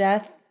frozen to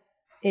death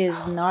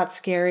is not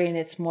scary and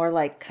it's more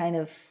like kind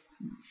of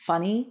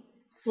funny?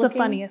 It's the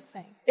funniest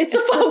thing. It's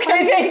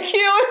okay, thank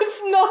you.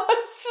 It's not.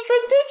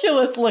 It's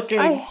ridiculous looking.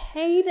 I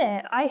hate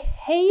it. I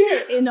hate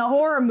it in a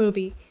horror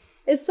movie.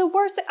 It's the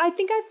worst thing. I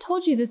think I've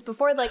told you this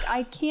before. Like,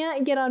 I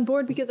can't get on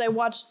board because I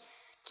watched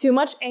too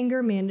much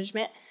Anger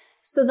Management.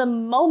 So the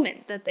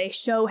moment that they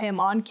show him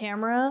on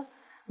camera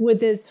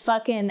with his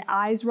fucking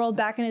eyes rolled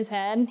back in his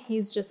head,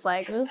 he's just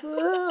like,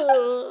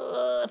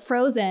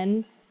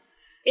 frozen.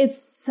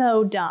 It's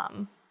so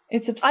dumb.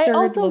 It's absurd I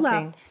also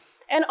looking. laughed.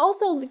 And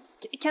also,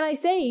 can I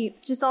say,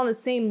 just on the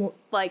same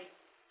like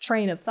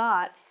train of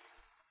thought,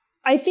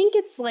 I think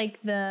it's like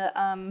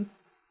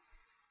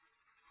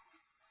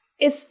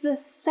it's the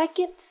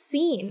second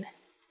scene.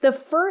 The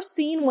first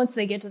scene, once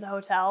they get to the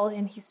hotel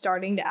and he's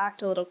starting to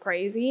act a little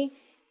crazy,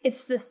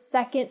 it's the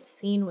second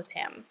scene with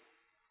him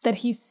that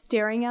he's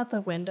staring out the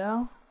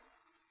window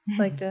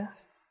like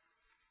this.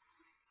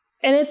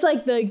 And it's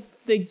like the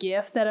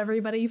gif that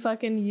everybody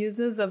fucking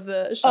uses of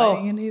The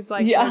Shining, and he's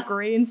like in a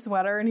green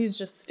sweater and he's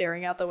just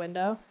staring out the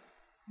window.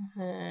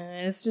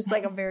 It's just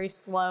like a very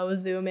slow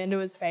zoom into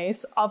his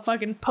face. I'll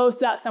fucking post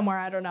that somewhere,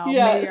 I don't know,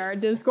 maybe our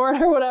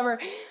Discord or whatever.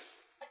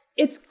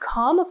 It's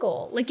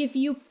comical. Like, if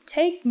you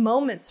take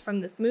moments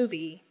from this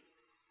movie,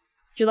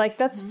 you're like,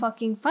 that's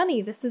fucking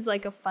funny. This is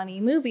like a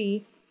funny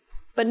movie.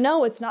 But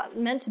no, it's not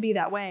meant to be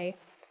that way.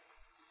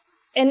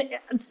 And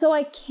so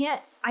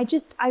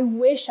I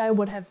wish I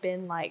would have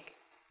been like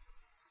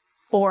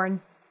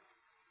born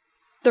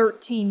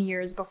 13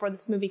 years before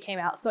this movie came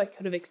out so I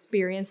could have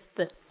experienced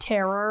the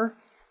terror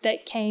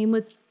that came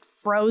with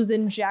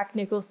frozen Jack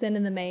Nicholson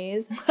in the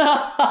maze.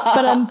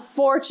 But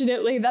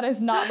unfortunately, that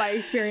is not my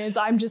experience.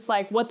 I'm just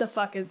like, what the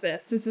fuck is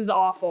this? This is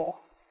awful.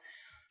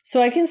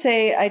 So I can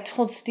say, I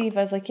told Steve,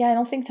 I was like, yeah, I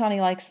don't think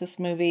Tawny likes this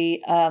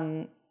movie.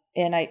 And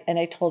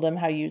I told him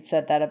how you'd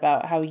said that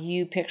about how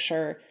you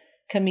picture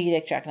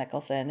comedic Jack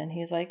Nicholson. And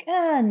he's like,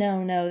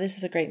 no, this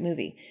is a great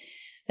movie.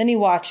 Then he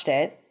watched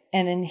it.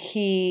 And then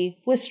he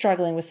was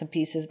struggling with some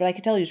pieces, but I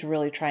could tell he was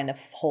really trying to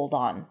hold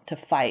on, to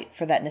fight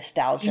for that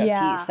nostalgia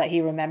piece that he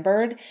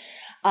remembered.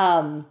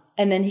 And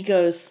then he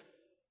goes,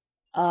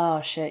 oh,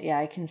 shit, yeah,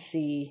 I can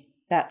see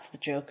that's the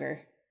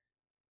Joker.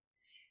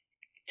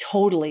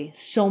 Totally.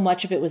 So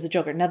much of it was the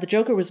Joker. Now, the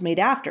Joker was made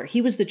after. He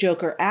was the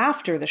Joker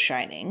after The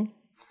Shining.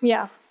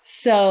 Yeah.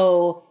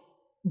 So,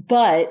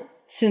 but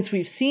since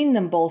we've seen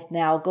them both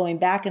now, going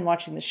back and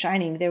watching The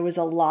Shining, there was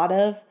a lot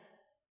of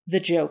the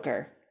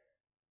Joker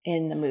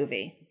in the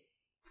movie.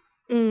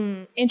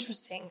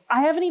 Interesting.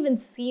 I haven't even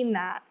seen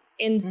that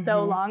in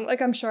so long.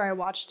 Like, I'm sure I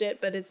watched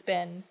it, but it's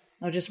been...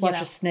 I'll just watch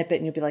a snippet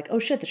and you'll be like, oh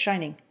shit, The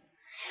Shining.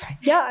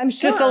 Yeah, I'm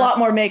sure. Just a lot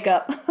more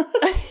makeup.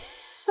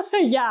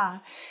 Yeah.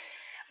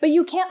 But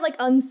you can't like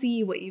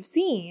unsee what you've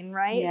seen,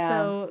 right? Yeah.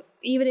 So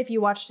even if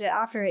you watched it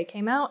after it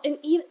came out, and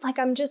even like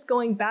I'm just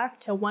going back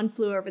to One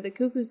Flew Over the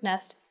Cuckoo's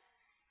Nest,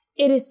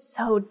 it is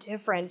so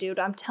different, dude.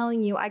 I'm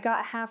telling you, I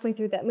got halfway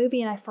through that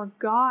movie and I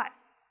forgot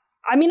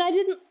I mean, I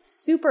didn't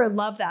super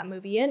love that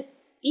movie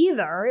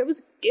either. It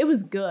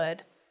was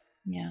good.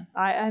 Yeah.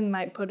 I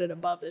might put it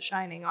above The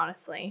Shining,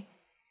 honestly.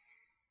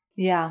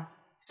 Yeah.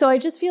 So I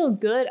just feel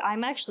good.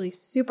 I'm actually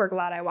super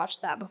glad I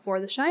watched that before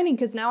The Shining,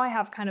 because now I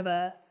have kind of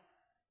a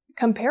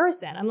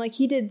comparison. I'm like,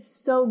 he did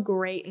so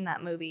great in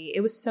that movie.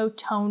 It was so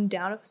toned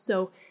down. It was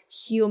so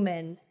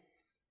human,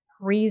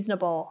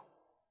 reasonable.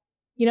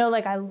 You know,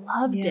 like I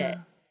loved it.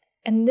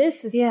 And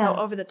this is so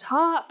over the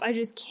top. I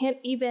just can't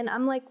even.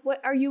 I'm like,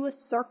 what? Are you a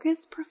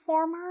circus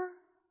performer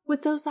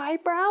with those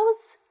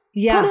eyebrows?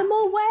 Yeah. Put him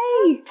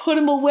away. Put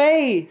him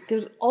away.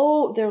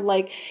 They're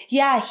like,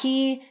 yeah,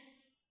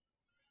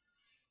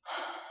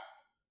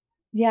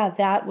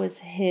 that was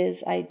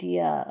his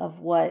idea of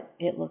what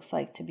it looks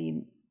like to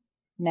be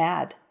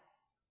mad.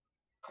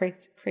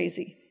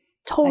 Crazy.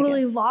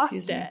 Totally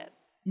lost it.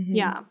 Mm-hmm.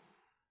 Yeah.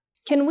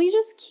 Can we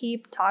just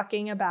keep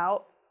talking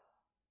about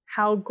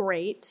how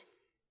great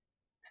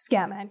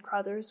Scatman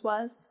Crothers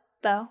was,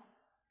 though?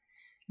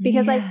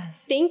 Because I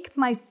think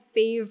my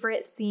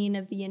favorite scene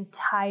of the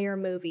entire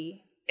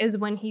movie is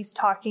when he's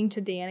talking to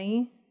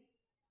Danny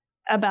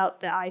about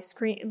the ice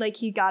cream. Like,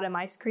 he got him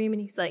ice cream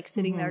and he's like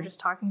sitting there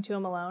just talking to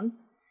him alone.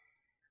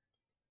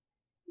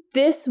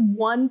 This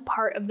one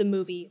part of the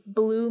movie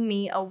blew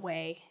me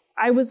away.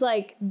 I was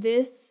like,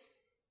 this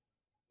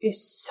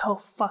is so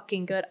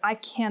fucking good. I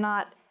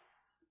cannot.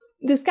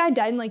 This guy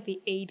died in like the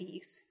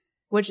 80s,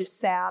 which is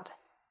sad.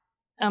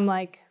 I'm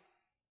like,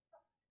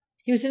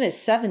 he was in his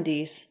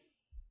 70s.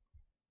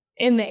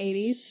 In the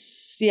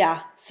 80s?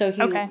 Yeah. So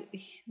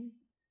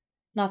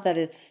not that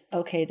it's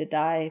okay to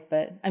die,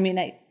 but I mean,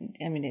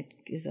 it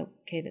is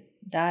okay to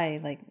die,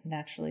 like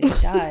naturally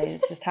die.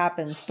 It just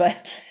happens,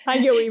 but I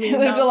get what you mean.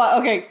 Lived a lot.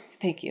 Okay.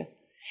 Thank you.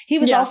 He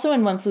was also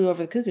in One Flew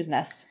Over the Cuckoo's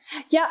Nest.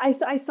 Yeah. I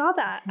saw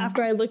that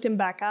after I looked him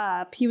back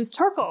up. He was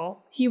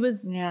Turkle. He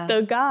was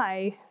the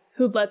guy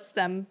who lets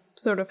them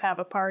sort of have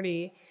a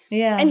party.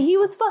 Yeah. And he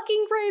was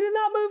fucking great in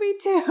that movie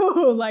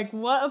too. Like,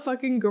 what a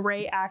fucking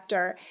great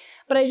actor.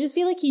 But I just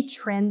feel like he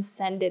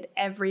transcended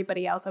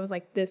everybody else. I was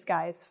like, this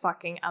guy is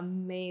fucking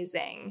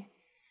amazing.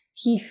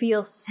 He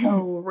feels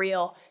so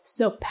real,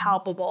 so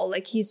palpable.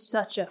 Like, he's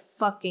such a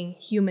fucking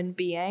human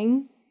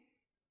being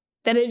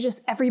that it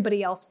just,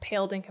 everybody else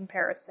paled in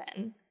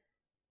comparison.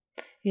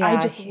 Yeah, I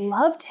just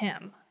loved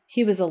him.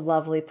 He was a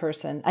lovely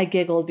person. I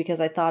giggled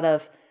because I thought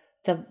of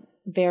the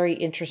very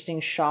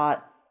interesting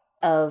shot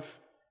of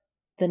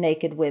the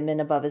naked women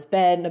above his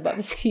bed and above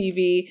his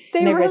TV.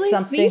 They really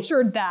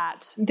featured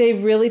that. They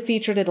really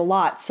featured it a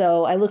lot.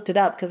 So I looked it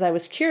up because I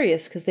was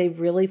curious, because they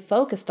really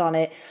focused on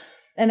it.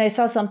 And I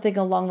saw something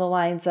along the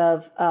lines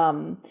of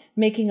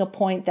making a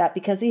point that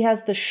because he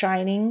has the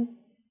shining,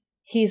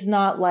 he's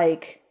not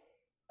like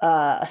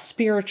a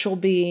spiritual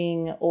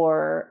being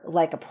or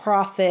like a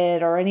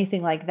prophet or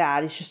anything like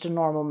that. He's just a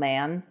normal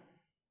man.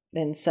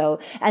 And so,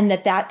 and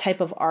that type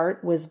of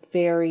art was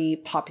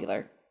very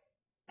popular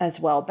as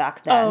well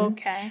back then. Oh,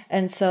 okay.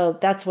 And so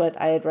that's what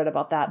I had read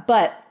about that.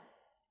 But,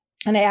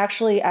 and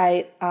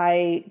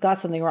I got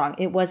something wrong.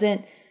 It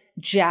wasn't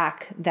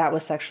Jack that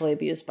was sexually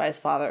abused by his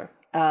father.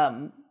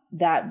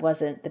 That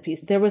wasn't the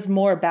piece. There was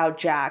more about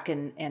Jack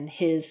and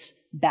his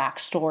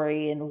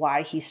backstory and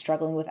why he's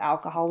struggling with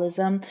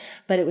alcoholism,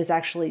 but it was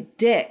actually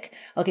Dick.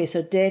 Okay,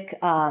 so Dick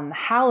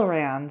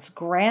Halloran's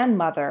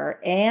grandmother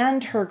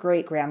and her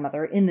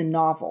great-grandmother in the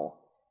novel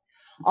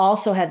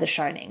also had the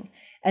shining,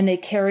 and they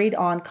carried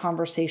on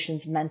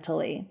conversations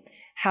mentally.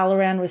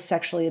 Halloran was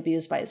sexually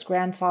abused by his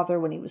grandfather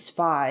when he was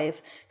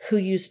 5, who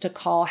used to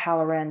call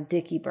Halloran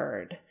Dickie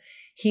Bird.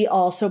 He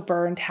also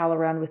burned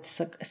Halloran with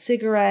a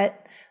cigarette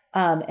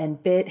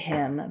and bit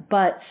him,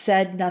 but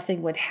said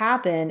nothing would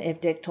happen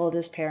if Dick told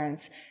his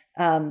parents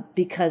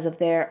because of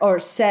their, or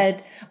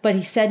said, but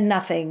he said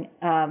nothing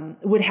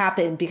would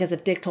happen because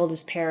if Dick told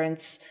his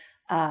parents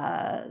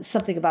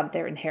something about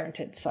their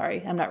inheritance.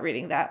 Sorry, I'm not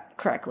reading that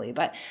correctly.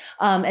 But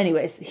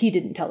anyways, he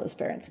didn't tell his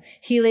parents.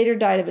 He later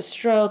died of a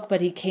stroke,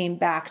 but he came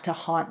back to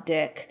haunt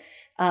Dick.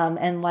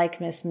 And like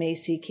Miss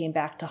Macy came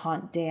back to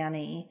haunt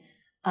Danny.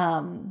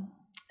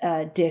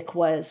 Dick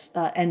was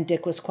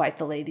quite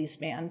the ladies'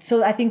 man.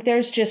 So I think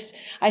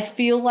I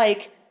feel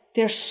like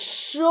there's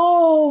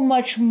so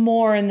much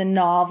more in the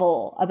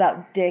novel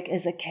about Dick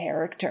as a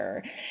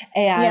character.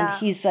 And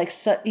he's like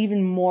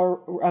even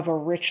more of a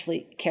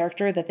richly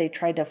character that they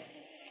tried to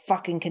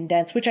fucking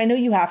condense, which I know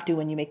you have to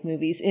when you make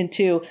movies,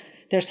 into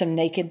there's some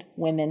naked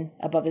women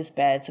above his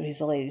bed. So he's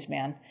a ladies'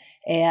 man.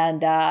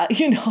 And, and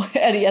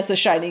he has the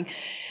shining.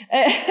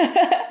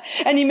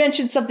 And you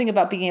mentioned something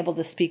about being able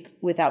to speak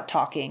without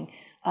talking.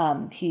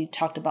 He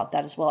talked about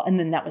that as well. And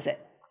then that was it.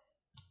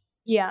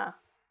 Yeah.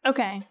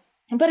 Okay.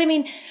 But I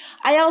mean,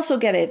 I also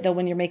get it though,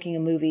 when you're making a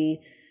movie,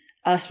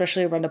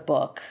 especially around a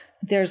book,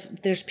 there's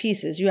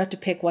pieces. You have to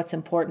pick what's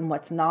important,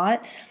 what's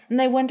not.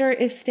 And I wonder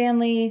if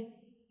Stanley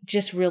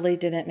just really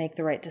didn't make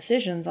the right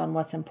decisions on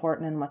what's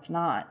important and what's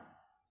not.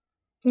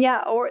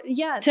 Yeah.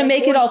 To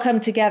make it all come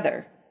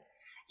together.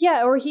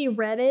 Yeah. Or he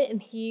read it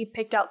and he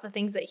picked out the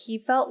things that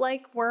he felt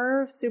like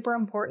were super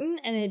important.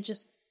 And it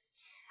just,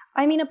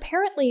 I mean,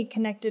 apparently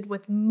connected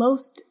with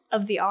most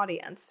of the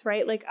audience,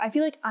 right? Like, I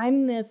feel like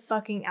I'm the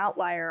fucking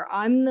outlier.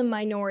 I'm the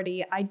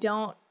minority. I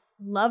don't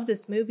love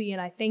this movie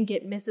and I think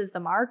it misses the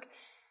mark.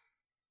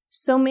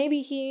 So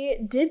maybe he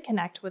did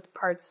connect with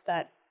parts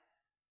that,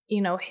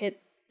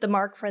 hit the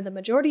mark for the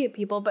majority of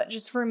people. But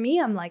just for me,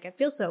 I'm like, I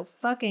feel so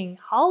fucking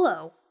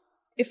hollow.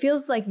 It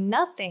feels like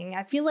nothing.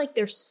 I feel like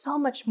there's so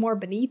much more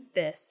beneath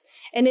this.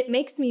 And it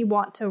makes me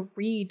want to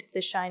read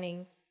The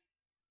Shining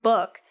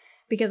book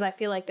because I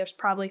feel like there's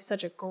probably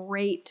such a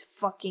great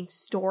fucking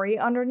story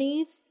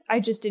underneath. I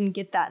just didn't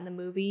get that in the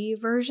movie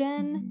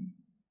version.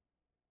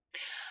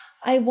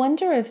 I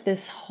wonder if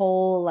this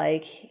whole,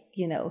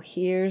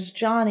 here's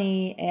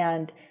Johnny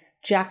and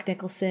Jack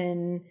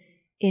Nicholson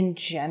in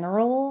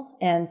general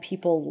and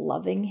people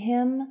loving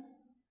him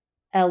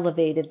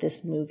elevated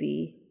this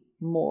movie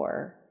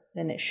more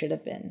than it should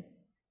have been.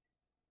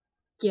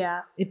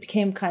 Yeah. It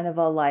became kind of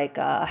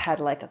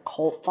had a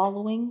cult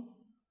following.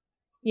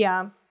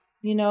 Yeah.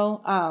 I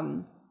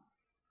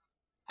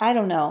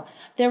don't know.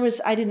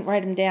 I didn't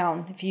write them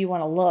down. If you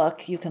want to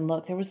look, you can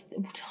look. There was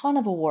a ton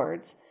of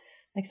awards.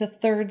 Like the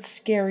 3rd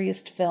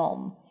scariest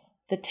film,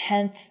 the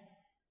 10th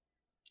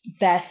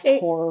best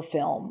horror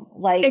film.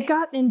 Like it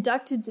got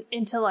inducted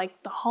into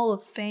the Hall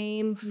of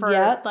Fame for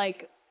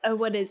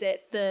what is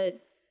it? The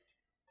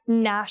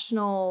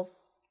national,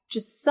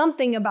 just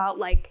something about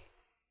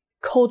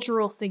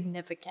cultural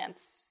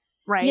significance,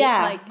 right?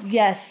 Yeah.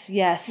 Yes.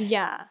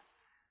 Yeah.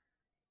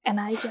 And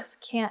I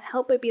just can't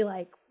help but be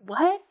like,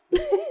 what?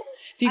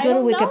 If you go to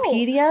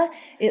Wikipedia,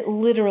 it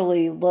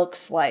literally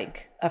looks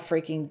like a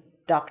freaking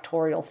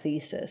doctoral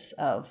thesis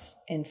of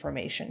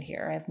information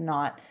here. I have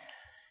not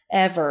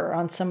ever,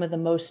 on some of the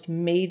most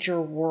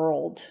major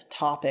world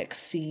topics,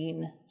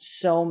 seen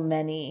so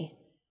many.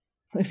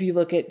 If you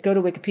go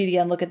to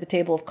Wikipedia and look at the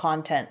table of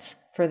contents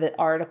for the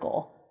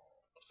article,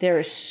 there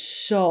is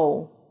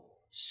so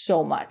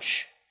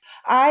much.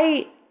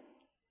 I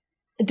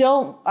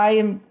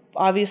am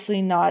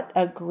obviously not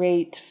a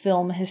great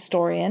film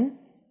historian,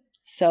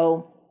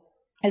 so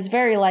it's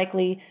very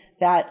likely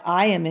that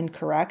I am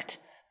incorrect,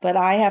 but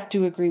I have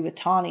to agree with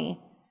Tawny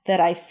that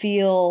I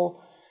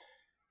feel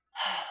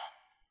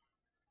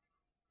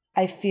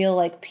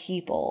like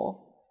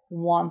people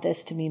want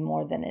this to be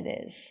more than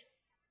it is.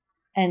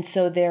 And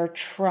so they're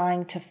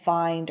trying to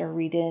find or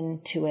read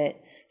into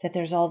it that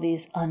there's all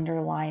these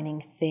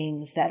underlining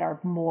things that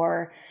are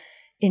more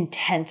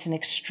intense and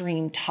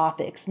extreme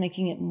topics,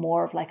 making it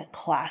more of like a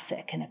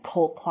classic and a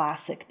cult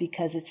classic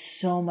because it's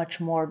so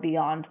much more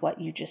beyond what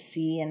you just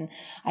see. And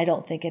I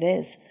don't think it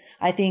is.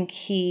 I think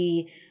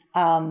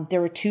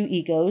there were 2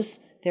 egos.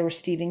 There were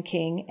Stephen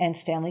King and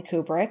Stanley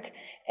Kubrick.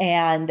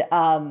 And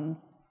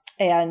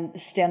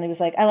Stanley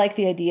was like, I like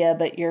the idea,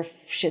 but your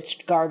shit's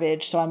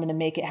garbage, so I'm going to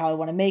make it how I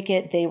want to make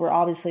it. They were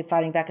obviously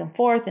fighting back and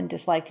forth and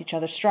disliked each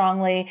other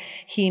strongly.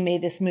 He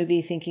made this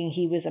movie thinking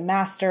he was a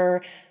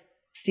master.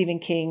 Stephen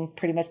King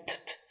pretty much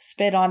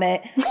spit on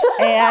it.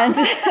 And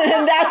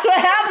that's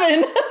what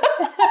happened.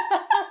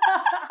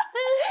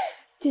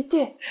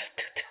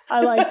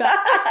 I like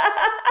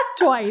that.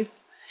 Twice.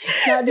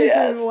 Not just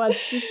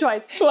once, just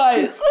twice.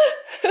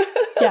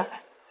 Yeah.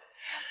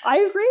 I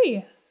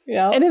agree.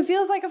 Yeah. And it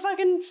feels like a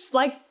fucking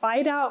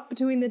fight out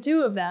between the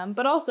two of them.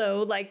 But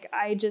also I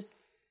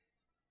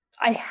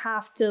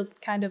have to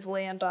kind of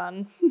land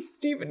on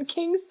Stephen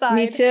King's side.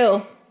 Me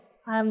too.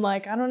 I'm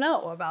like, I don't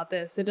know about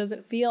this. It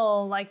doesn't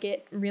feel like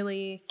it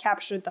really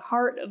captured the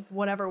heart of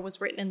whatever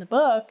was written in the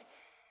book.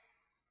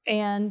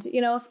 And,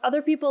 if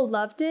other people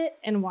loved it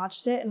and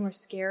watched it and were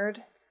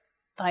scared,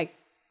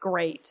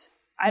 great.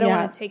 I don't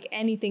want to take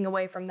anything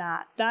away from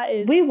that.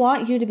 We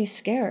want you to be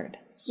scared.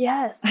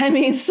 Yes. I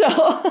mean, so.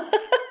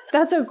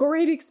 That's a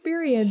great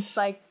experience.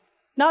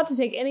 Not to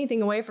take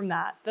anything away from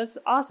that. That's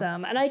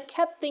awesome. And I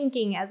kept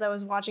thinking as I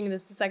was watching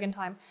this the second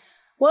time,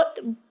 what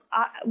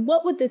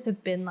would this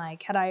have been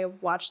like had I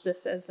watched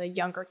this as a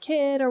younger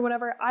kid or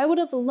whatever? I would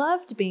have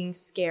loved being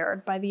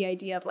scared by the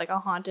idea of a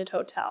haunted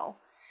hotel.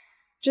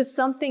 Just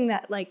something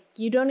that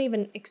you don't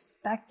even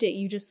expect it.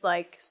 You just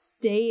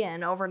stay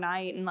in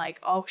overnight and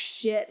oh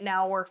shit,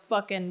 now we're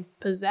fucking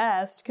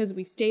possessed because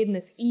we stayed in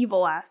this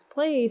evil ass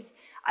place.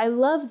 I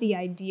love the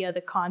idea,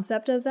 the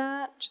concept of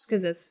that, just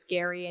because it's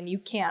scary and you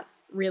can't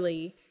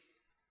really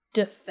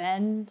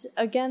defend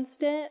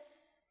against it.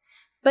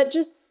 But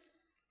just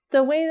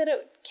the way that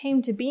it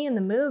came to be in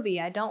the movie,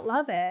 I don't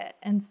love it.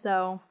 And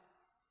so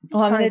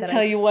I'm going to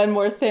tell you one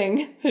more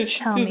thing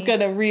who's going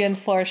to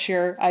reinforce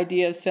your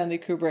idea of Stanley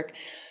Kubrick.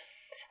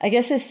 I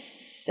guess his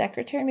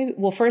secretary, maybe.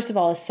 Well, first of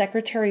all, his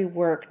secretary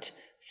worked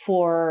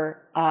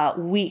for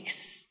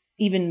weeks,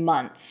 even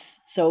months.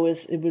 So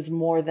it was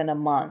more than a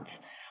month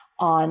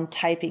on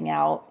typing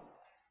out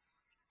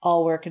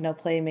all work and no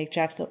play, make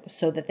Jack,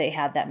 so that they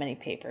had that many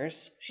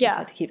papers. She just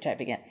had to keep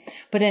typing it.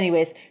 But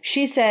anyways,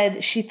 she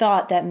said she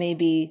thought that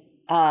maybe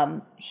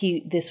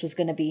this was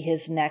going to be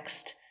his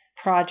next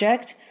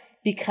project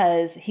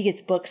because he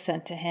gets books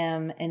sent to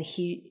him and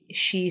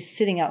she's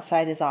sitting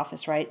outside his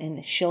office, right?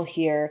 And she'll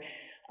hear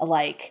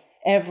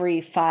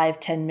every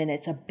 5-10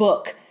 minutes a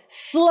book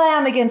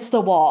slam against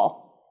the wall.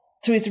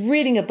 So he's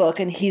reading a book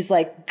and he's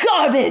like,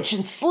 garbage,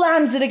 and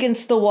slams it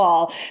against the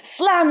wall,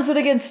 slams it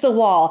against the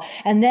wall.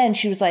 And then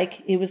she was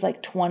like, it was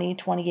like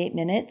 28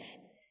 minutes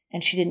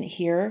and she didn't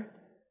hear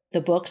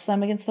the book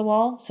slam against the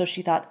wall. So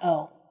she thought,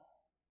 oh,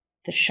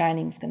 The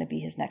Shining's going to be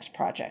his next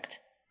project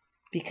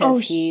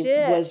because he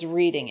was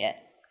reading it.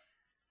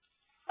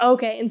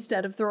 Okay,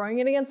 instead of throwing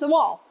it against the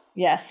wall.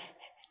 Yes.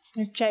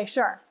 Okay,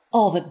 sure.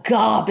 All the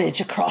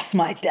garbage across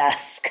my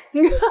desk.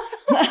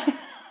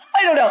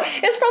 I don't know.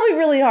 It's probably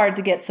really hard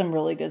to get some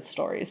really good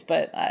stories,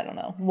 but I don't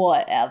know.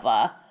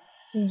 Whatever.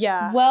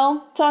 Yeah.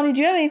 Well, Tawny,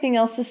 do you have anything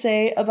else to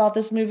say about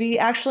this movie?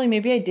 Actually,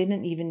 maybe I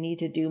didn't even need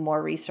to do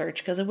more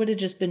research because it would have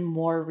just been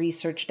more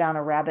research down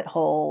a rabbit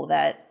hole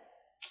that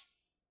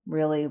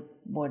really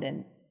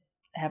wouldn't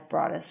have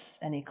brought us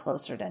any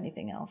closer to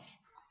anything else.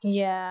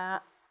 Yeah.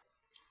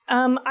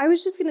 I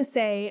was just going to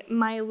say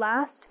my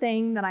last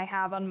thing that I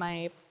have on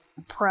my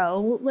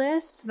pro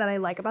list that I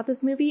like about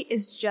this movie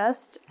is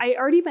just, I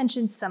already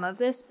mentioned some of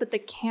this, but the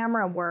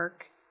camera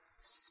work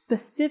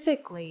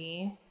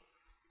specifically,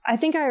 I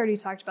think I already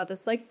talked about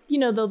this, like, you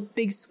know, the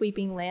big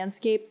sweeping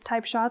landscape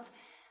type shots.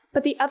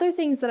 But the other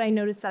things that I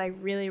noticed that I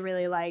really,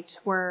 really liked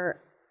were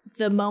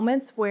the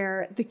moments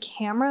where the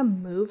camera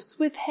moves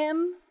with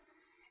him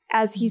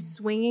as he's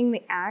swinging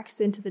the axe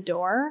into the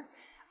door.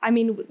 I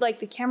mean, like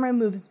the camera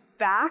moves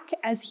back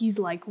as he's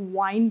like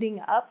winding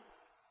up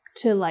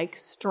to like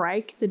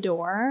strike the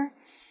door.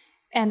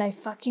 And I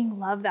fucking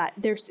love that.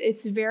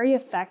 It's very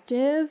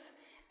effective.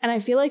 And I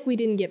feel like we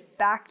didn't get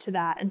back to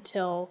that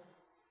until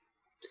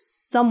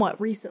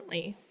somewhat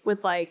recently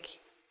with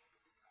like,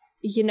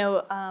 you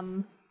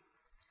know,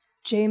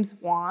 James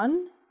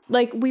Wan.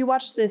 Like we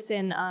watched this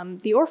in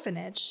The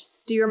Orphanage.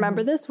 Do you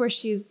remember this? Where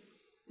she's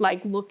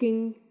like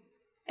looking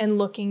and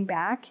looking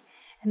back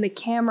and the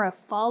camera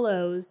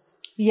follows.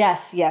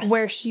 Yes.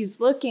 Where she's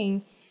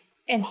looking.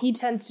 And he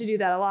tends to do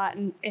that a lot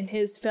in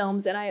his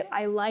films. And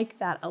I like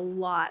that a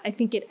lot. I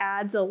think it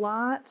adds a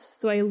lot.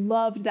 So I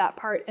loved that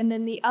part. And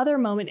then the other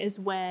moment is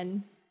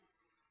when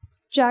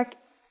Jack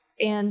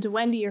and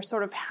Wendy are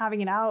sort of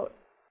having it out.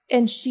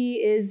 And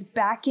she is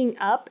backing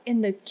up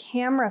and the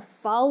camera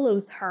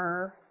follows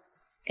her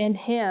and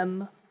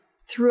him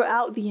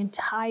throughout the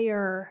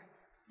entire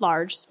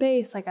large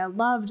space. Like I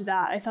loved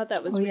that. I thought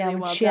that was really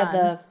well done. She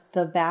had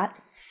the bat?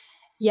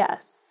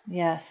 Yes.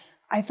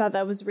 I thought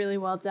that was really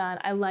well done.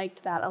 I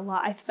liked that a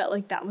lot. I felt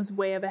like that was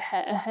way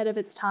ahead of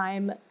its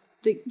time.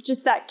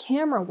 Just that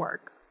camera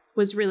work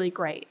was really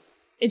great.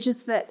 It's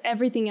just that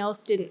everything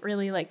else didn't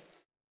really like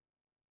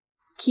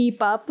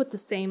keep up with the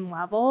same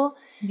level.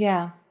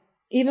 Yeah.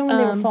 Even when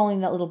they were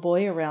following that little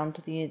boy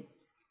around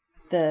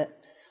the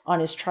on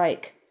his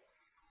trike.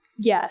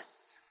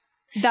 Yes.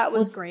 That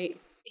was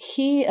great.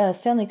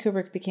 Stanley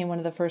Kubrick became one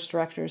of the first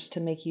directors to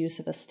make use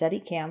of a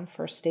Steadicam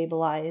for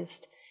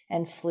stabilized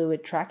and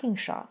fluid tracking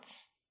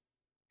shots.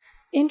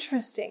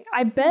 Interesting.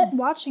 I bet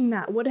watching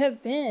that would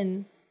have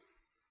been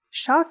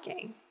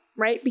shocking,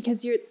 right?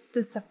 Because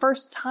this is the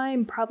first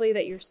time probably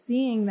that you're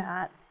seeing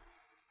that.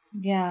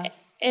 Yeah.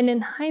 And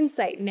in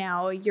hindsight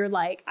now, you're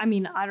like, I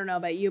mean, I don't know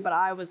about you, but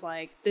I was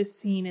like, this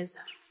scene is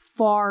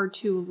far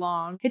too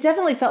long. It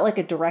definitely felt like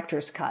a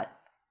director's cut.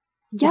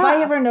 Yeah. If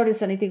I ever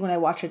notice anything when I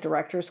watch a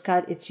director's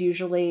cut, it's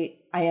usually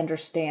I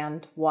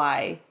understand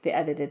why the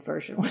edited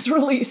version was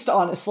released,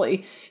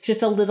 honestly. It's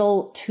just a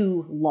little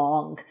too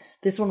long.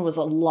 This one was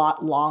a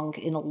lot long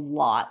in a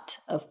lot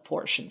of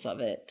portions of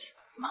it.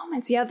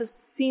 Moments, yeah, the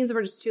scenes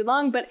were just too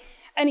long. But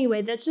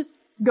anyway, that's just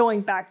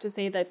going back to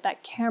say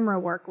that camera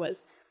work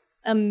was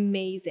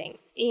amazing.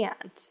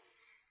 And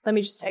let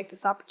me just take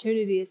this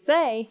opportunity to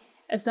say,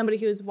 as somebody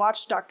who has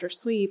watched Dr.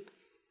 Sleep,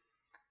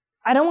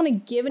 I don't want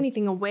to give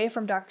anything away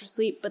from Dr.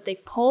 Sleep, but they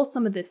pull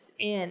some of this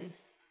in.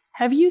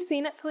 Have you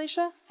seen it,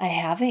 Felicia? I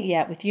haven't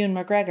yet, with Ewan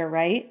McGregor,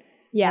 right?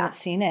 Yeah. I haven't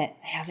seen it.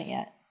 I haven't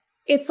yet.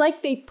 It's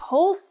like they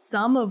pull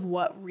some of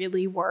what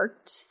really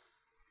worked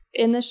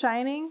in The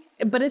Shining,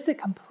 but it's a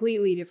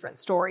completely different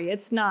story.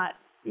 It's not,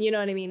 you know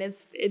what I mean?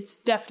 It's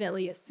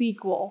definitely a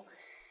sequel.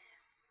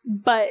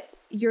 But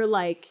you're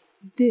like,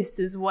 this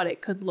is what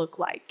it could look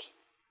like.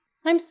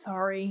 I'm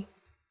sorry.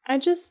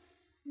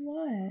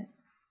 What?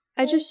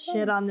 I just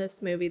shit on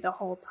this movie the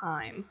whole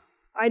time.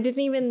 I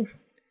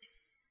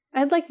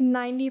had like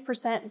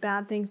 90%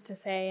 bad things to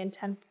say and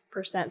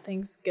 10%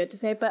 things good to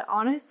say, but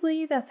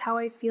honestly, that's how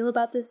I feel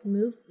about this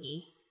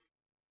movie.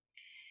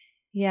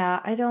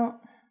 Yeah, I don't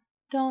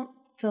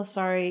feel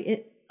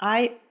sorry.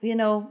 I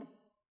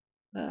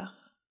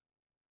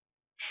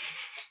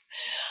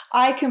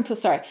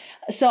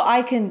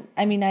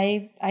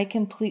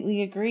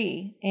completely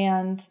agree.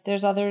 And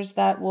there's others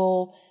that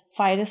will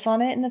fight us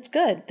on it, and that's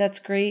good. That's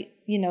great,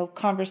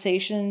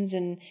 conversations,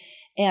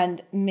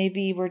 and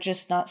maybe we're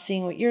just not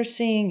seeing what you're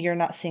seeing. You're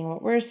not seeing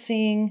what we're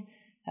seeing.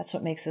 That's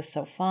what makes this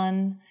so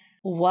fun.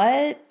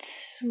 What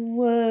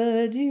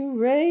would you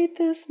rate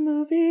this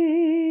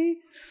movie?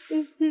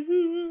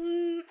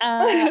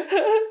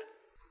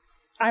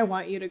 I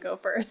want you to go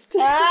first.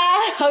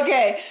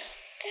 Okay.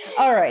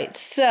 All right.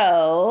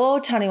 So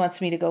Tani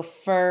wants me to go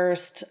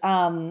first.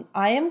 I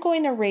am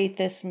going to rate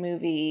this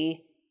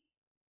movie,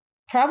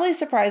 probably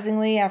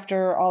surprisingly,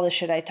 after all the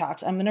shit I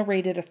talked, I'm going to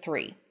rate it a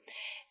 3.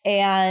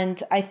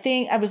 And I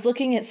think I was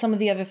looking at some of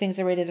the other things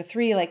I rated a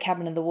 3, like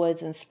Cabin in the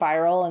Woods and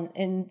Spiral,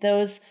 and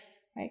those,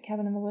 right?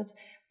 Cabin in the Woods.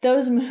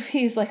 Those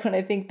movies, like when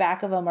I think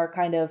back of them, are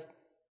kind of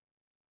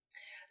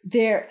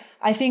there.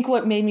 I think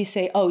what made me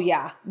say, oh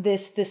yeah,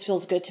 this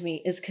feels good to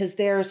me, is because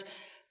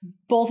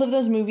both of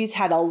those movies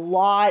had a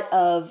lot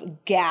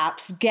of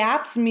gaps.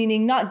 Gaps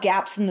meaning not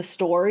gaps in the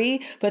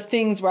story, but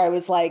things where I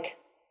was like,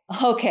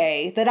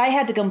 okay, that I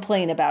had to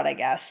complain about, I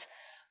guess.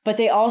 But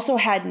they also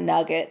had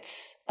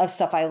nuggets of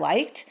stuff I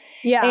liked.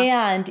 Yeah.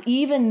 And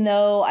even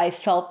though I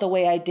felt the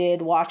way I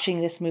did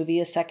watching this movie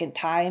a second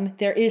time,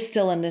 there is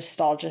still a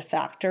nostalgia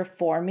factor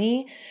for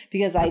me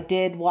because I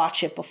did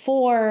watch it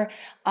before.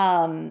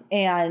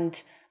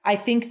 And I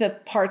think the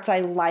parts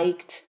I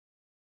liked,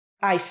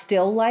 I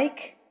still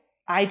like.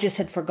 I just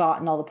had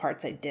forgotten all the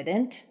parts I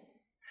didn't.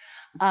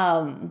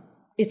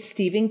 It's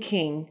Stephen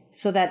King,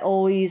 so that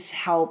always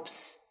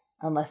helps,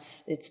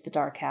 unless it's The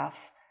Dark Half.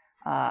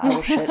 I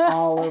will shit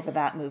all over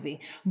that movie.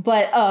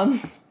 But,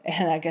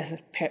 and I guess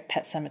Pet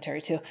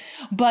Sematary too.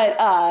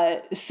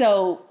 But,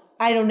 so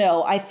I don't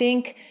know. I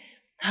think,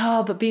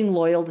 but being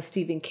loyal to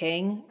Stephen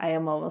King, I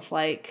am almost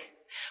like,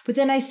 but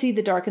then I see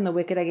The Dark and the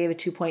Wicked, I gave it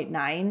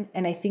 2.9.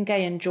 And I think I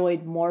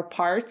enjoyed more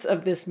parts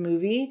of this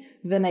movie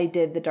than I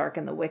did The Dark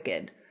and the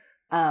Wicked.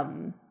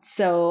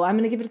 So I'm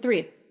going to give it a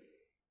 3.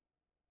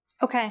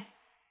 Okay.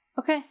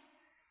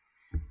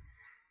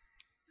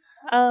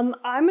 I'm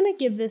going to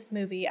give this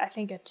movie, I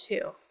think, a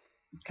 2.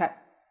 Okay.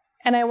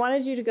 And I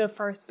wanted you to go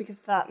first because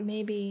I thought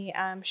maybe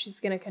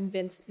she's going to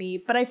convince me.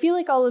 But I feel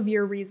like all of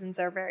your reasons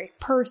are very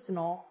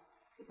personal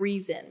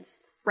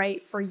reasons,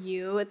 right? For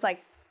you, it's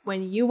like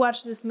when you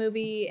watch this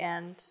movie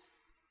and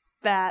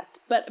that.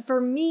 But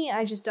for me,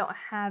 I just don't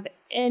have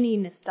any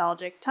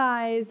nostalgic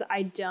ties.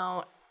 I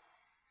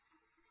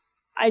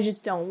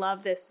just don't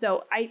love this.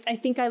 So I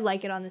think I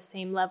like it on the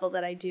same level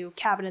that I do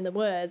Cabin in the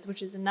Woods,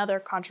 which is another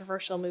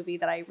controversial movie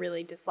that I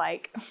really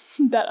dislike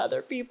that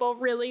other people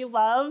really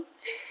love.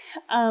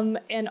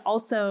 And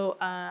also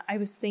I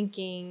was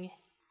thinking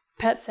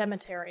Pet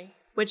Sematary,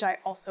 which I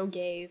also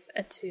gave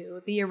a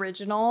 2, the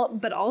original.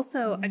 But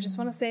also I just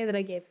want to say that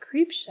I gave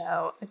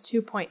Creepshow a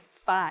 2.5.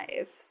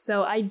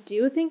 So I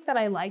do think that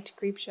I liked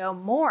Creepshow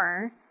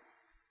more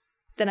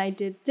than I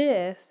did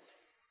this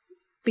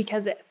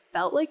because it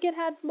felt like it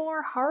had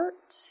more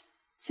heart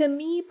to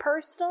me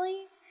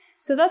personally.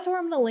 So that's where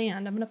I'm going to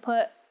land. I'm going to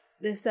put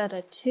this at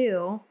a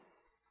 2.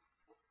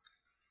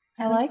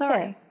 I like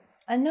it.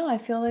 I know. I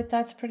feel like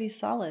that's pretty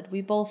solid.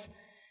 We both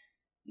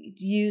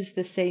use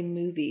the same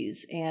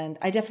movies. And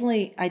I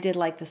did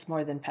like this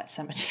more than Pet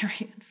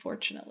Sematary,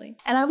 unfortunately.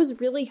 And I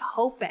was really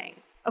hoping,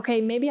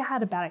 okay, maybe I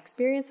had a bad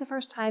experience the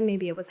first time.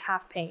 Maybe it was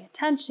half paying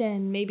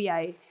attention. Maybe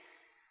I,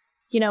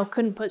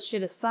 couldn't put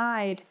shit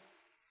aside.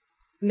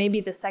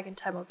 Maybe the second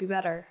time would be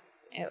better.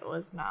 It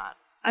was not.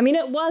 I mean,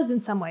 it was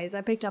in some ways.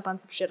 I picked up on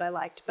some shit I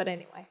liked. But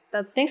anyway,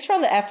 Thanks for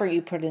all the effort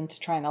you put into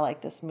trying to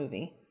like this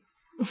movie.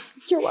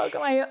 You're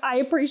welcome. I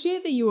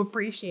appreciate that you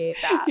appreciate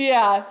that.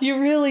 Yeah, you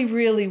really,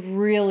 really,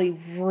 really,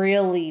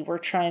 really were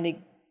trying to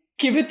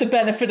give it the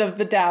benefit of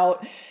the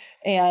doubt.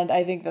 And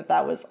I think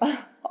that was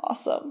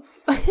awesome.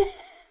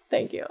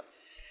 Thank you.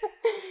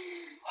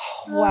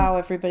 Wow,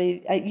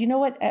 everybody. You know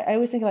what? I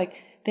always think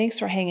thanks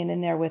for hanging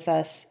in there with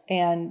us.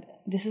 And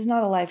this is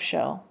not a live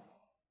show.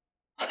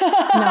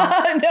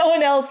 No. No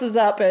one else is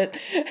up at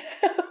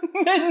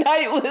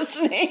midnight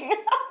listening.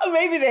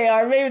 Maybe they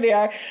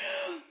are.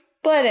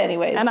 But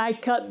anyways. And I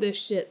cut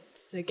this shit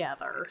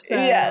together. So.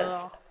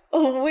 Yes.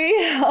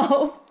 We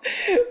hope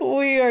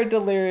we are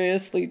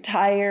deliriously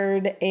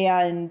tired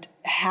and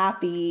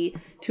happy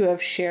to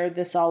have shared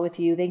this all with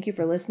you. Thank you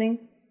for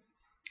listening.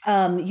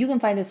 You can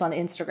find us on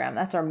Instagram.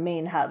 That's our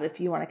main hub if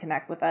you want to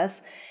connect with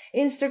us.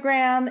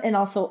 Instagram and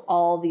also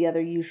all the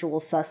other usual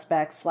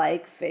suspects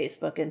like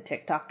Facebook and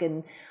TikTok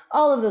and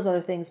all of those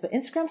other things. But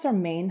Instagram's our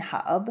main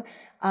hub.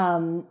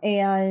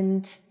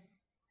 And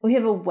we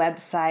have a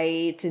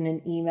website and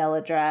an email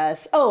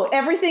address. Oh,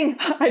 everything.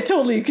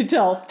 You could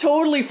tell.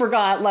 Totally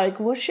forgot.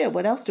 Well, shit,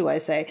 what else do I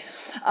say?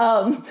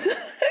 All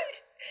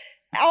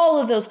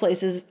of those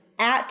places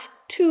at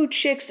 2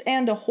 Chicks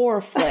and a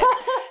Horror Flick.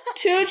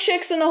 2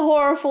 Chicks and a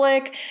Horror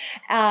Flick.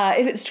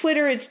 If it's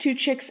Twitter, it's 2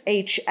 Chicks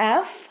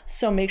HF.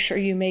 So make sure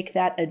you make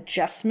that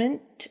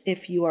adjustment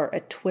if you are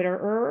a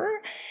Twitterer.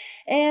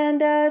 And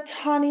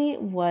Tani,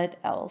 what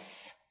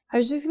else? I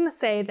was just going to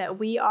say that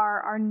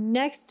our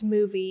next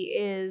movie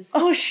is...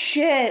 Oh,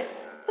 shit.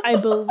 I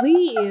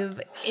believe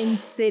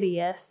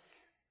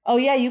Insidious. Oh,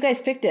 yeah, you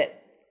guys picked it.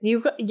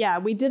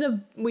 We did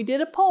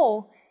a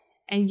poll,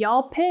 and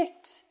y'all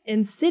picked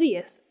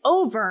Insidious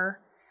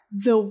over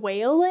The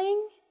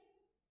Wailing,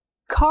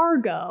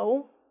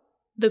 Cargo,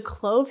 The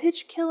Clove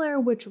Hitch Killer,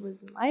 which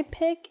was my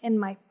pick and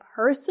my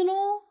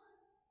personal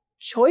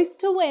choice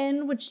to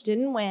win, which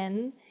didn't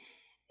win.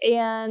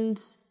 And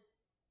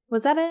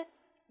was that it?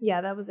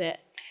 Yeah, that was it.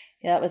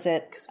 Yeah, that was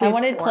it. 'Cause we I have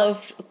wanted 4.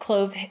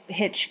 Clove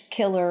Hitch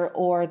Killer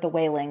or The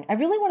Wailing. I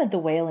really wanted The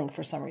Wailing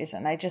for some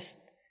reason. I just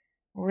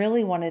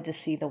really wanted to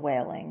see The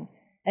Wailing.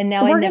 And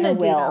now I never will.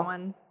 Do that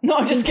one. No,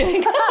 I'm just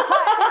kidding.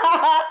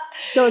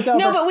 So it's over.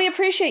 No, but we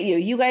appreciate you.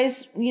 You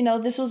guys,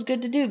 this was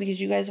good to do because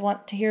you guys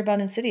want to hear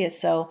about Insidious.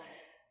 So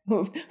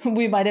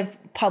we might have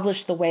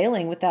published The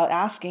Wailing without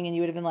asking, and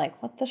you would have been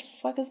like, what the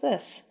fuck is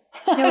this?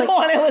 I don't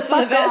want to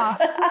listen to this.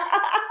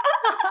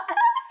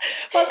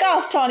 Fuck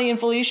off, Tawny and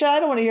Felicia. I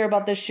don't want to hear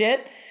about this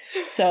shit.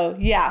 So,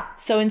 yeah.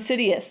 So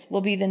Insidious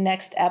will be the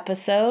next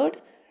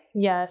episode.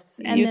 Yes.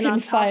 And you then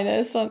can find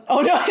us on... Oh,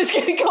 no, I'm just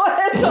kidding. Go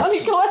ahead,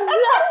 Tawny. Go ahead.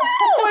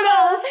 What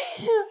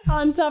else?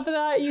 On top of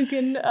that, you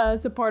can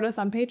support us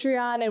on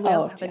Patreon. And we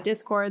also have a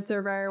Discord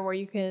server where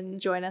you can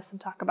join us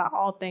and talk about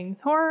all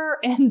things horror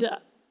and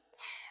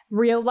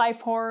real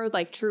life horror,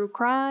 like true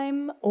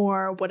crime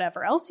or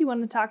whatever else you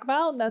want to talk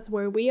about. That's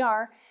where we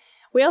are.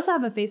 We also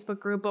have a Facebook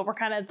group, but we're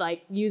kind of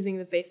like using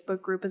the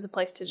Facebook group as a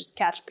place to just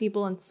catch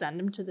people and send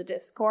them to the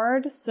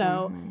Discord.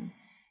 So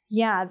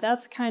yeah,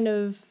 that's kind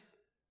of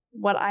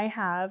what I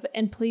have.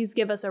 And please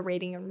give us a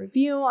rating and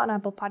review on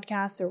Apple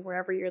Podcasts or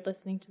wherever you're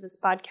listening to this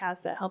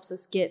podcast. That helps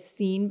us get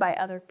seen by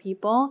other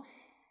people.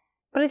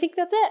 But I think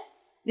that's it.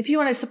 If you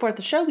want to support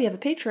the show, we have a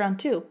Patreon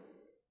too.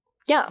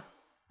 Yeah.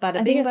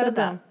 I think I said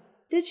that.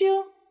 Did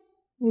you?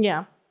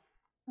 Yeah.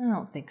 I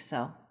don't think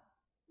so.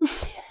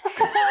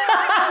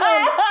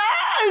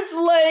 It's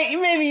late.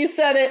 Maybe you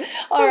said it.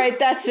 All right,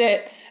 that's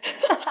it.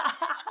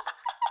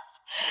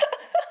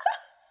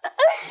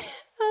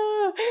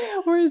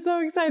 We're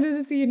so excited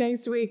to see you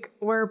next week.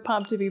 We're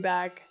pumped to be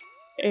back.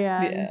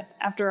 And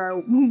after our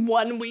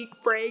 1 week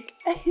break.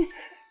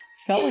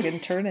 Felt like an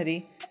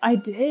eternity. I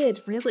did,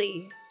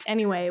 really.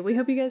 Anyway, we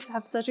hope you guys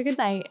have such a good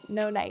night.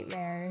 No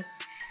nightmares.